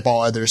 It'll skip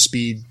all other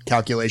speed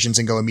calculations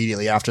and go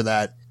immediately after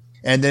that.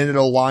 And then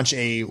it'll launch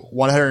a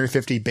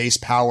 150 base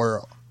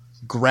power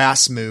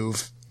grass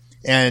move.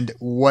 And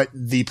what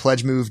the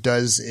pledge move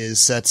does is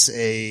sets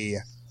a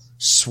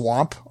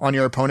swamp on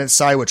your opponent's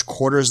side, which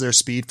quarters their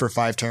speed for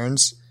 5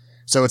 turns.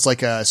 So it's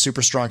like a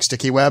super strong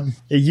sticky web.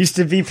 It used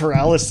to be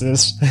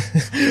paralysis.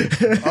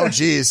 Oh,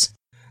 geez.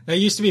 That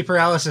used to be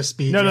paralysis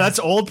speed. No, that's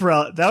old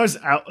paralysis.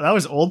 That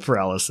was old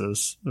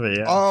paralysis. But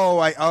yeah.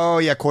 Oh,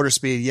 yeah, quarter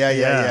speed.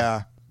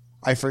 Yeah.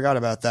 I forgot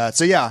about that.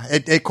 So yeah,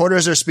 it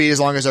quarters their speed as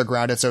long as they're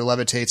grounded, so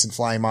levitates and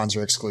flying mons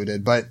are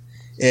excluded. But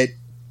it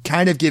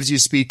kind of gives you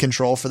speed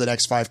control for the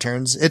next 5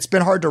 turns. It's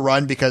been hard to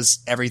run because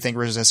everything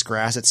resists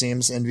grass, it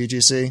seems, in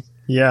VGC.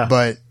 Yeah.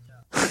 But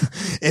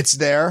it's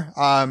there.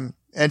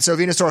 And so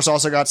Venusaur's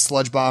also got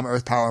Sludge Bomb,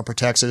 Earth Power, and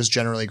Protect, so it's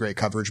generally great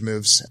coverage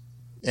moves.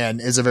 And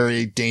is a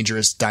very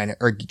dangerous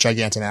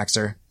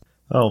Gigantamaxer.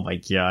 Oh my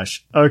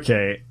gosh.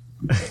 Okay.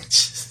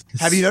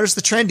 Have you noticed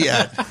the trend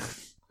yet?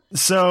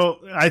 So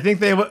I think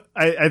they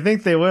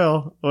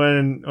will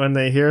when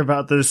they hear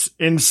about this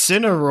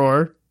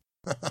Incineroar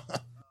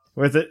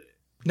with it.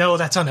 No,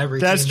 that's on every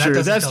team. That's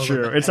true. That's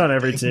true. It's on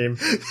every team.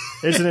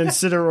 It's an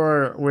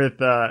Incineroar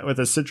with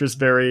a Citrus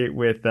Berry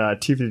with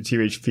 252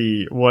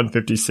 HP,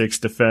 156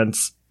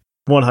 defense,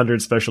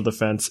 100 special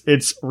defense.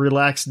 It's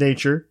Relaxed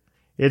Nature.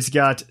 It's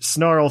got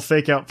Snarl,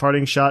 Fake Out,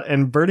 Parting Shot,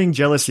 and Burning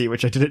Jealousy,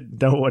 which I didn't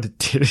know what it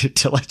did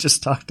until I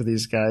just talked to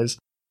these guys.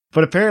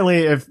 But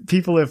apparently, if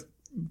people have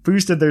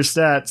boosted their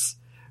stats,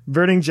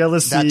 Burning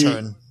Jealousy...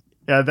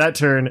 That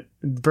turn,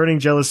 Burning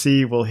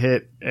Jealousy will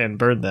hit and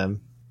burn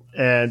them.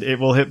 And it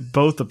will hit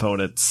both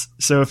opponents.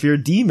 So if you're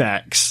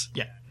D-Max...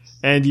 Yeah.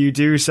 And you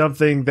do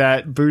something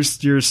that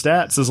boosts your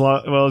stats as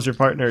well as your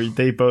partner,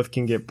 they both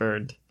can get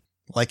burned.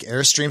 Like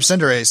Airstream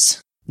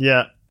Cinderace.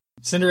 Yeah.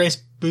 Cinderace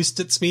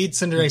boosted speed,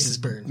 Cinderace is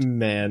burned.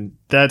 Man,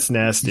 that's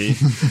nasty.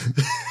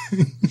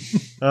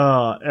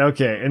 Oh,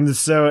 okay. And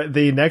so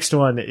the next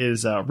one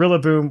is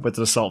Rillaboom with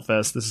Assault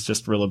Vest. This is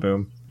just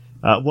Rillaboom.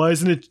 Why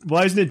isn't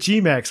it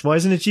G-Max? Why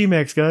isn't it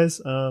G-Max, guys?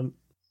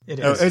 It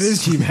is. It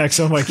is G-Max.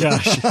 Oh my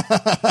gosh.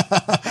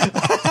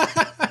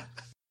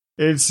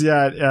 It's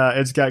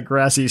got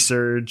Grassy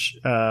Surge,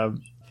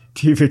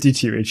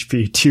 252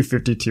 HP,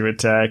 252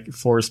 attack,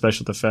 4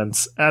 special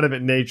defense,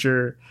 Adamant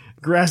Nature,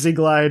 Grassy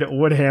Glide,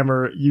 Wood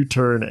Hammer,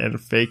 U-Turn, and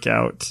Fake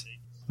Out.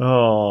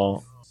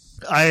 Oh,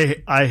 I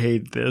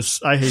hate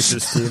this. I hate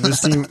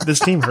this team. This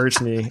team hurts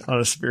me on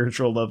a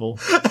spiritual level.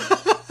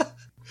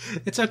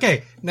 It's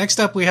okay. Next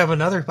up, we have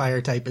another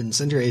fire type in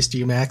Cinderace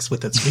G-Max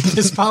with its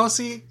weakness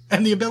policy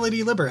and the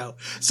ability Libero.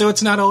 So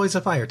it's not always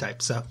a fire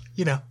type. So,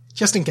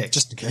 just in case.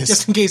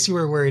 Just in case you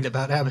were worried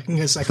about having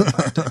a second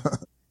fire type.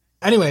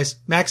 Anyways,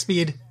 max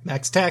speed,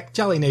 max attack,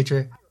 Jolly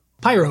Nature,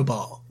 Pyro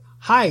Ball,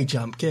 high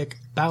jump kick,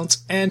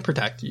 bounce, and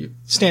protect you.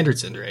 Standard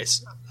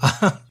Cinderace.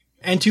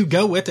 And to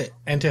go with it,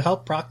 and to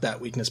help proc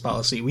that weakness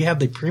policy, we have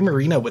the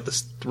Primarina with the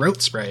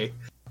throat spray,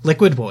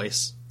 Liquid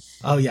Voice.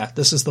 Oh yeah,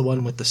 this is the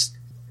one with the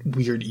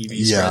weird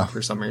EV spread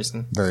for some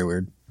reason. Very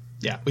weird.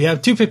 Yeah, we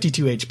have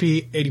 252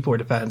 HP, 84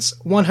 defense,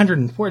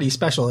 140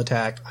 special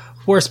attack,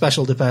 4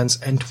 special defense,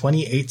 and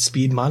 28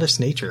 speed modest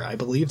nature. I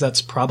believe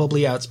that's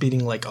probably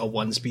outspeeding like a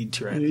 1-speed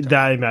Tyranitar.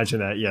 I imagine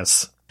that,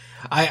 yes.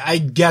 I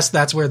guess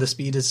that's where the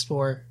speed is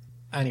for.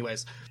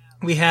 Anyways,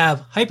 we have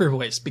Hyper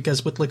Voice,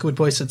 because with Liquid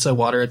Voice it's a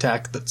water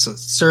attack that's a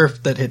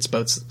surf that hits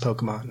both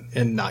Pokemon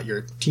and not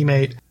your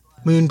teammate.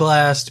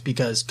 Moonblast,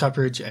 because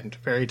coverage and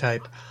fairy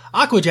type.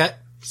 Aqua Jet,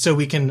 so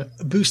we can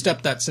boost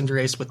up that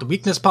Cinderace with the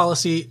weakness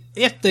policy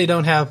if they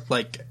don't have,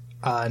 like,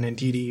 an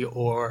Indeedee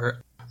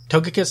or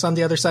Togekiss on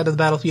the other side of the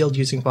battlefield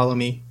using Follow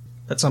Me.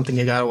 That's something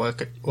you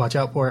gotta watch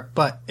out for.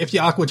 But if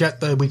you Aqua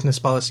Jet the weakness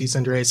policy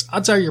Cinderace,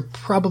 odds are you're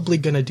probably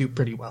gonna do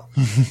pretty well.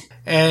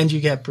 And you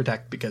get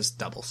Protect because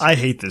doubles. I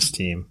hate this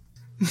team.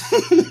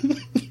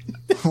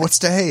 What's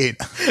to hate?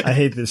 I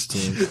hate this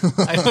team.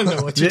 I don't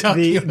know what you're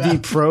talking about. The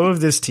pro of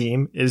this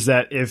team is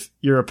that if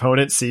your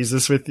opponent sees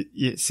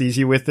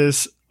you with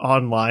this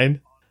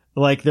online,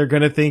 like, they're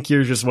gonna think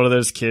you're just one of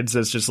those kids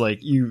that's just like,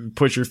 you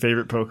put your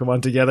favorite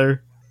Pokemon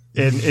together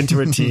into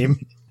a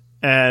team,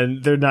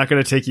 and they're not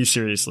going to take you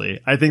seriously.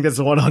 I think that's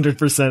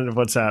 100% of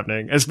what's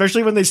happening,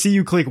 especially when they see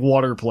you click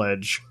water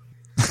pledge.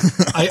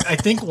 I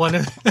think one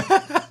of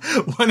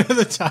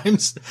the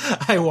times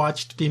I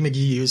watched P. McGee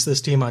use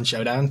this team on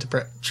Showdown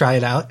to try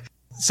it out,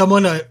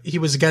 someone he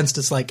was against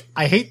is like,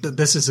 I hate that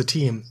this is a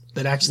team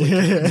that actually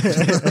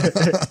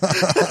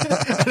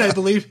and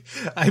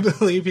I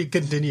believe he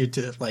continued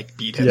to like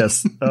beat him.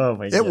 Yes. Oh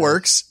my god. It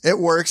works.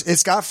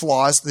 It's got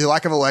flaws. The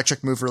lack of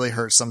electric move really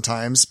hurts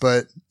sometimes,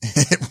 but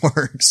it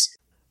works.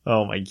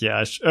 Oh my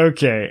gosh.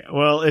 Okay.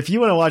 Well, if you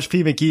want to watch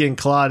P. McGee and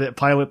Claude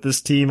pilot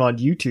this team on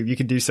YouTube, you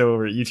can do so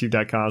over at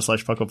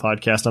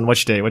youtube.com/PucklePodcast. On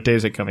which day? What day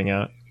is it coming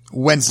out?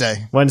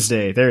 Wednesday.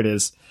 There it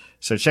is.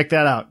 So check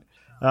that out.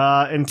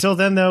 Until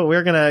then, though,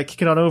 we're going to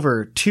kick it on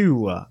over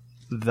to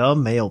the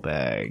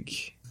mailbag.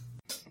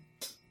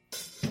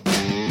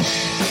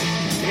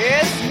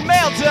 It's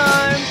mail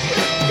time!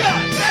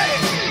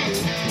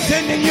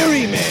 Send in your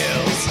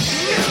emails!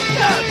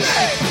 Mail!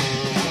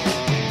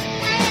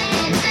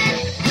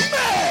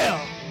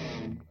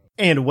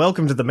 And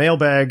welcome to the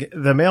mailbag.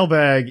 The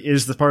mailbag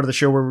is the part of the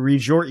show where we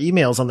read your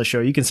emails on the show.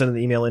 You can send an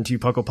email into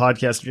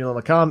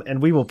pucklepodcast@gmail.com,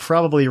 and we will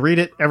probably read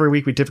it. Every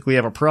week we typically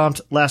have a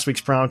prompt. Last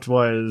week's prompt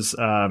was,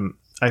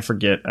 I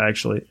forget,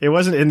 actually. It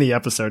wasn't in the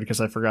episode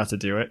because I forgot to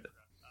do it.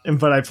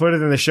 But I put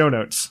it in the show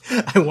notes.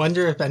 I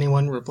wonder if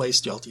anyone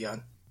replaced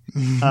Jolteon.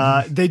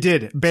 They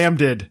did. Bam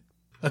did.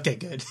 Okay,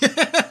 good.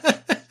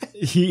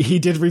 He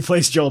did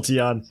replace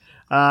Jolteon.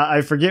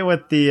 I forget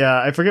what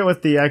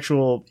the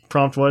actual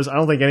prompt was. I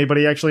don't think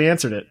anybody actually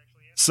answered it.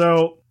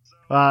 So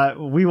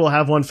we will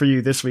have one for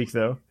you this week,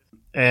 though,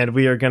 and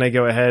we are going to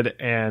go ahead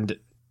and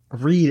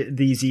read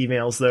these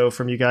emails, though,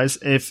 from you guys.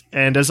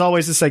 And as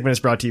always, this segment is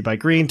brought to you by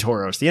Green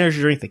Toros, the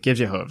energy drink that gives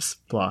you hooves.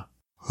 Blah.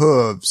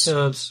 Hooves.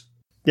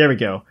 There we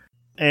go.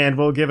 And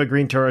we'll give a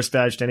Green Toros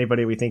badge to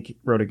anybody we think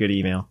wrote a good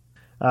email.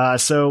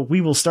 So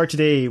we will start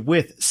today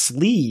with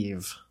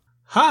Sleeve.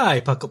 Hi,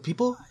 Puckle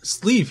people.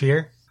 Sleeve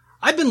here.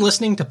 I've been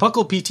listening to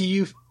Puckle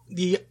PTU,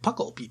 the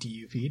Puckle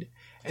PTU feed,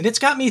 and it's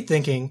got me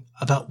thinking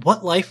about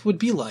what life would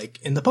be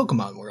like in the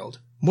Pokemon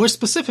world. More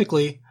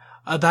specifically,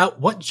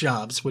 about what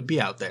jobs would be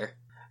out there.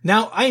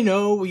 Now, I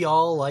know we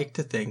all like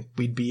to think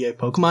we'd be a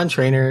Pokemon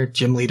trainer,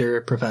 gym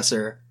leader,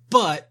 professor,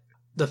 but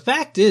the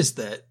fact is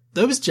that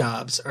those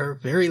jobs are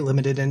very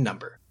limited in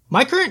number.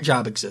 My current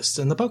job exists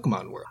in the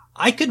Pokemon world.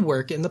 I could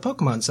work in the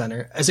Pokemon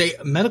Center as a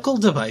medical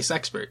device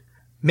expert,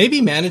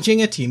 maybe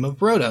managing a team of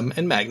Rotom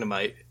and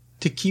Magnemite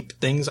to keep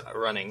things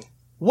running.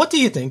 What do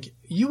you think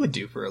you would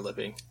do for a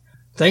living?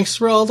 Thanks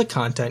for all the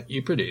content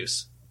you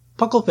produce.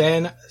 Puckle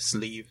fan,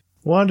 Sleeve.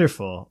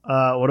 Wonderful.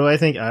 What do I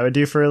think I would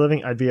do for a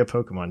living? I'd be a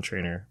Pokemon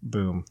trainer.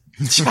 Boom.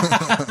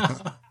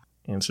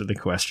 Answer the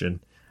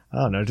question.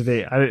 I don't know.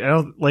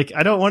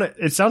 I don't want to.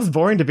 It sounds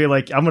boring to be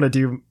like, I'm going to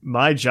do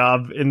my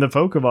job in the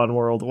Pokemon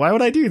world. Why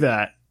would I do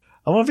that?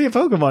 I want to be a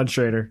Pokemon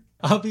trainer.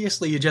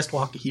 Obviously, you just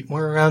walk a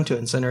Heatmore around to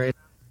incinerate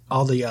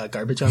all the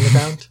garbage on the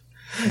ground.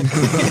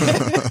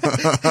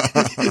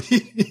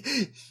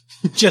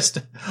 Just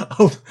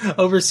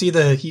oversee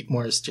the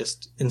Heatmores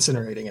just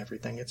incinerating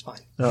everything. It's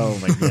fine. Oh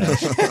my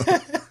gosh.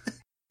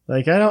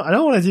 I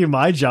don't want to do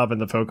my job in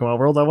the Pokemon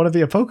world. I want to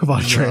be a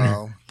Pokemon trainer.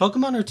 No.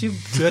 Pokemon are too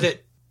good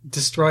at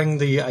destroying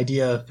the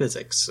idea of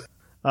physics.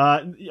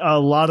 A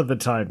lot of the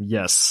time,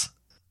 yes.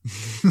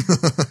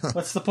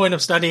 What's the point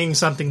of studying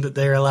something that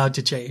they're allowed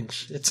to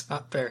change? It's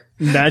not fair.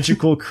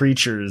 Magical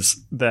creatures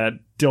that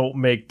don't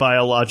make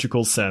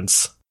biological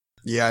sense.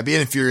 Yeah, it'd be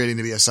infuriating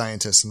to be a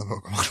scientist in the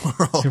Pokemon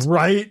world.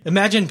 Right?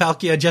 Imagine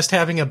Palkia just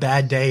having a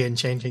bad day and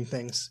changing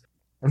things.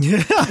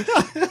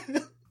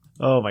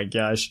 Oh my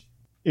gosh.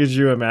 Could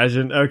you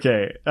imagine?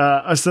 Okay.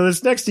 So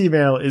this next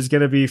email is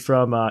going to be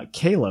from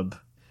Caleb.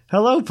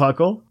 Hello,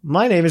 Puckle.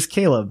 My name is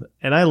Caleb,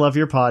 and I love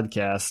your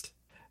podcast.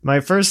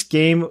 My first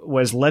game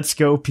was Let's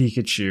Go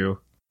Pikachu.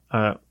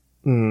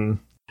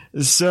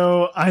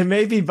 So I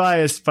may be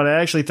biased, but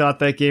I actually thought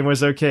that game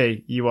was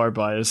okay. You are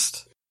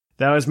biased.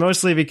 That was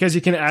mostly because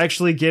you can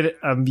actually get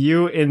a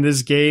Mew in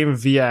this game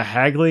via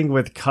haggling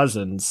with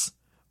cousins.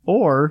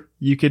 Or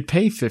you could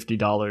pay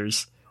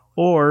 $50.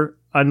 Or,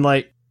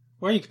 unlike...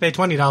 Or you could pay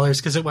 $20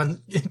 because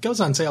it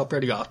goes on sale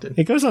pretty often.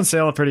 It goes on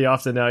sale pretty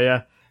often now,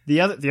 yeah.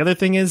 The other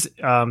thing is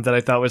that I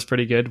thought was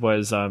pretty good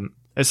was...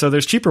 so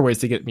there's cheaper ways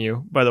to get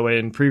Mew, by the way,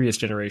 in previous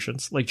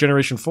generations. Like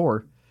Generation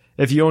 4.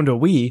 If you owned a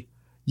Wii,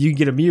 you can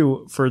get a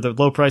Mew for the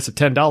low price of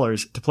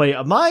 $10 to play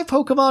My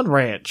Pokemon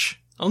Ranch.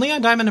 Only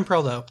on Diamond and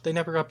Pearl, though. They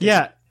never updated it.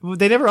 Yeah,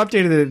 they never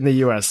updated it in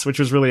the US, which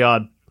was really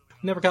odd.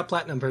 Never got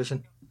Platinum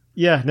version.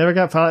 Yeah, never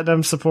got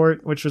Platinum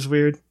support, which was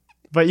weird.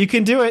 But you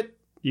can do it.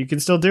 You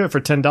can still do it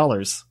for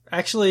 $10.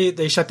 Actually,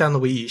 they shut down the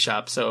Wii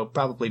shop, so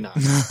probably not.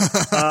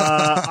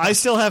 I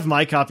still have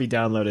my copy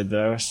downloaded,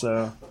 though,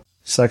 so...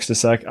 Sucks to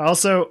suck.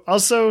 Also,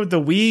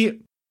 the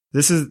Wii...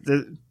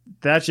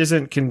 That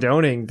isn't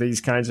condoning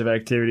these kinds of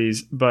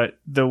activities, but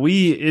the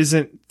Wii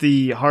isn't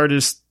the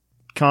hardest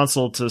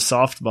console to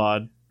soft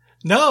mod.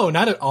 No,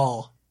 not at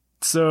all.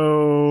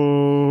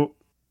 So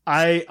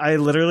I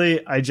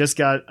just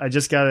got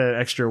an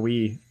extra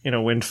Wii in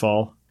a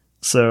windfall,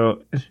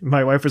 So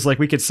my wife was like,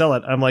 we could sell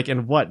it. I'm like,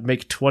 and what?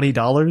 Make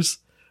 $20?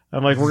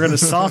 I'm like, we're going to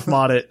soft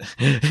mod it.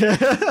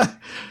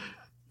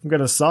 I'm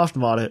going to soft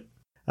mod it.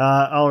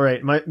 All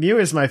right. Mew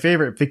is my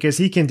favorite because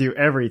he can do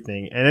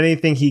everything, and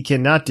anything he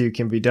cannot do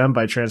can be done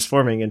by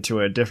transforming into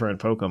a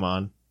different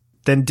Pokemon.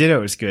 Then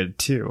Ditto is good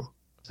too.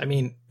 I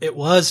mean, it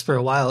was for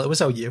a while. It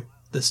was OU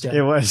this gen.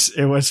 It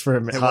was for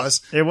a minute.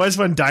 It was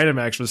when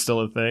Dynamax was still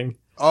a thing.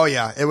 Oh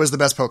yeah, it was the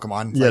best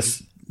Pokemon.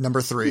 Yes. Like,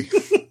 number 3.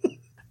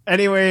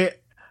 Anyway,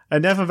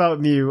 enough about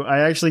Mew.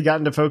 I actually got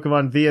into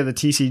Pokemon via the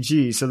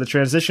TCG, so the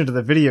transition to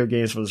the video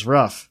games was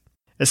rough.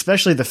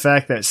 Especially the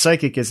fact that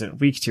Psychic isn't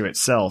weak to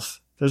itself.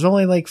 There's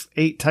only like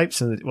 8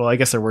 types in the... Well, I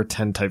guess there were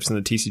 10 types in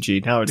the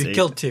TCG. Now it's 8. We've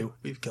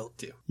killed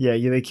 2. Yeah,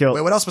 they killed...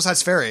 Wait, what else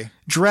besides Fairy?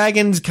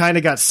 Dragons kind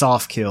of got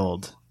soft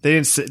killed. They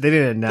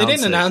didn't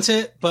announce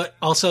it, but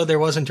also there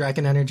wasn't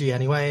Dragon Energy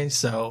anyway,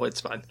 so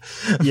it's fun.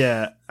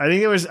 Yeah, I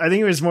think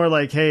it was more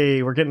like,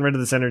 hey, we're getting rid of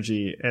this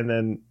energy, and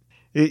then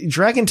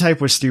Dragon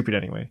type was stupid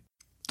anyway.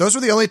 Those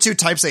were the only 2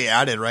 types they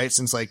added, right?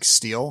 Since like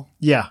Steel.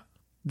 Yeah,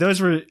 those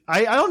were.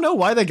 I don't know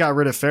why they got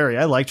rid of Fairy.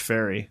 I liked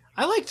Fairy.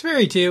 I liked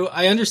Fairy too.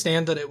 I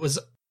understand that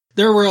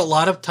there were a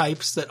lot of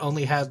types that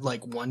only had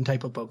like one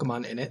type of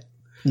Pokemon in it.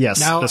 Yes,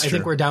 now I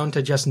think we're down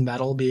to just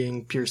Metal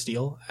being pure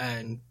Steel,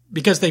 and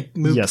because they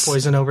moved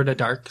Poison over to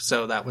Dark,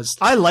 so that was.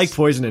 I like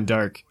Poison and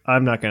Dark.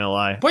 I'm not gonna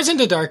lie. Poison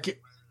to Dark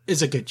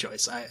is a good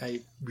choice.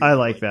 I really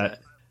like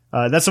that.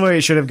 That's the way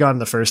it should have gone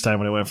the first time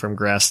when it went from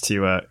grass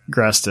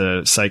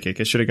to Psychic.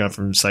 It should have gone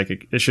from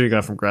Psychic. It should have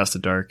gone from grass to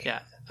Dark. Yeah.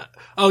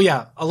 Oh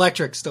yeah,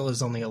 Electric still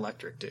is only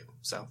Electric too.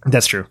 So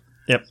that's true.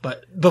 Yep.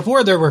 But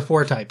before there were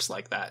 4 types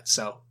like that.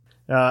 So.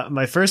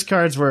 My first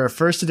cards were a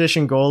first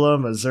edition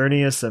Golem, a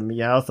Xerneas, a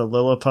Meowth, a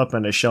Lillipup,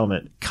 and a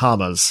Shelmet.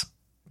 Commas.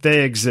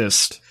 They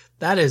exist.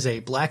 That is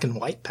a black and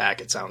white pack,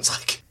 it sounds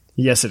like.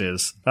 Yes, it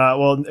is.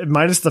 Well,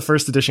 minus the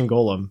first edition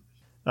Golem.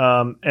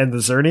 And the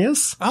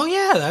Xerneas? Oh,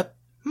 yeah,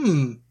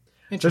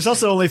 There's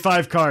also only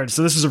 5 cards,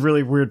 so this is a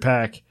really weird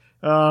pack.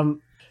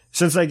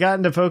 Since I got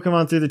into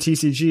Pokemon through the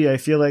TCG, I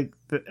feel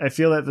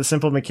that the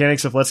simple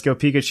mechanics of Let's Go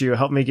Pikachu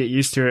helped me get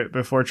used to it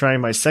before trying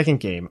my second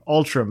game,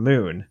 Ultra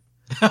Moon.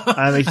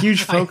 I'm a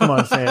huge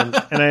Pokemon fan,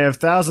 and I have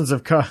thousands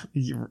of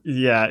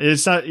yeah,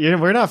 it's not.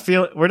 We're not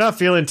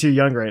feeling too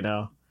young right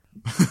now.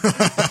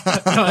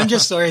 No, I'm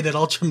just sorry that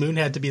Ultra Moon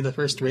had to be the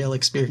first real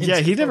experience.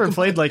 Yeah, he never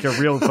played like a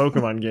real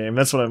Pokemon game.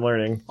 That's what I'm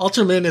learning.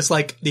 Ultra Moon is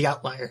like the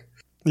outlier.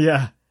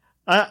 Yeah,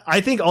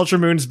 I think Ultra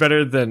Moon's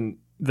better than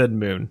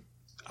Moon.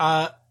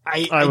 I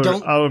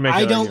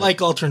don't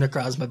like Ultra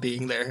Necrozma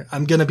being there.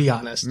 I'm gonna be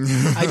honest.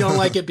 I don't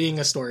like it being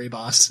a story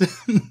boss.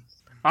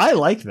 I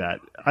like that.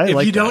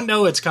 If you don't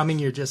know it's coming,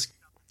 you're just...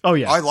 Oh,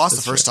 yeah. I lost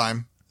the first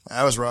time.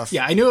 That was rough.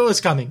 Yeah, I knew it was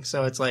coming,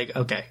 so it's like,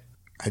 okay.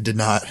 I did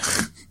not.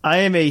 I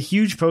am a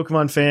huge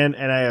Pokemon fan,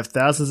 and I have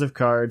thousands of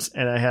cards,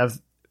 and I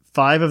have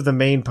 5 of the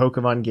main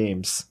Pokemon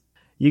games.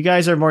 You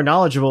guys are more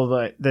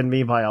knowledgeable than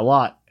me by a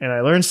lot, and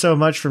I learned so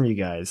much from you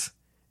guys.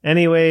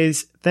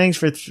 Anyways, thanks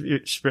for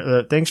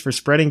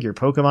spreading your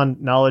Pokemon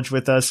knowledge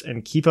with us,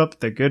 and keep up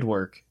the good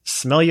work.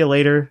 Smell you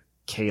later,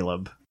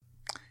 Caleb.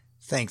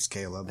 Thanks,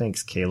 Caleb.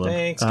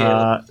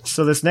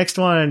 So this next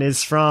one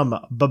is from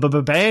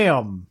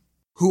Bam,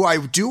 who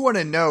I do want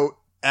to note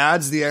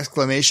adds the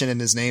exclamation in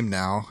his name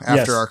now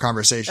after our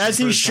conversation. As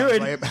he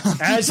should.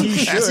 As he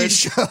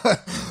should.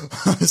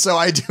 So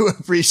I do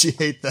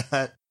appreciate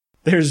that.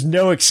 There's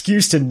no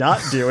excuse to not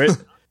do it.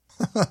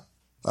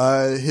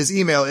 His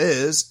email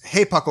is,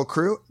 "Hey Puckle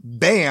Crew,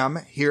 Bam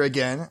here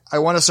again. I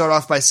want to start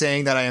off by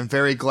saying that I am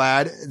very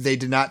glad they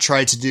did not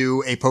try to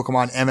do a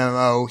Pokemon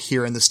MMO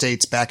here in the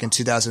States back in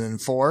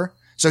 2004.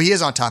 So he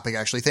is on topic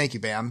actually. Thank you,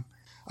 Bam.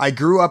 I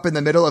grew up in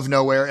the middle of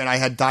nowhere and I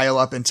had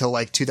dial-up until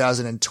like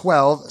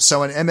 2012,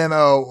 so an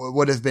MMO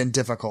would have been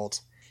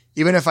difficult.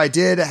 Even if I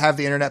did have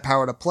the internet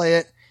power to play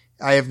it,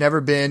 I have never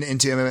been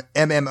into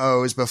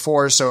MMOs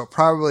before, so it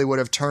probably would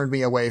have turned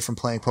me away from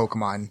playing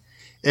Pokemon.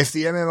 If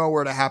the MMO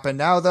were to happen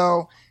now,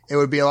 though, it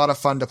would be a lot of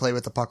fun to play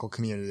with the Puckle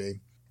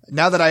community.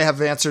 Now that I have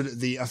answered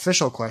the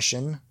official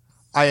question,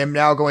 I am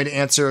now going to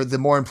answer the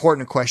more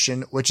important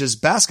question, which is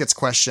Basket's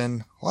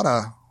question.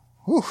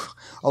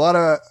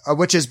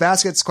 Which is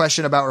Basket's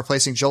question about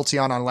replacing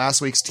Jolteon on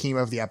last week's team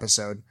of the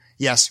episode.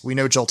 Yes, we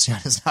know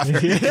Jolteon is not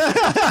very good.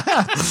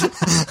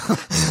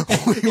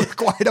 We were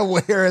quite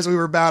aware as we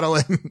were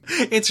battling.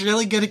 It's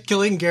really good at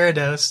killing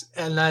Gyarados.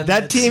 And then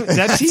that team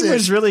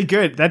was really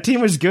good. That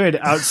team was good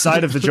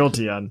outside of the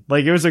Jolteon.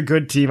 Like, it was a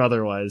good team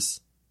otherwise.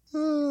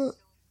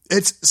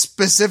 It's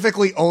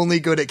specifically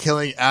only good at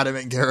killing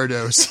Adamant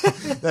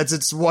Gyarados. That's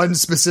its one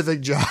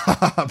specific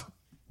job.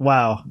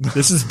 Wow,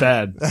 this is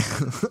bad.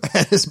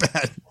 It is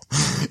bad.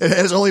 It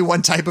has only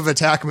one type of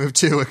attack move,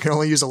 too. It can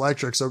only use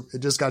electric, so it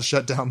just got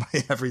shut down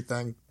by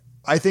everything.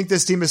 I think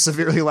this team is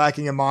severely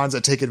lacking in Mons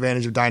that take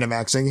advantage of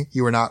Dynamaxing.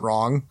 You were not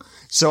wrong.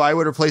 So I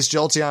would replace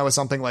Jolteon with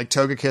something like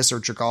Togekiss or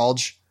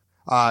Dragalge.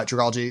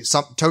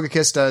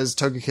 Togekiss does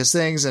Togekiss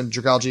things, and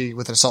Dragalge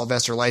with an Assault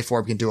Vest or Life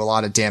Orb can do a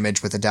lot of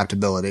damage with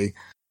adaptability.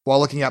 While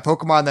looking at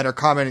Pokemon that are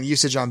common in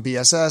usage on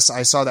BSS,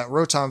 I saw that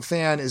Rotom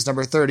Fan is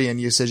number 30 in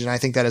usage, and I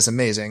think that is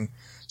amazing.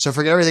 So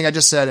forget everything I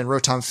just said and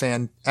Rotom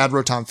Fan, add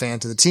Rotom Fan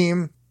to the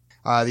team.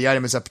 The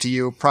item is up to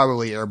you,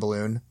 probably Air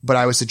Balloon, but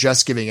I would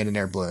suggest giving it an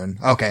Air Balloon.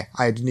 Okay,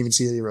 I didn't even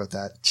see that you wrote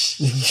that.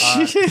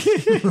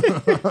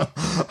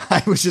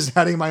 I was just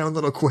adding my own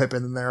little quip,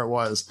 and then there it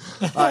was.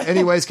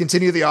 Anyways,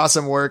 continue the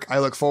awesome work. I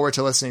look forward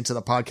to listening to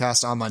the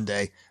podcast on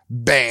Monday.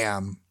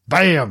 Bam!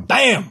 Bam!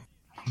 Bam!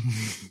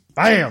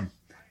 Bam!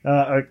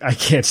 I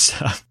can't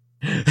stop.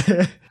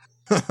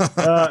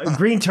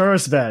 Green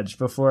Tauros badge,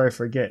 before I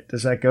forget.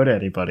 Does that go to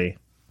anybody?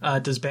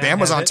 Does Bam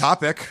was on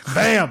topic.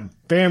 Bam!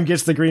 Bam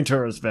gets the Green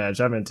Tauros badge.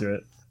 I'm into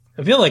it.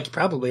 I feel like he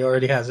probably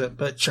already has it,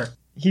 but sure.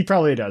 He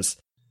probably does.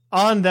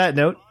 On that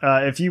note,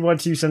 if you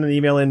want to send an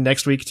email in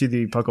next week to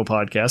the Puckle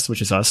Podcast,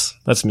 which is us,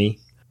 that's me,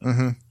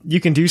 you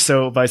can do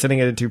so by sending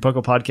it into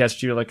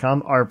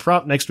pucklepodcast@gmail.com. Our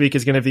prompt next week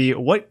is going to be,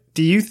 what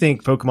do you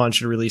think Pokemon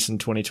should release in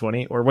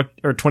 2020 or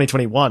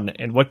 2021,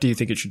 and what do you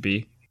think it should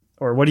be?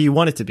 Or what do you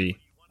want it to be?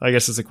 I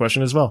guess is a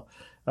question as well.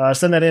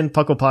 Send that in,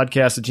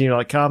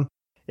 pucklepodcast@gmail.com.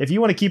 If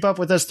you want to keep up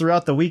with us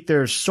throughout the week,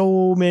 there's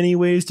so many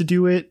ways to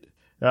do it.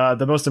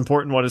 The most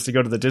important one is to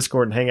go to the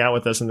Discord and hang out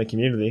with us in the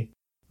community.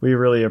 We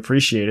really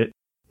appreciate it.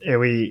 And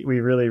we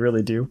really,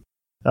 really do.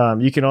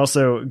 You can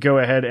also go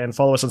ahead and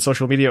follow us on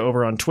social media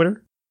over on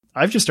Twitter.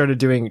 I've just started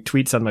doing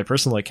tweets on my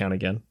personal account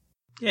again.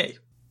 Yay.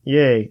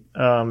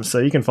 So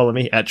you can follow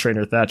me at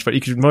Trainer Thatch, but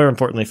you can more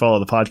importantly follow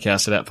the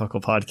podcast at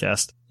Puckle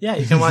Podcast. Yeah,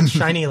 you can watch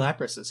Shiny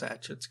Lapras's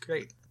hatch. It's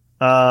great.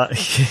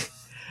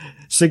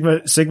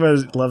 Sigma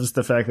loves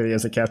the fact that he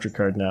has a capture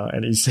card now,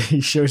 and he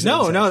shows.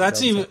 No,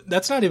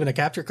 that's not even a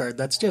capture card.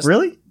 That's just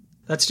really.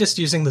 That's just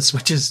using the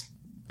Switch's.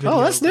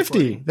 Oh, that's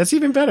nifty. That's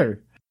even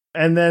better.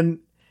 And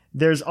then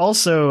there's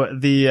also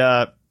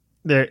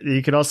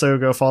you can also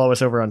go follow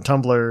us over on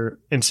Tumblr,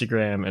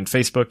 Instagram, and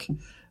Facebook.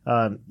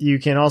 You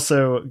can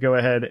also go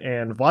ahead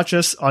and watch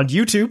us on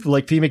YouTube,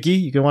 like P.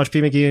 McGee. You can watch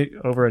P. McGee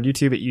over on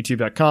YouTube at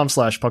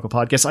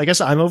youtube.com/PucklePodcast. I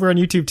guess I'm over on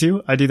YouTube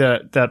too. I do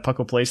that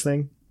Puckle Place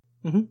thing.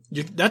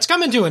 Mm-hmm. That's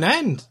coming to an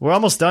end. We're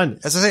almost done.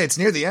 As I say, it's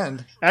near the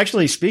end.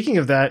 Actually, speaking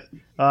of that,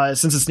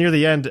 since it's near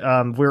the end,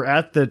 we're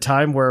at the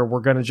time where we're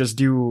going to just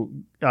do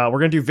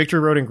Victory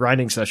Road and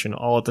Grinding Session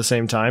all at the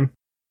same time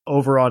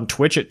over on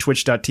Twitch at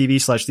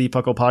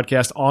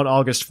twitch.tv/thepucklepodcast on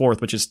August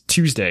 4th, which is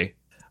Tuesday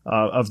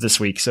of this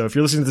week. So if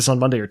you're listening to this on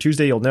Monday or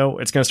Tuesday, you'll know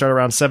it's going to start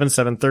around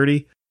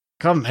 7:30.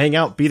 Come hang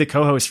out, be the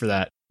co-host for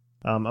that.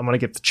 I'm going to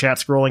get the chat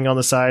scrolling on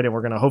the side, and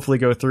we're going to hopefully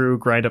go through,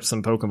 grind up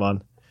some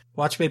Pokemon.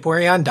 Watch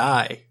Vaporeon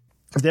die.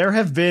 There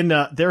have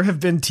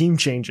been team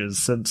changes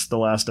since the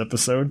last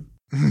episode.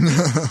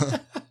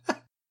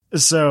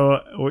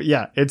 So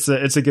yeah, it's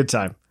a good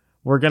time.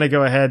 We're going to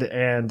go ahead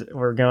and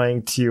we're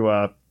going to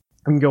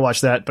we can go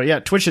watch that. But yeah,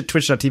 Twitch at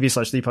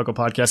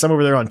twitch.tv/thepucklepodcast. I'm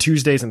over there on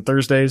Tuesdays and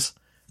Thursdays.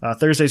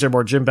 Thursdays are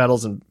more gym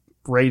battles and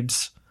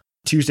raids.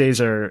 Tuesdays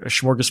are a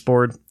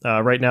smorgasbord.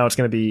 Right now it's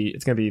going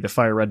to be the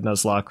Fire Red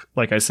Nuzlocke,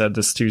 like I said,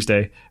 this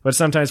Tuesday. But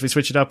sometimes we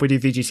switch it up. We do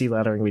VGC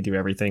laddering. We do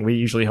everything. We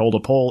usually hold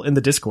a poll in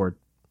the Discord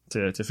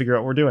to figure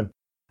out what we're doing.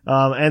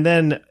 And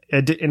then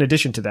in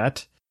addition to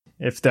that,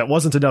 if that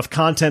wasn't enough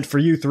content for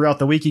you throughout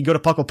the week, you can go to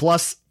Puckle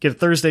Plus, get a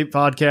Thursday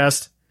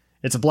podcast.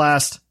 It's a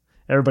blast.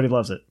 Everybody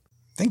loves it.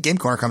 I think Game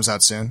Corner comes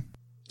out soon.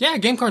 Yeah,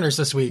 Game Corner's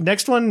this week.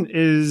 Next one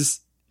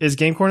is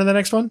Game Corner the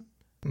next one?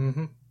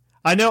 Mm-hmm.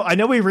 I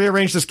know we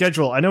rearranged the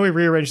schedule.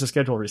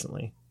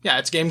 Recently. Yeah,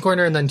 it's Game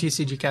Corner and then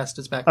TCG Cast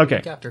is back. Okay. The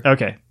week after.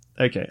 Okay.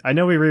 I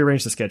know we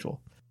rearranged the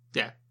schedule.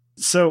 Yeah.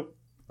 So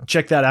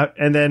check that out.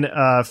 And then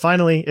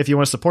finally, if you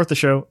want to support the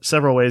show,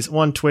 several ways.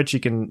 One, Twitch, you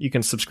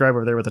can subscribe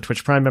over there with a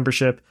Twitch Prime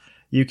membership.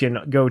 You can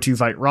go to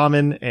Vite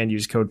Ramen and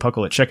use code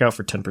Puckle at checkout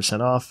for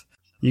 10% off.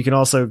 You can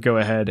also go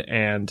ahead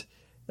and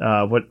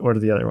what are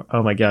the other?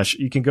 Oh my gosh.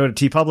 You can go to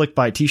TeePublic,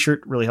 buy a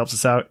t-shirt, really helps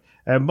us out.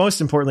 And most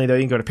importantly, though,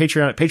 you can go to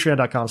Patreon at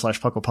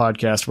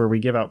patreon.com/PucklePodcast, where we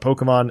give out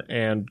Pokemon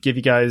and give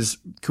you guys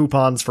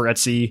coupons for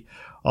Etsy,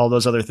 all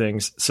those other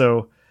things.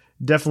 So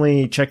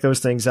definitely check those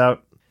things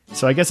out.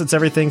 So I guess it's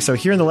everything. So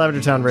here in the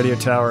Lavender Town Radio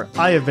Tower,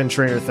 I have been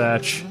Trainer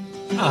Thatch.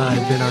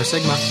 I've been R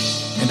Sigma.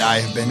 And I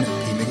have been P.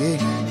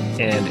 McGee.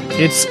 And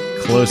it's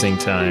closing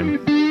time.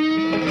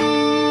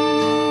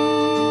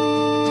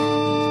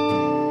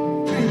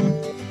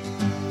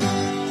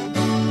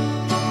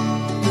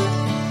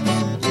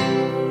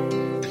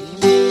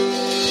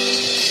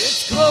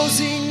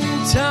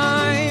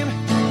 Time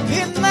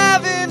in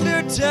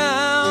Lavender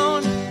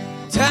Town.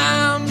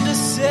 Time to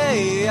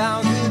say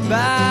our goodbyes.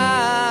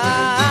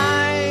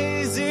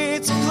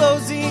 It's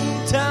closing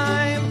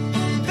time.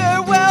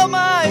 Farewell,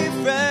 my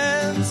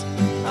friends.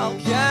 I'll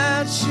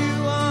catch you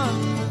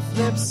on the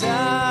flip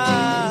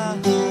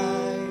side.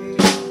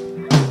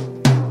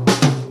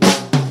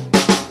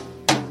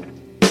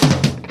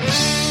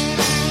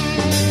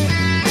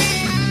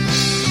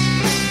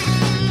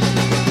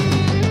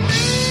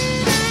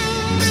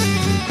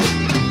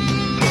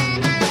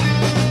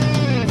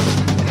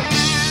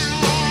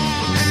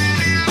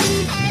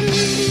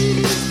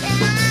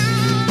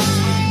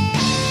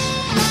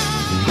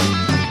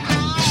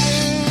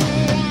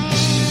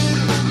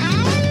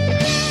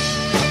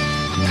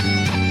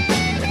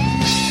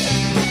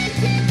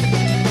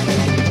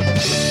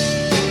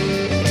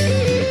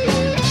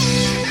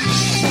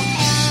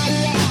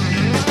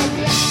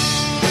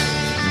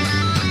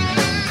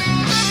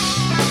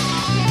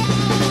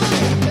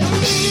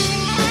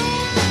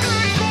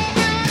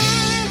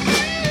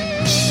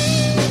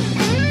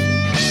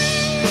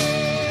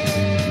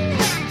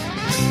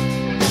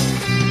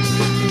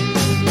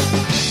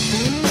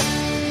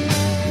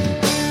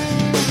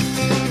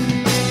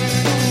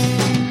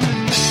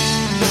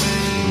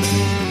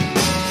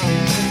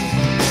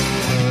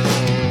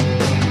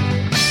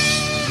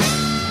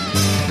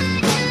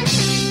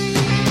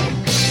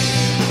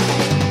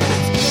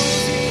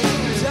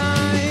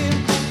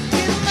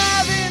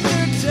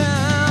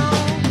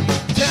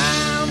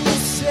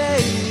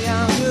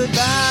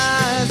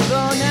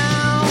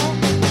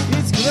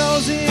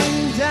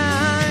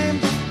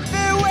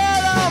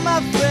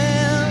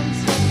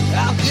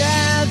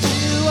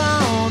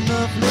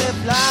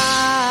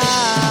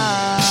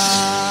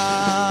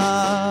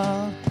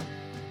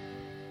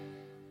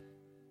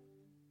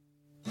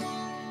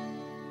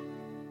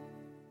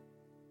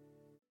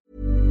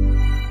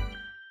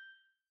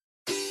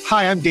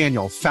 Hi, I'm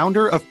Daniel,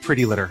 founder of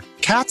Pretty Litter.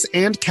 Cats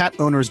and cat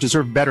owners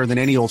deserve better than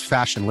any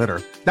old-fashioned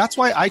litter. That's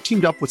why I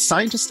teamed up with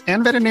scientists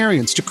and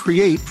veterinarians to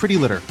create Pretty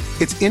Litter.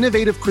 Its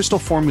innovative crystal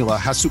formula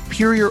has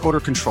superior odor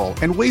control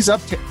and weighs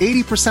up to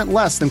 80%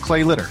 less than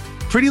clay litter.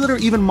 Pretty Litter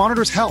even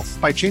monitors health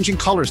by changing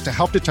colors to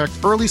help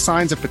detect early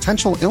signs of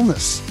potential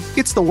illness.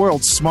 It's the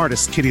world's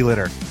smartest kitty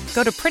litter.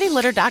 Go to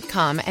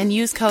prettylitter.com and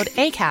use code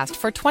ACAST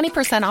for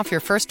 20% off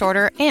your first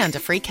order and a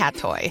free cat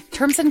toy.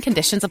 Terms and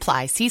conditions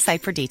apply. See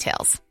site for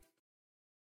details.